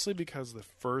 Mostly because the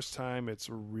first time it's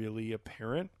really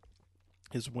apparent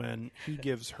is when he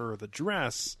gives her the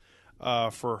dress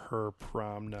for her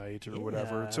prom night or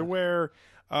whatever to wear.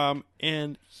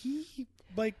 And he,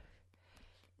 like,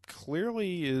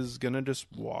 clearly is going to just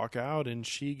walk out, and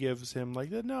she gives him, like,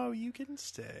 no, you can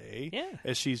stay. Yeah.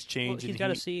 As she's changing. Well, he's got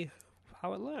to see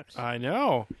how it looks. I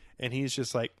know. And he's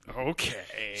just like,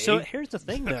 okay. So here's the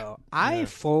thing, though. I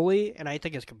fully, and I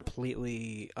think it's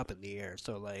completely up in the air.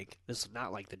 So, like, this is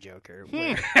not like the Joker,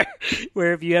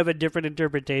 where if you have a different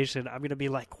interpretation, I'm going to be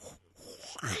like,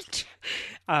 what?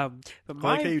 But I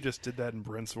like how you just did that in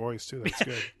Brent's voice, too.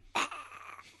 That's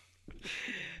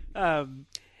good.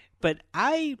 But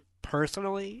I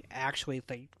personally actually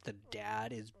think the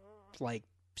dad is, like,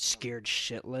 scared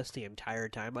shitless the entire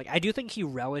time. Like, I do think he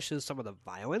relishes some of the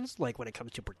violence, like when it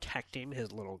comes to protecting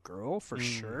his little girl, for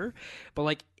sure. But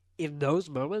like in those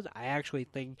moments, I actually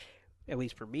think, at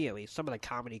least for me, some of the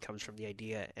comedy comes from the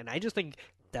idea, and I just think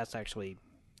that's actually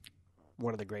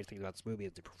one of the great things about this movie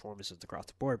is the performances across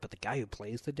the board. But the guy who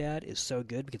plays the dad is so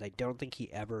good because I don't think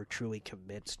he ever truly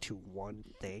commits to one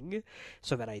thing,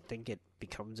 so that I think it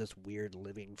becomes this weird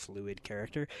living fluid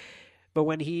character. But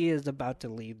when he is about to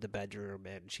leave the bedroom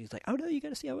and she's like, oh no, you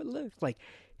gotta see how it looks. Like,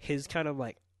 his kind of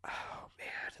like, oh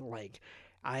man, like,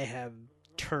 I have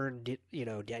turned,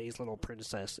 Daddy's Little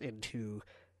Princess into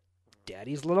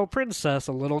Daddy's Little Princess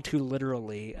a little too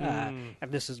literally. And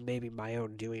this is maybe my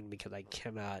own doing because I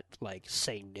cannot, like,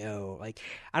 say no. Like,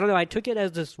 I don't know, I took it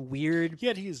as this weird...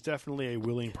 Yet he is definitely a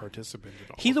willing participant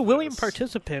in all He's a willing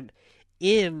participant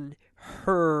in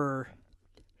her...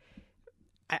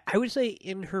 I would say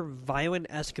in her violent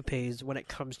escapades when it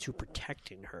comes to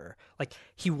protecting her. Like,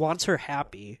 he wants her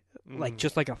happy, like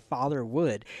just like a father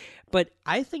would. But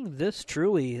I think this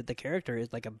truly, the character,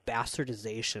 is like a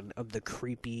bastardization of the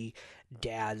creepy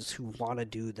dads who want to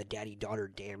do the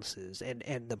daddy-daughter dances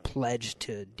and the pledge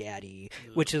to daddy,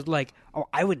 which is like, oh,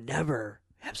 I would never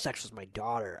have sex with my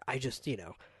daughter. I just,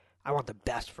 I want the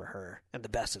best for her, and the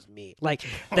best is me. Like,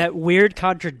 that weird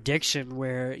contradiction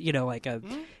where, you know, like a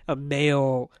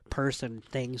male person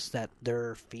thinks that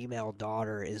their female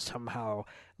daughter is somehow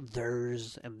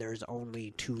theirs, and theirs only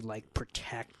to, like,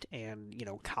 protect and, you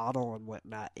know, coddle and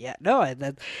whatnot. Yeah, no, and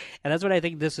that's what I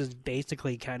think this is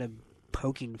basically kind of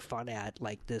poking fun at,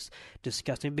 like, this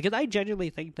disgusting, because I genuinely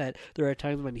think that there are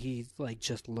times when he, like,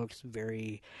 just looks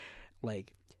very,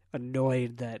 like,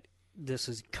 annoyed that this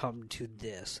has come to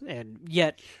this, and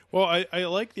yet... Well, I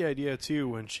like the idea, too,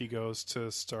 when she goes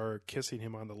to start kissing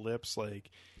him on the lips, like,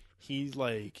 he,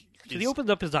 like... So he opens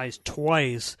up his eyes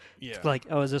twice. Yeah. Like,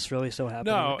 oh, is this really so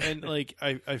happening? No, and, like,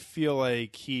 I feel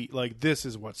like this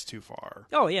is what's too far.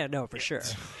 Oh, yeah, no, for sure.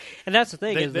 And that's the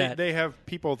thing, they have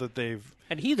people that they've...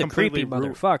 And he's a creepy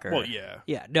motherfucker. Well, yeah.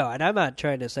 Yeah, no, and I'm not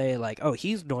trying to say, like, oh,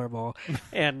 he's normal,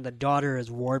 and the daughter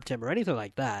has warped him or anything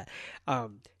like that.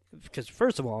 Because,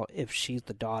 first of all, if she's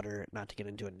the daughter, not to get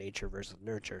into a nature versus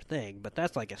nurture thing, but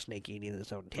that's like a snake eating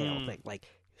its own tail thing. Like,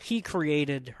 he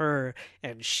created her,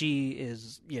 and she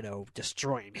is, you know,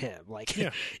 destroying him. Like,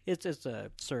 it's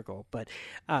a circle. But,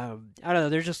 I don't know,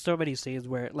 there's just so many scenes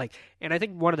where, like, and I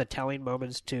think one of the telling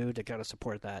moments, too, to kind of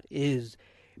support that is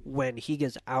when he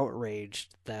gets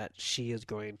outraged that she is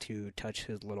going to touch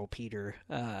his little Peter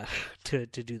to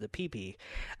do the pee-pee,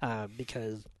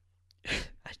 because...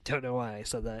 I don't know why I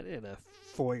said that in a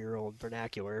 4-year-old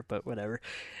vernacular, but whatever.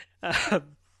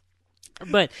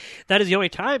 But that is the only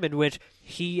time in which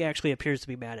he actually appears to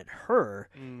be mad at her,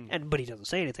 but he doesn't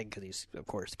say anything because he's, of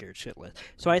course, scared shitless.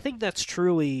 So I think that's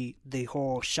truly the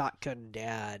whole shotgun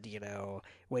dad, you know,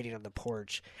 waiting on the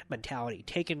porch mentality,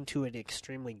 taken to an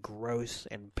extremely gross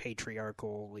and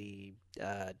patriarchally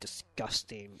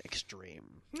disgusting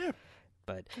extreme. Yeah,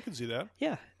 but I can see that.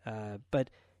 Yeah,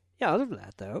 but... Yeah, other than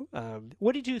that, though,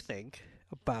 what did you think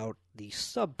about the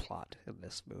subplot in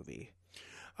this movie?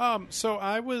 So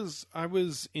I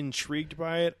was intrigued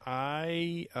by it.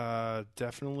 I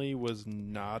definitely was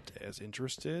not as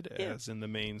interested as in the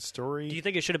main story. Do you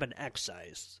think it should have been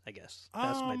excised, I guess?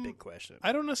 That's my big question.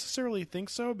 I don't necessarily think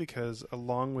so, because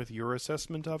along with your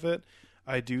assessment of it,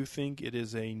 I do think it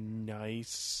is a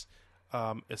nice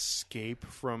escape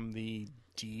from the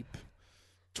deep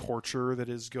torture that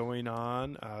is going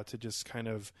on, to just kind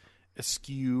of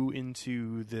eschew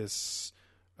into this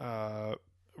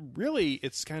really,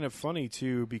 it's kind of funny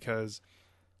too, because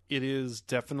it is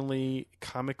definitely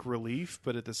comic relief,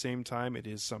 but at the same time it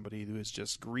is somebody who is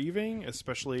just grieving,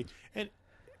 especially, and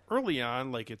early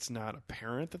on, like, it's not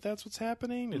apparent that that's what's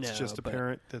happening. It's just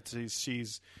apparent that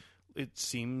she's it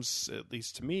seems, at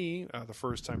least to me, the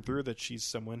first time through, that she's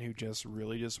someone who just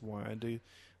really just wanted to,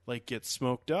 like, get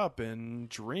smoked up and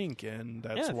drink, and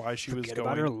that's why she was going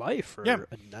about her life for a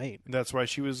night. That's why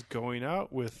she was going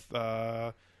out with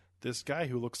this guy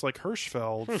who looks like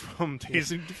Hirschfeld from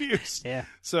Dazed and Confused. Yeah.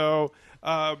 So,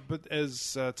 but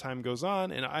as time goes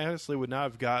on, and I honestly would not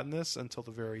have gotten this until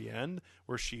the very end,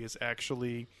 where she is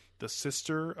actually the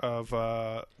sister of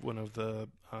one of the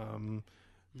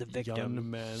victim,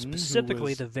 young men,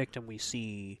 specifically the victim we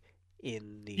see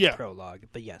in the prologue.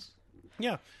 But yes.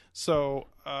 Yeah. So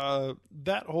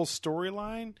that whole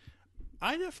storyline,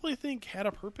 I definitely think had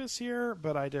a purpose here,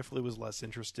 but I definitely was less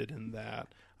interested in that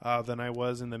than I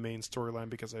was in the main storyline,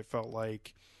 because I felt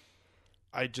like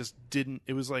I just didn't.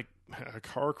 It was like a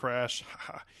car crash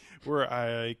where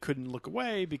I couldn't look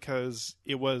away because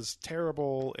it was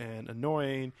terrible and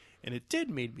annoying, and it did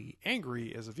make me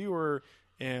angry as a viewer.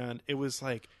 And it was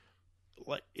like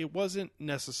it wasn't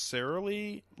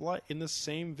necessarily like in the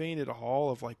same vein at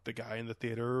all of like the guy in the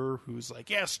theater who's like,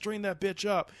 yeah, strain that bitch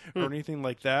up or anything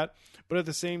like that. But at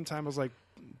the same time, I was like,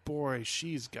 boy,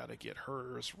 she's got to get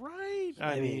hers right.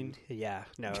 I mean, yeah,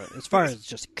 no, as far as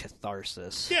just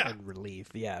catharsis and relief,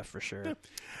 yeah, for sure.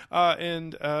 Yeah.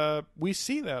 And we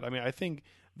see that. I mean, I think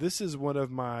this is one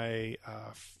of my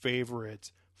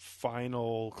favorite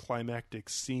final climactic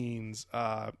scenes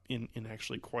in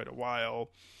actually quite a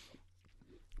while.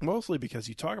 Mostly because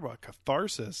you talk about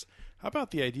catharsis. How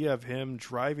about the idea of him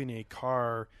driving a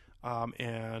car?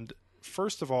 And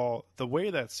first of all, the way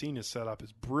that scene is set up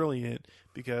is brilliant,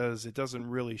 because it doesn't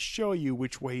really show you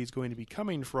which way he's going to be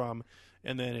coming from.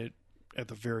 And then it, at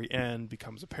the very end,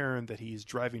 becomes apparent that he's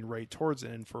driving right towards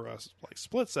it. And for a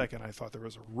split second, I thought there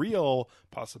was a real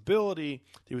possibility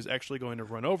he was actually going to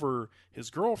run over his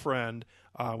girlfriend,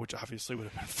 which obviously would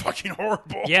have been fucking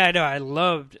horrible. Yeah, I know. I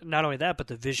loved not only that, but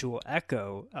the visual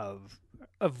echo of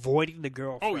avoiding the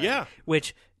girlfriend. Oh, yeah.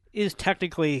 Which is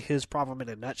technically his problem in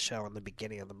a nutshell in the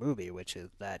beginning of the movie, which is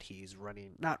that he's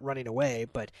not running away,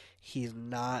 but he's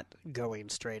not going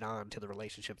straight on to the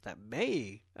relationships that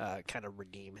may kind of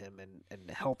redeem him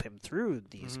and help him through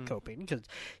these coping, because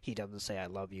he doesn't say I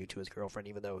love you to his girlfriend,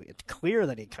 even though it's clear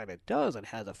that he kind of does and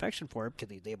has affection for her because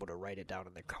he's able to write it down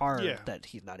in the card that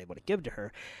he's not able to give to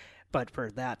her. But for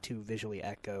that to visually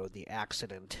echo the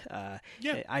accident,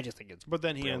 I just think it's But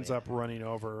then he brilliant. ends up running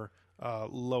over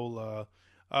Lola.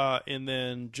 And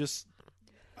then just,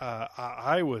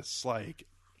 I was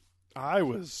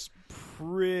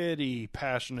pretty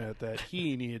passionate that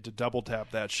he needed to double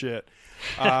tap that shit.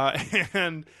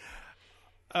 And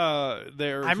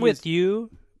I'm with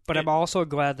you, but I'm also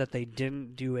glad that they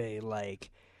didn't do a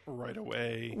right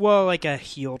away. Well, like a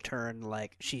heel turn,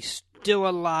 like she's still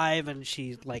alive and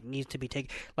she needs to be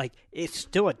taken. Like it's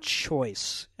still a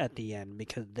choice at the end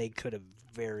because they could have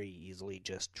very easily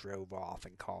just drove off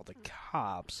and called the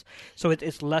cops. So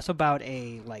it's less about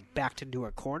a backed into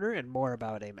a corner and more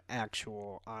about an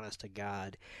actual honest to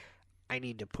God, I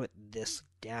need to put this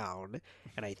down.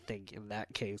 And I think in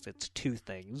that case it's two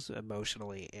things,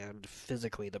 emotionally and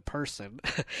physically the person,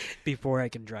 before I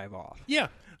can drive off. Yeah.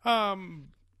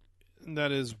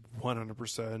 That is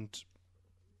 100%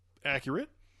 accurate.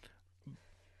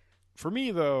 For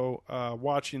me, though,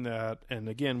 watching that, and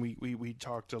again, we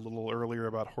talked a little earlier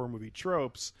about horror movie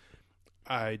tropes,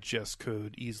 I just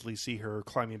could easily see her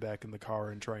climbing back in the car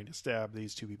and trying to stab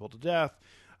these two people to death.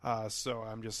 So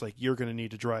I'm just like, you're going to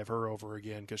need to drive her over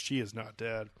again because she is not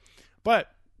dead.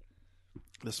 But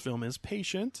this film is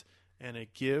patient, and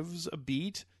it gives a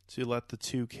beat to let the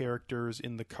two characters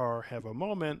in the car have a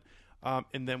moment.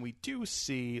 And then we do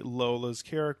see Lola's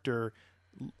character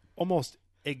almost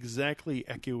exactly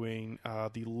echoing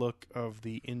the look of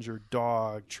the injured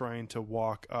dog trying to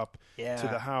walk up to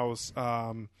the house.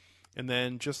 And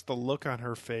then just the look on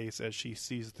her face as she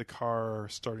sees the car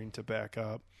starting to back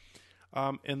up.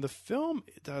 And the film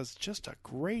does just a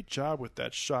great job with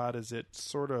that shot as it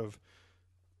sort of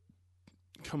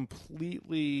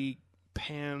completely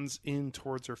pans in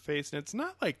towards her face. And it's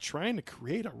not like trying to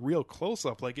create a real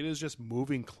close-up. Like, it is just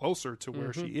moving closer to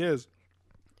where she is.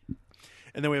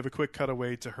 And then we have a quick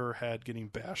cutaway to her head getting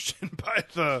bashed in by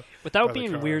the without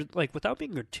being weird, without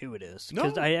being gratuitous.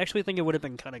 Because No. I actually think it would have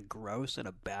been kind of gross in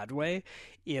a bad way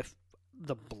if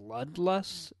the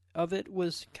bloodlust of it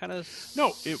was kind of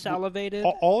salivated.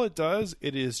 All it does,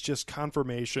 it is just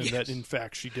confirmation that in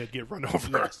fact she did get run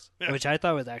over. Yeah. Which I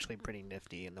thought was actually pretty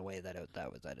nifty in the way that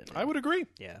that was edited. I would agree.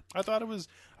 Yeah. I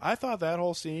thought that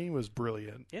whole scene was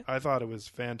brilliant. Yeah. I thought it was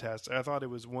fantastic. I thought it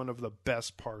was one of the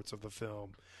best parts of the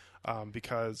film.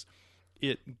 Because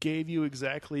it gave you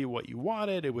exactly what you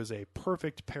wanted. It was a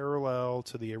perfect parallel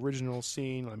to the original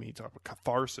scene. I mean, you talk about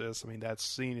catharsis. I mean, that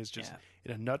scene is just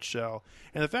in a nutshell.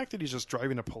 And the fact that he's just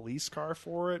driving a police car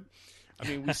for it. I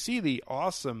mean, we see the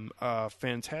awesome,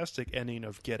 fantastic ending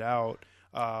of Get Out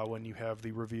when you have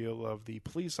the reveal of the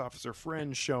police officer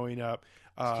friend showing up.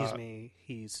 Excuse me,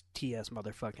 he's T.S.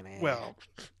 motherfucking A. Well,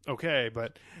 okay,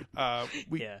 but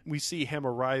we see him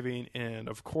arriving, and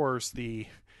of course the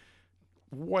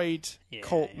white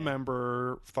cult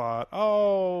member thought,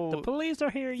 the police are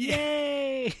here,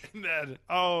 yay! And then,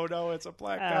 oh no, it's a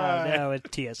black Oh, guy. no, it's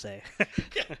TSA.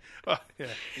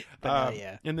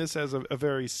 And this has a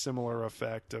very similar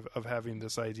effect of having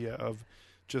this idea of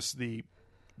just the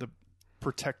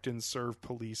protect and serve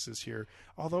police is here.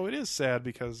 Although it is sad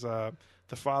because the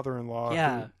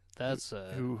father-in-law,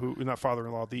 who not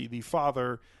father-in-law, the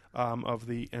father of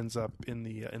the ends up in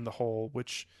the hole,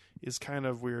 which is kind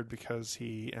of weird because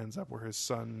he ends up where his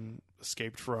son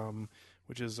escaped from,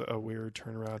 which is a weird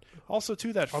turnaround. Also,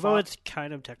 too, that although it's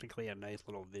kind of technically a nice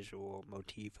little visual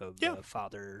motif of the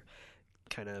father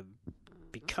kind of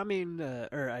becoming,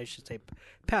 or I should say,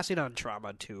 passing on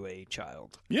trauma to a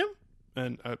child. Yeah,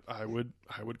 and I would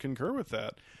concur with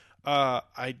that.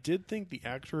 I did think the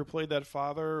actor who played that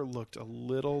father looked a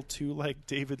little too like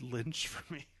David Lynch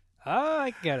for me.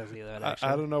 I gotta see that, actually.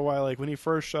 I don't know why. Like, when he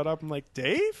first showed up, I'm like,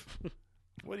 Dave?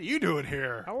 What are you doing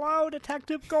here? Hello,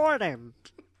 Detective Gordon.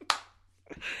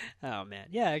 Oh, man.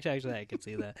 Yeah, actually, I could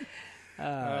see that.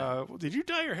 Did you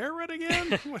dye your hair red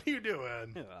again? What are you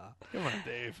doing? Come on,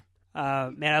 Dave.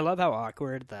 Man, I love how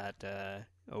awkward that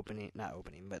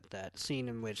but that scene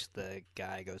in which the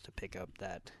guy goes to pick up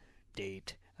that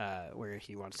date where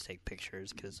he wants to take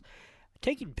pictures, because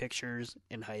taking pictures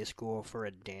in high school for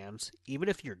a dance, even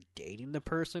if you're dating the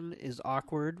person, is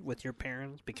awkward with your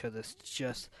parents because it's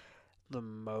just the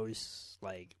most,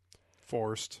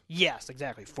 forced. Yes,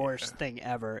 exactly. Forced thing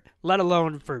ever, let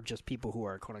alone for just people who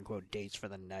are quote-unquote dates for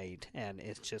the night. And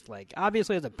it's just,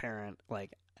 obviously as a parent,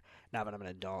 now that I'm an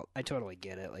adult, I totally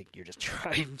get it. Like, you're just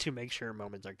trying to make sure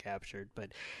moments are captured,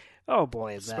 but oh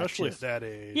boy, is especially that at that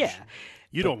age. Yeah.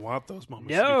 You don't want those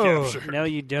moments to be captured. No,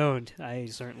 you don't. I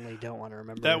certainly don't want to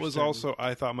remember. That was also,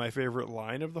 I thought, my favorite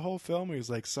line of the whole film. He was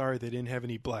like, sorry, they didn't have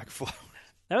any black flowers.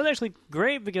 That was actually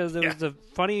great because it was a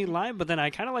funny line, but then I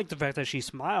kind of like the fact that she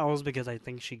smiles because I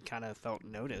think she kind of felt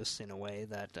noticed in a way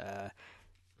that,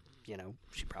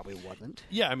 she probably wasn't.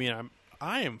 Yeah, I mean,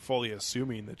 I am fully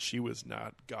assuming that she was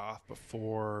not goth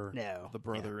before the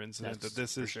brother incident, that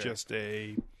this is just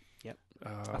a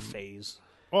phase.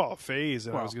 Well, a phase,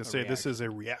 and I was going to say reaction. this is a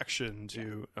reaction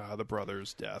to the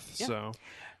brother's death. Yeah. So,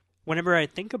 whenever I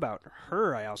think about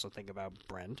her, I also think about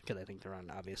Brent because I think they're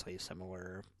on obviously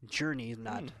similar journeys,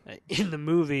 not in the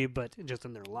movie, but just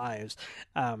in their lives.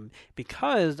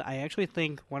 Because I actually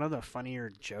think one of the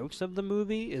funnier jokes of the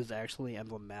movie is actually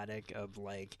emblematic of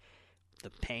like the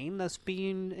pain that's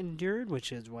being endured,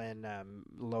 which is when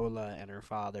Lola and her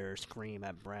father scream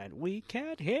at Brent, "We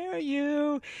can't hear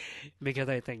you," because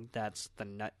I think that's the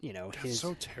nut. that's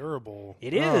so terrible.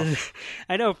 It is.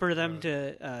 I know, for them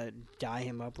to dye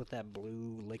him up with that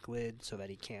blue liquid so that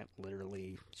he can't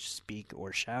literally speak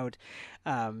or shout,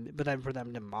 but then for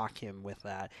them to mock him with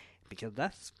that, because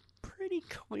that's pretty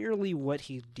clearly what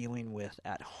he's dealing with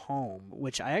at home,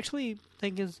 which I actually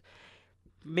think is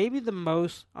maybe the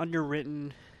most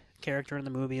underwritten character in the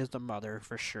movie is the mother,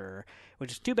 for sure,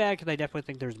 which is too bad because I definitely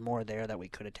think there's more there that we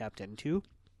could have tapped into.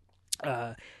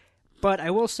 But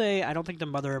I will say I don't think the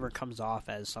mother ever comes off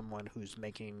as someone who's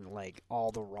making like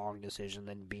all the wrong decisions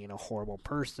and being a horrible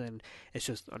person. It's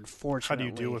just unfortunately.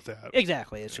 How do you deal with that?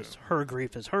 Exactly. It's just her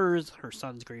grief is hers, her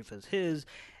son's grief is his,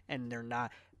 and they're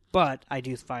not. But I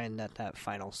do find that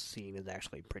final scene is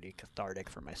actually pretty cathartic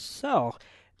for myself,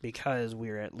 because we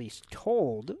were at least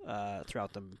told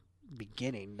throughout the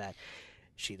beginning that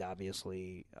she's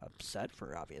obviously upset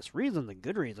for obvious reasons, a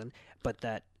good reason, but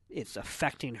that it's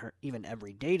affecting her even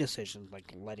everyday decisions,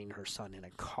 like letting her son in a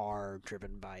car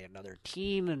driven by another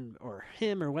teen or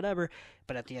him or whatever.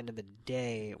 But at the end of the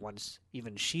day, once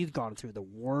even she's gone through the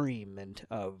worriment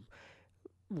of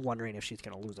wondering if she's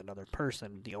going to lose another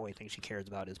person, the only thing she cares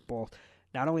about is both.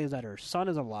 Not only is that her son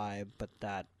is alive, but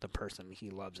that the person he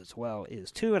loves as well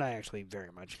is too, and I actually very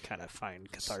much kind of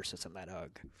find catharsis in that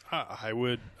hug. I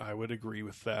would agree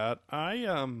with that.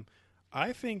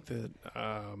 I think that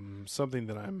something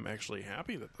that I'm actually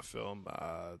happy that the film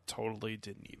totally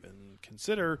didn't even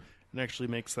consider and actually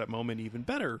makes that moment even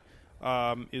better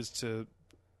is to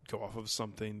go off of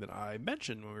something that I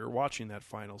mentioned when we were watching that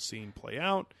final scene play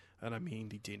out. And I mean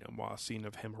the denouement scene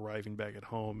of him arriving back at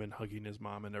home and hugging his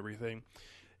mom and everything,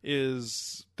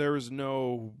 is there is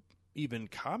no even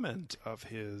comment of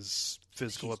his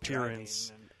physical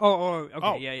appearance.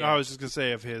 Okay, I was just going to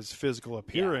say of his physical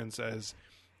appearance as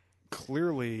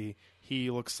clearly he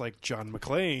looks like John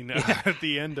McClane at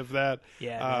the end of that.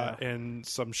 And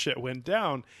some shit went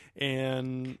down.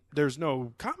 And there's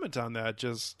no comment on that,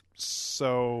 just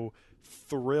so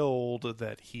thrilled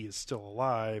that he is still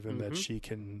alive and that she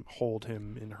can hold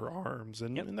him in her arms,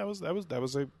 and that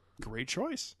was a great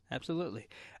choice. Absolutely.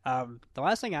 The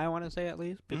last thing I want to say, at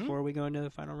least before we go into the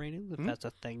final ratings, if that's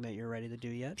a thing that you're ready to do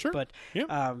yet, Sure. But is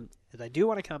I do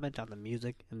want to comment on the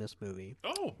music in this movie.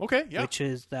 Oh, okay, yeah. Which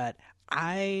is that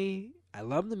I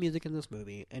love the music in this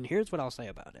movie, and here's what I'll say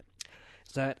about it: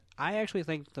 is that I actually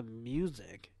think the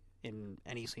music in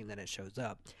any scene that it shows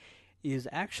up is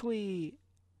actually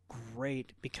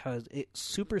great because it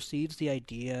supersedes the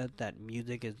idea that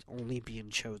music is only being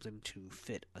chosen to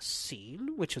fit a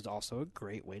scene, which is also a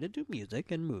great way to do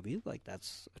music in movies. Like,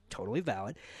 that's totally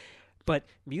valid. But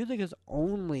music is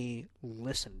only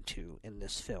listened to in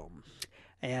this film.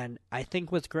 And I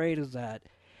think what's great is that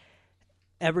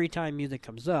every time music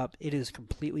comes up, it is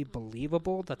completely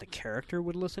believable that the character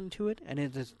would listen to it, and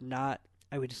it is not,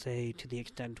 I would say, to the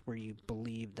extent where you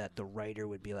believe that the writer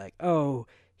would be like, oh,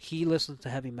 he listens to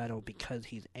heavy metal because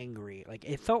he's angry. Like,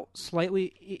 it felt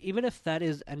slightly, even if that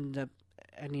is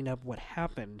ending up what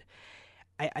happened,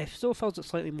 I still felt it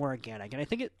slightly more organic. And I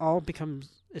think it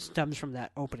stems from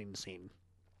that opening scene.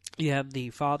 You have the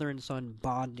father and son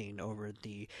bonding over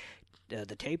the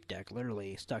tape deck,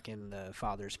 literally stuck in the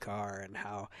father's car, and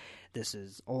how this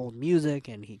is old music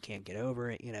and he can't get over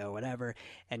it, whatever.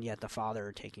 And yet the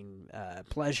father taking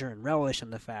pleasure and relish in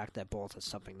the fact that both is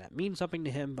something that means something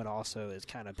to him, but also is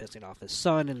kind of pissing off his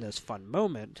son in this fun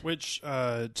moment. Which,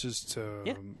 just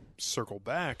to circle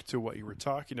back to what you were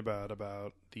talking about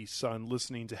the son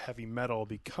listening to heavy metal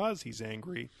because he's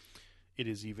angry, it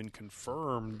is even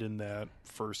confirmed in that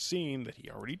first scene that he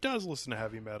already does listen to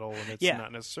heavy metal, and it's Yeah.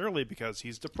 not necessarily because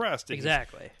he's depressed. And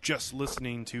Exactly. he's just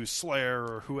listening to Slayer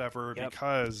or whoever Yep.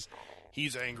 because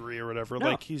he's angry or whatever. No.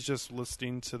 Like, he's just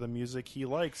listening to the music he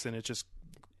likes, and it's just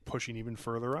pushing even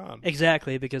further on.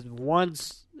 Exactly, because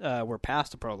once we're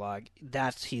past the prologue,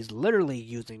 he's literally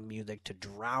using music to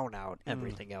drown out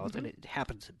everything else, and it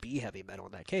happens to be heavy metal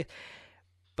in that case.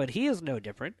 But he is no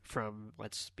different from,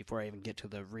 before I even get to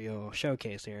the real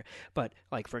showcase here, but,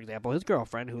 like, for example, his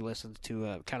girlfriend who listens to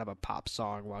a kind of a pop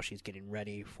song while she's getting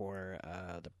ready for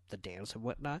the dance and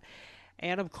whatnot.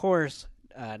 And, of course,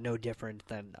 no different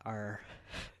than our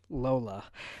Lola,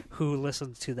 who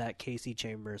listens to that Casey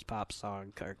Chambers pop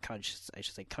song, or I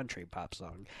should say country pop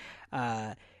song,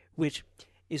 which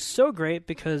is so great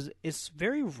because it's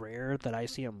very rare that I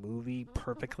see a movie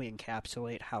perfectly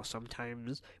encapsulate how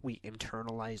sometimes we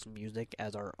internalize music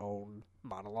as our own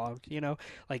monologue, you know?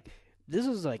 Like, this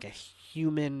is like a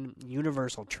human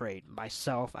universal trait.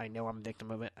 Myself, I know I'm a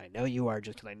victim of it. I know you are,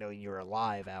 just because I know you're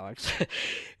alive, Alex,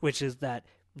 which is that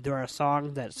there are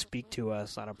songs that speak to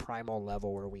us on a primal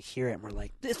level where we hear it and we're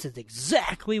like, this is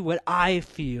exactly what I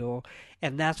feel,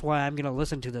 and that's why I'm going to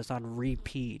listen to this on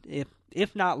repeat.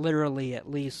 If not literally,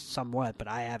 at least somewhat, but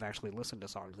I have actually listened to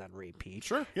songs on repeat.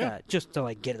 Sure, yeah. Just to,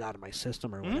 like, get it out of my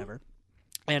system or whatever.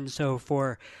 And so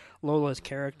for Lola's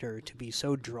character to be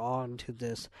so drawn to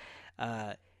this,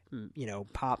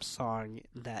 pop song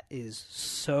that is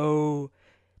so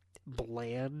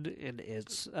bland in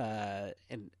its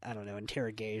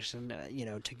interrogation,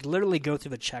 to literally go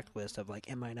through the checklist of,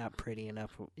 like, am I not pretty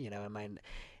enough,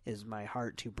 is my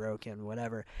heart too broken,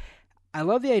 whatever. I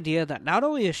love the idea that not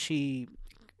only is she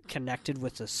connected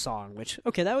with the song, which,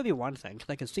 okay, that would be one thing, because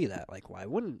I can see that, like, why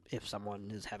wouldn't, if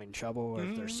someone is having trouble or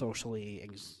if they're socially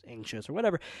anxious or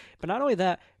whatever, but not only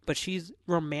that, but she's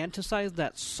romanticized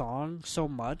that song so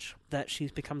much that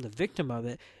she's become the victim of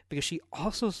it, because she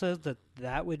also says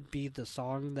that would be the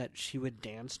song that she would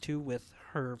dance to with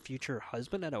her future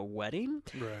husband at a wedding,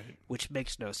 Right. which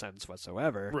makes no sense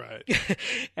whatsoever. Right.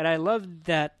 And I love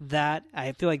that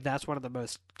I feel like that's one of the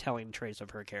most telling traits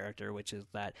of her character, which is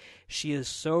that she is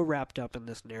so wrapped up in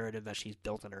this narrative that she's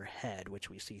built in her head, which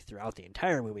we see throughout the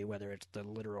entire movie, whether it's the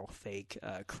literal fake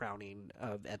crowning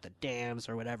at the dance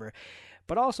or whatever,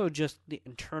 but also just the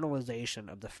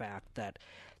internalization of the fact that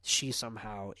she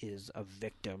somehow is a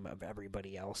victim of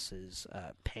everybody else's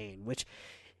pain, which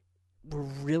we're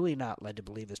really not led to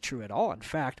believe is true at all. In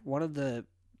fact, one of the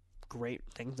great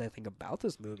things I think about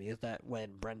this movie is that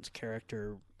when Brent's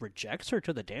character rejects her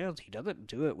to the dance, he doesn't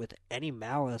do it with any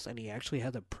malice, and he actually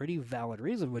has a pretty valid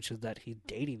reason, which is that he's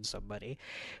dating somebody.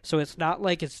 So it's not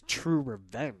like it's true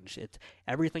revenge.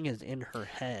 Everything is in her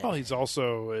head. Well, he's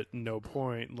also at no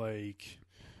point, like,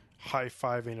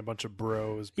 high-fiving a bunch of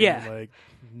bros, being like,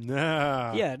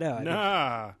 nah. Yeah, no.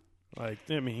 Nah.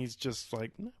 He's just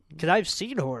like... Because I've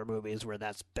seen horror movies where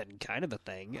that's been kind of a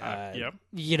thing. Yep.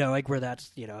 Like where that's,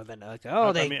 been like,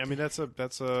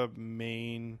 that's a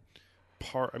main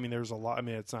part. There's a lot.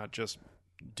 It's not just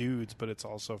dudes, but it's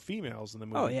also females in the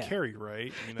movie. Oh, yeah. Carrie,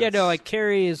 right?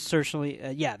 Carrie is certainly,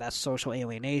 that's social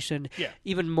alienation. Yeah.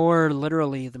 Even more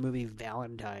literally, the movie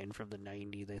Valentine from the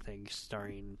 90s, I think,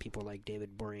 starring people like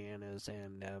David Boreanaz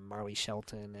and Marley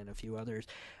Shelton and a few others.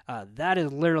 That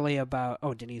is literally about,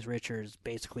 Denise Richards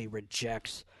basically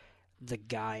rejects the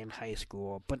guy in high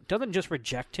school, but doesn't just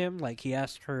reject him. Like, he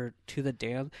asked her to the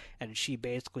dance, and she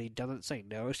basically doesn't say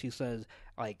no. She says,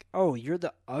 like, oh, you're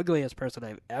the ugliest person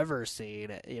I've ever seen,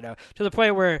 to the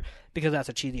point where, because that's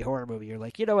a cheesy horror movie, you're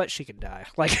like, you know what, she can die.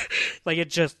 Like it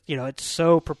just, it's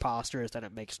so preposterous that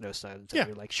it makes no sense. And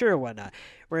you're like, sure, why not?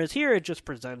 Whereas here, it just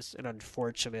presents an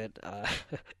unfortunate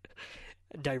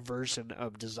diversion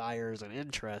of desires and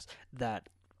interests that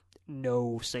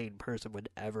no sane person would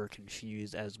ever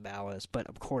confuse as malice, but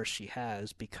of course she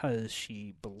has, because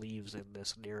she believes in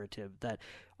this narrative that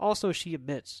also she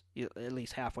admits, at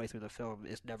least halfway through the film,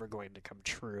 is never going to come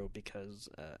true, because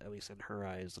at least in her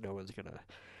eyes, no one's going to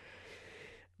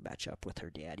match up with her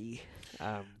daddy.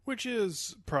 Which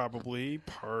is probably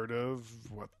part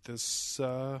of what this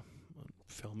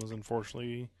film is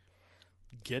unfortunately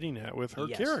getting at with her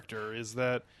character, is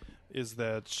that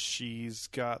she's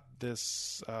got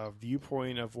this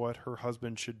viewpoint of what her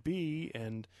husband should be,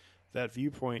 and that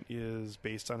viewpoint is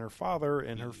based on her father,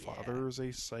 and her father is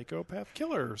a psychopath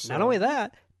killer. So. Not only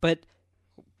that, but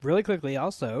really quickly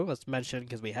also, let's mention,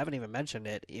 because we haven't even mentioned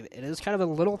it, it is kind of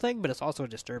a little thing, but it's also a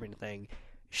disturbing thing.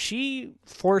 she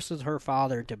forces her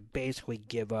father to basically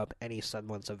give up any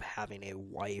semblance of having a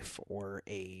wife or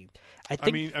a.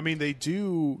 I mean, they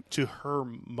do to her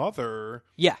mother.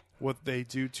 Yeah. What they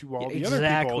do to all the Exactly.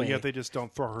 other people, yet they just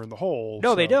don't throw her in the hole.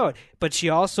 No, so. they don't. But she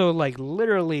also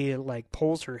literally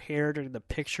pulls her hair during the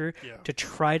picture Yeah. to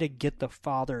try to get the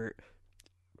father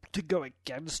to go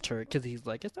against her because he's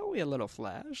like, it's only a little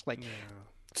flash.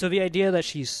 So the idea that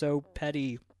she's so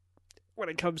petty when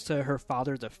it comes to her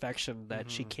father's affection that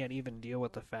she can't even deal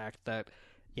with the fact that,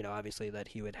 obviously that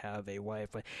he would have a wife,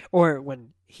 or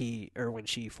when she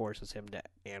forces him to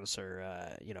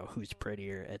answer, who's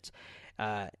prettier.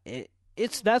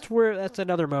 That's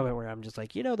another moment where I'm just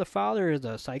like, the father is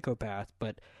a psychopath,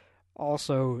 but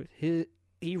also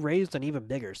he raised an even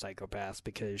bigger psychopath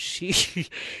because she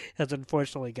has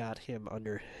unfortunately got him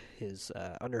under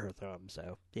her thumb.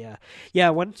 So yeah.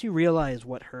 Once you realize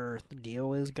what her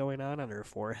deal is going on her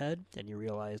forehead, and you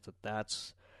realize that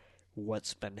that's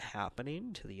what's been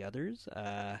happening to the others,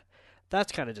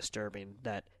 that's kind of disturbing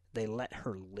that they let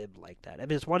her live like that. I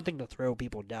mean, it's one thing to throw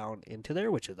people down into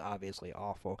there, which is obviously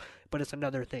awful, but it's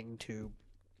another thing to,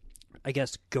 I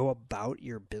guess, go about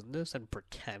your business and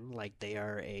pretend like they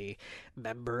are a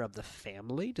member of the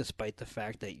family, despite the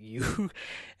fact that you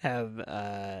have,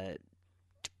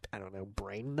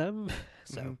 brained them.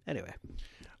 So, anyway.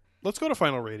 Let's go to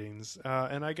final ratings,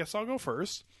 and I guess I'll go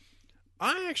first.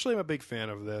 I actually am a big fan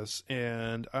of this,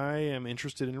 and I am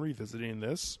interested in revisiting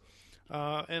this.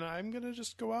 And I'm going to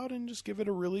just go out and just give it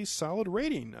a really solid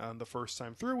rating on the first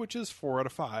time through, which is 4 out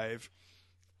of 5.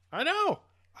 I know!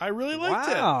 I really liked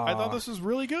it. I thought this was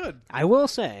really good. I will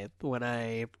say, when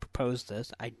I proposed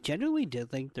this, I genuinely did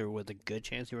think there was a good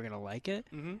chance you were going to like it,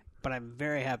 but I'm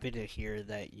very happy to hear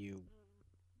that you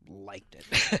liked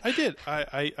it. I did.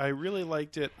 I really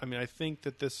liked it. I mean, I think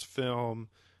that this film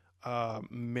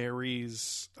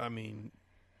marries,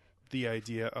 the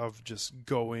idea of just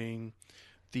going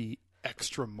the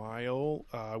extra mile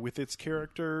with its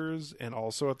characters and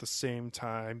also at the same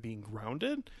time being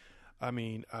grounded.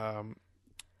 I'm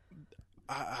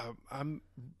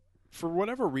for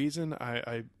whatever reason,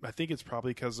 I think it's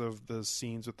probably because of the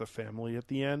scenes with the family at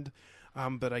the end.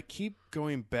 But I keep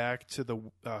going back to the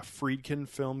Friedkin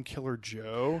film Killer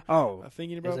Joe. Oh,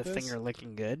 thinking about is it this. finger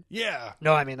licking good? Yeah.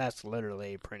 No, that's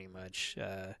literally pretty much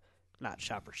not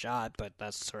shot for shot, but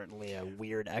that's certainly a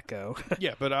weird echo.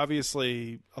 Yeah, but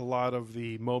obviously a lot of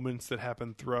the moments that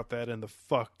happen throughout that and the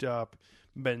fucked up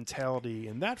mentality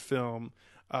in that film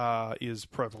is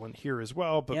prevalent here as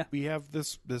well. But we have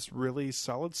this really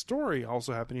solid story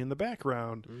also happening in the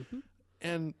background.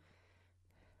 And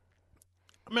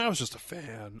I was just a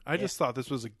fan. I just thought this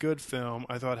was a good film.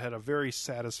 I thought it had a very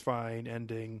satisfying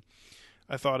ending.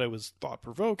 I thought it was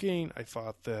thought-provoking. I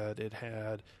thought that it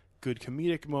had good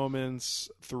comedic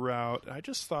moments throughout. I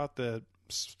just thought that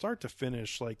start to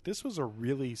finish, this was a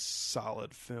really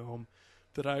solid film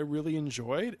that I really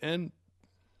enjoyed and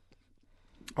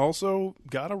also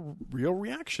got a real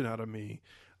reaction out of me.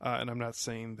 And I'm not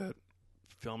saying that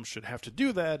films should have to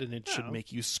do that and it should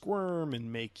make you squirm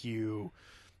and make you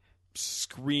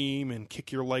scream and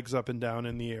kick your legs up and down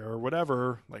in the air or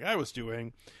whatever, like I was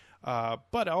doing.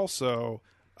 But also,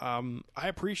 I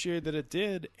appreciate that it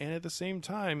did, and at the same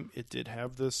time, it did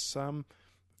have this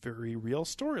very real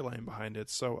storyline behind it.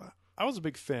 So I was a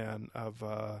big fan of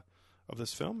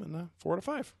this film, and 4 out of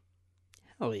 5.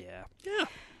 Hell yeah. Yeah.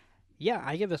 Yeah,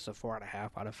 I give this a 4.5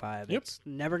 out of 5. Yep. It's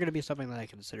never going to be something that I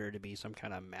consider to be some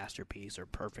kind of masterpiece or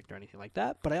perfect or anything like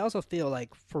that. But I also feel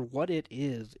like for what it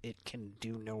is, it can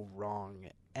do no wrong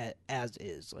as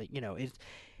is.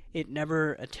 It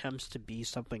never attempts to be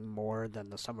something more than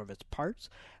the sum of its parts.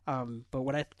 But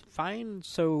what I find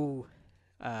so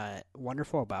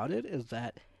wonderful about it is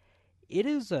that it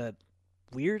is a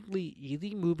weirdly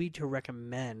easy movie to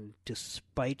recommend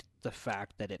despite the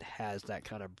fact that it has that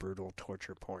kind of brutal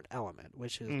torture porn element,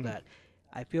 which is that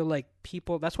I feel like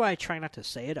people, that's why I try not to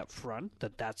say it up front,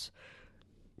 that's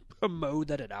a mode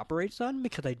that it operates on,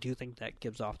 because I do think that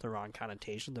gives off the wrong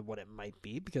connotations of what it might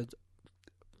be, because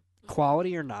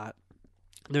quality or not,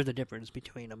 there's a difference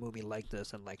between a movie like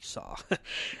this and Saw.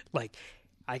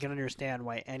 I can understand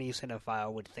why any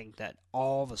cinephile would think that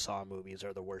all the Saw movies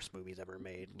are the worst movies ever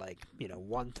made,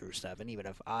 1 through 7, even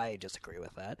if I disagree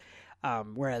with that.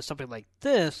 Whereas something like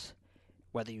this,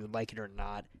 whether you like it or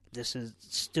not, this is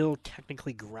still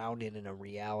technically grounded in a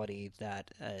reality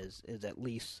that is at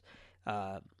least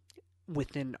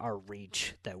within our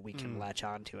reach that we can latch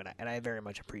onto, and I very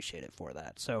much appreciate it for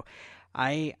that. So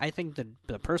I think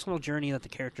the personal journey that the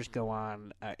characters go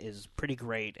on is pretty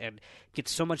great and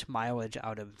gets so much mileage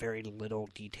out of very little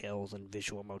details and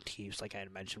visual motifs, like I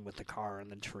had mentioned with the car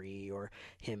and the tree, or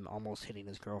him almost hitting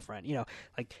his girlfriend.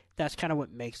 Like that's kind of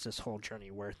what makes this whole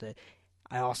journey worth it.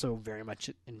 I also very much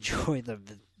enjoy the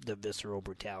visceral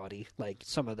brutality. Like,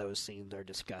 some of those scenes are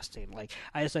disgusting. Like,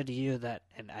 I said to you that,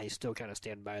 and I still kind of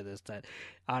stand by this, that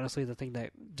honestly the thing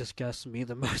that disgusts me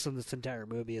the most in this entire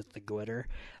movie is the glitter.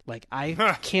 Like, I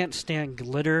can't stand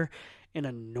glitter in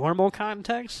a normal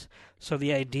context, so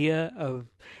the idea of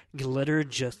glitter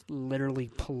just literally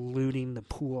polluting the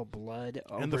pool of blood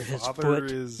over his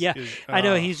foot. I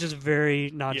know, he's just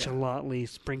very nonchalantly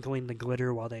sprinkling the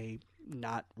glitter while they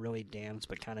not really dance,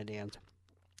 but kind of dance.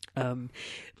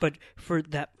 But for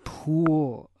that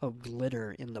pool of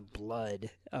glitter in the blood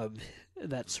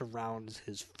that surrounds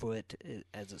his foot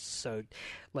as it's soaked,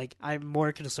 like, I'm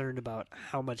more concerned about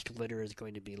how much glitter is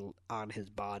going to be on his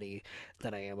body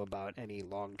than I am about any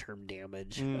long-term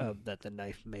damage that the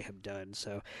knife may have done.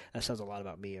 So that says a lot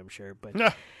about me, I'm sure.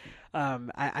 But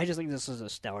I just think this is a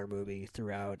stellar movie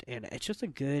throughout, and it's just a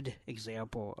good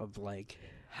example of, like,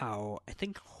 how I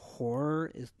think horror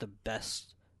is the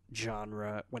best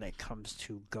genre when it comes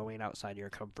to going outside your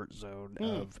comfort zone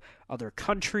of other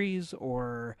countries,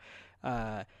 or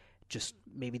just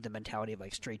maybe the mentality of,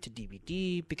 like, straight to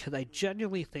DVD, because I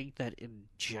genuinely think that in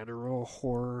general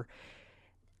horror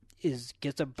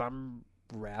gets a bum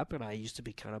rap, and I used to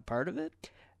be kind of part of it,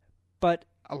 but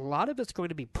a lot of it's going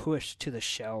to be pushed to the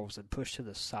shelves and pushed to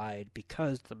the side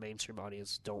because the mainstream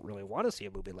audience don't really want to see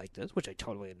a movie like this, which I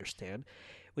totally understand,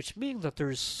 which means that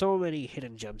there's so many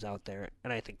hidden gems out there,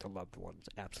 and I think The Loved Ones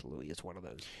absolutely is one of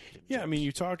those hidden gems. I mean,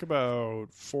 you talk about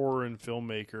foreign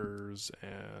filmmakers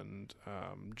and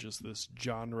just this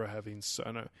genre having...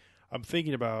 I'm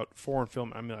thinking about foreign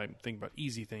film. I mean, I'm thinking about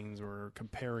Easy Things or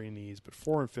comparing these, but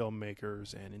foreign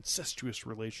filmmakers and incestuous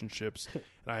relationships, and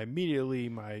I immediately...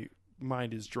 my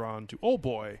mind is drawn to Old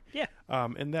Boy. Yeah.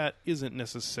 And that isn't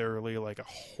necessarily like a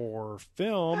horror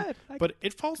film, but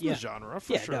it falls in the genre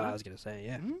for sure. Yeah, no, I was going to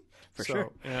say, for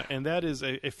sure. And that is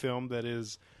a film that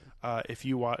is, if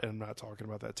you watch, and I'm not talking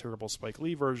about that terrible Spike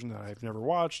Lee version that I've never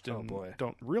watched and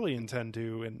don't really intend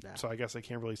to, and so I guess I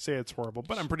can't really say it's horrible,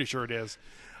 but I'm pretty sure it is.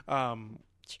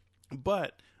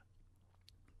 But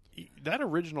that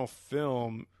original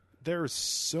film, there's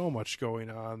so much going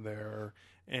on there.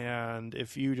 And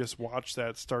if you just watch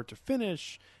that start to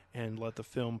finish and let the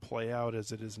film play out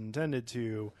as it is intended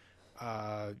to,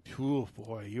 oh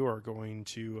boy, you are going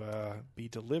to be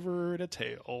delivered a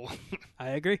tale. I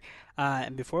agree.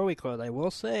 And before we close, I will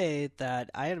say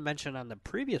that I had mentioned on the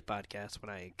previous podcast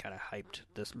when I kind of hyped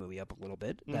this movie up a little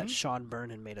bit that Sean Byrne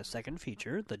had made a second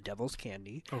feature, The Devil's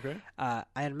Candy. Okay. I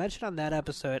had mentioned on that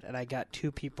episode, and I got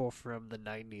two people from the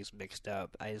 90s mixed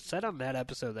up. I said on that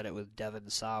episode that it was Devon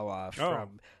Sawa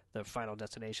from the Final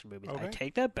Destination movies. Okay. I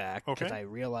take that back because I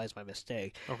realized my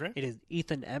mistake. Okay. It is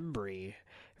Ethan Embry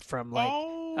from, like,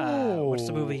 what's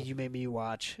the movie you made me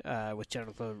watch with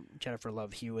Jennifer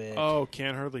Love Hewitt? Oh,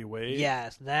 Can't Hardly Wait?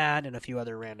 Yes, that and a few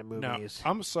other random movies.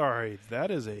 Now, I'm sorry,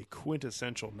 that is a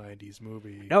quintessential 90s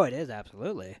movie. No, it is,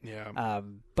 absolutely. Yeah.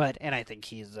 And I think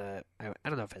he's I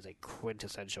don't know if he's a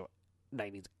quintessential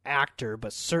 90s actor,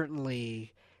 but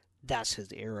certainly that's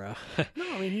his era. No,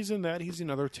 I mean, he's in that. He's in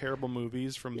other terrible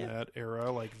movies from that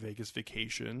era, like Vegas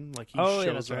Vacation. Like, he shows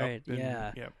that's up. Right.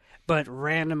 Yeah. But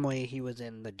randomly, he was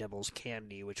in The Devil's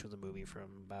Candy, which was a movie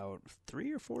from about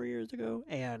 3 or 4 years ago,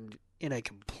 and in a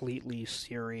completely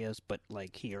serious, but,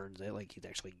 like, he earns it. Like, he's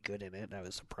actually good in it, and I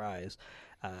was surprised.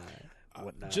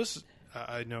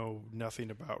 I know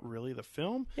nothing about really the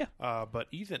film. Yeah. But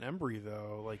Ethan Embry,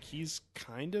 though, like, he's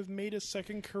kind of made a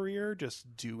second career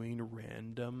just doing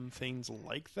random things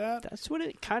like that. That's what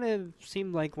it kind of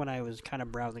seemed like when I was kind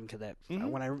of browsing to that.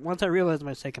 Once I realized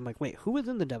my mistake, I'm like, wait, who was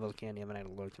in The Devil's Candy? And I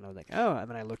looked, and I was like, oh. And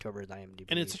then I looked over his IMDb.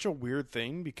 And it's such a weird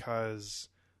thing because,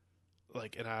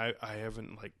 like, and I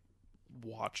haven't, like,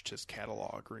 watched his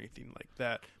catalog or anything like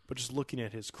that, but just looking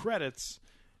at his credits,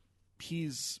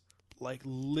 he's, like,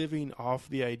 living off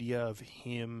the idea of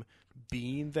him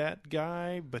being that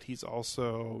guy, but he's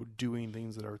also doing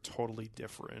things that are totally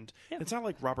different. Yeah. It's not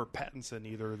like Robert Pattinson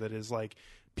either, that is like,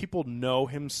 people know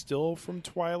him still from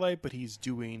Twilight, but he's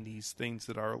doing these things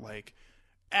that are, like,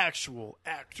 actual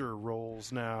actor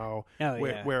roles now. Oh,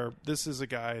 where, yeah. where this is a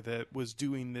guy that was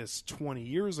doing this 20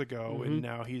 years ago, Mm-hmm. and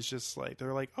now he's just like,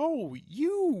 they're like, oh,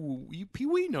 you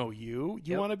we know you.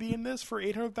 You Yep. want to be in this for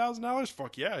 $800,000?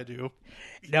 Fuck yeah, I do.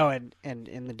 No, and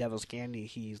in the Devil's Candy,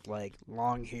 he's like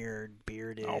long-haired,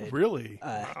 bearded. Oh, really?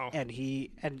 Uh, Wow. and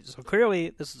so clearly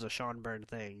this is a Sean Byrne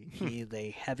thing. He's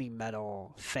a heavy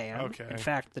metal fan. Okay. In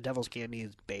fact, The Devil's Candy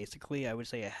is basically, I would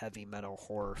say, a heavy metal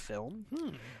horror film,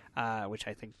 which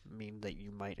I think means that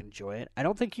you might enjoy it. I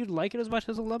don't think you'd like it as much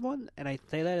as The Loved One, and I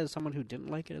say that as someone who didn't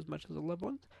like it as much as The Loved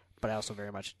One, but I also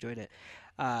very much enjoyed it.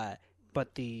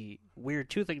 But the weird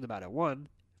two things about it: one,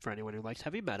 for anyone who likes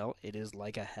heavy metal, it is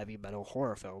like a heavy metal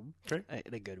horror film Okay.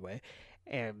 in a good way,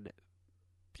 and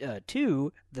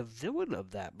two, the villain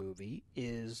of that movie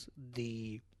is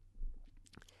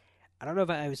I don't know if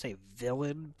I would say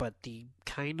villain, but the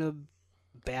kind of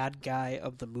bad guy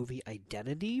of the movie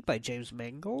Identity by James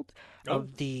Mangold, Oh.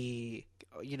 of the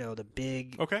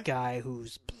big Okay. guy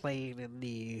who's playing in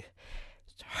the.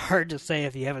 It's hard to say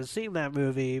if you haven't seen that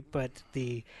movie, but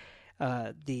the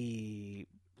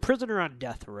prisoner on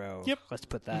death row. Yep. Let's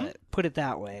put it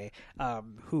that way.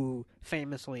 Who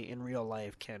famously in real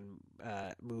life can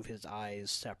move his eyes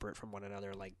separate from one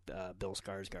another, like Bill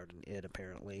Skarsgård in It,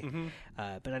 apparently. Mm-hmm.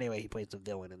 But anyway, he plays the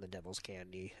villain in The Devil's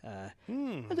Candy.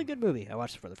 Hmm. It's a good movie. I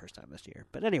watched it for the first time this year.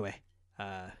 But anyway,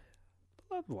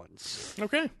 Loved Ones.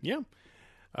 Okay, yeah.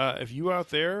 If you out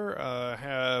there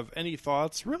have any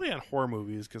thoughts really on horror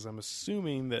movies, because I'm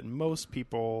assuming that most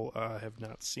people have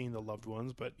not seen The Loved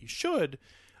Ones, but you should.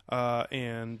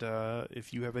 And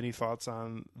if you have any thoughts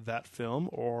on that film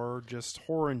or just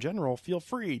horror in general, feel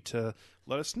free to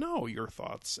let us know your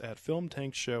thoughts at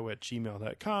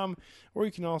filmtankshow@gmail.com, or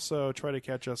you can also try to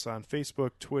catch us on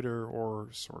Facebook, Twitter, or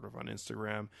sort of on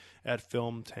Instagram at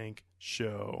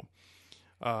filmtankshow.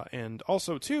 And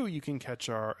also, too, you can catch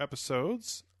our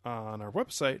episodes on our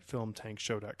website,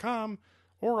 filmtankshow.com,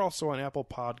 or also on Apple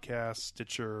Podcasts,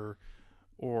 Stitcher,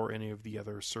 or any of the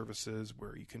other services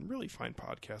where you can really find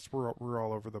podcasts. We're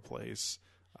all over the place.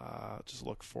 Just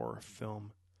look for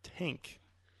Film Tank.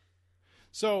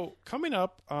 So, coming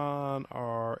up on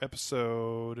our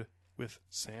episode with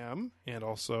Sam and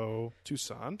also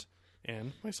Toussaint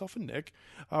and myself and Nick,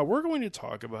 we're going to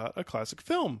talk about a classic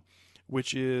film,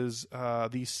 which is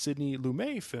the Sidney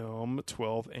Lumet film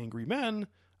 12 Angry Men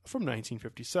from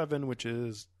 1957, which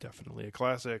is definitely a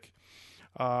classic.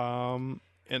 And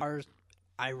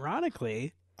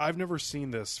Ironically, I've never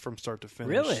seen this from start to finish.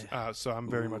 Really? So I'm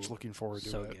very much looking forward to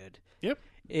so it. good. Yep.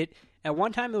 It at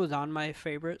one time it was on my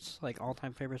favorites, like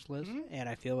all-time favorites list, and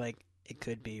I feel like it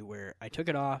could be where I took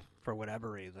it off for whatever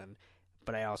reason.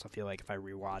 But I also feel like if I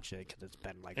rewatch it, because it's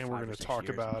been like And 5 we're or going to 6 talk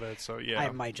years, about it. So, yeah. I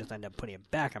might just end up putting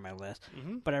it back on my list.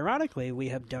 Mm-hmm. But ironically, we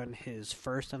have done his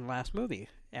first and last movie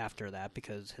after that,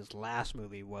 because his last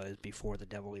movie was Before the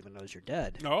Devil Even Knows You're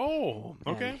Dead. Oh,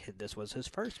 okay. And this was his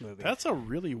first movie. That's a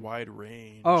really wide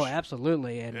range. Oh,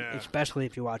 absolutely, and Yeah. especially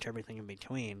if you watch everything in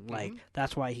between. Like,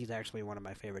 that's why he's actually one of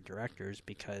my favorite directors,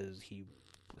 because he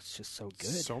was just so good.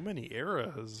 So many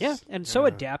eras. Yeah, and so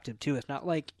adaptive too. It's not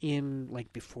like in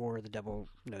Before the Devil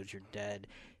Knows You're Dead,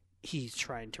 he's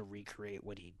trying to recreate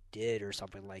what he did or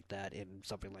something like that in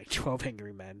something like 12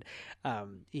 Angry Men.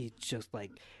 He's just like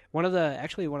one of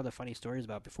the funny stories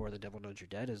about Before the Devil Knows You're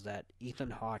Dead is that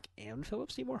Ethan Hawke and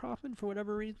Philip Seymour Hoffman, for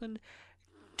whatever reason,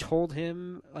 told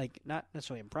him, like, not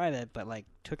necessarily in private, but like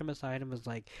took him aside and was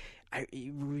like,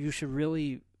 you should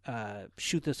really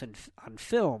shoot this on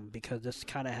film, because this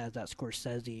kind of has that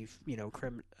Scorsese,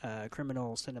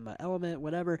 criminal cinema element,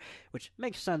 whatever, which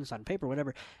makes sense on paper,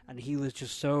 whatever. And he was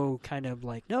just so kind of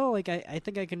like, no, like I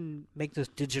think I can make this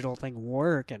digital thing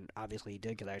work, and obviously he did,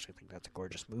 because I actually think that's a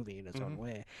gorgeous movie in its own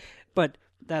way. But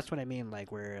that's what I mean,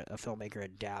 like where a filmmaker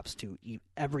adapts to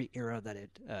every era that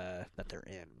they're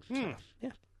in. So,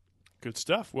 yeah. Good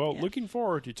stuff. Well, Yeah. looking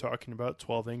forward to talking about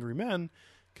 12 Angry Men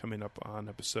coming up on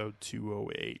episode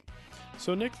 208.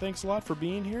 So, Nick, thanks a lot for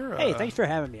being here. Hey, thanks for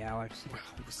having me, Alex. Well,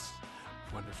 it was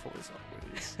wonderful as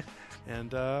always.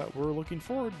 And we're looking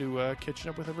forward to catching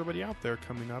up with everybody out there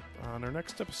coming up on our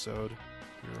next episode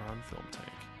here on Film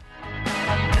Tank.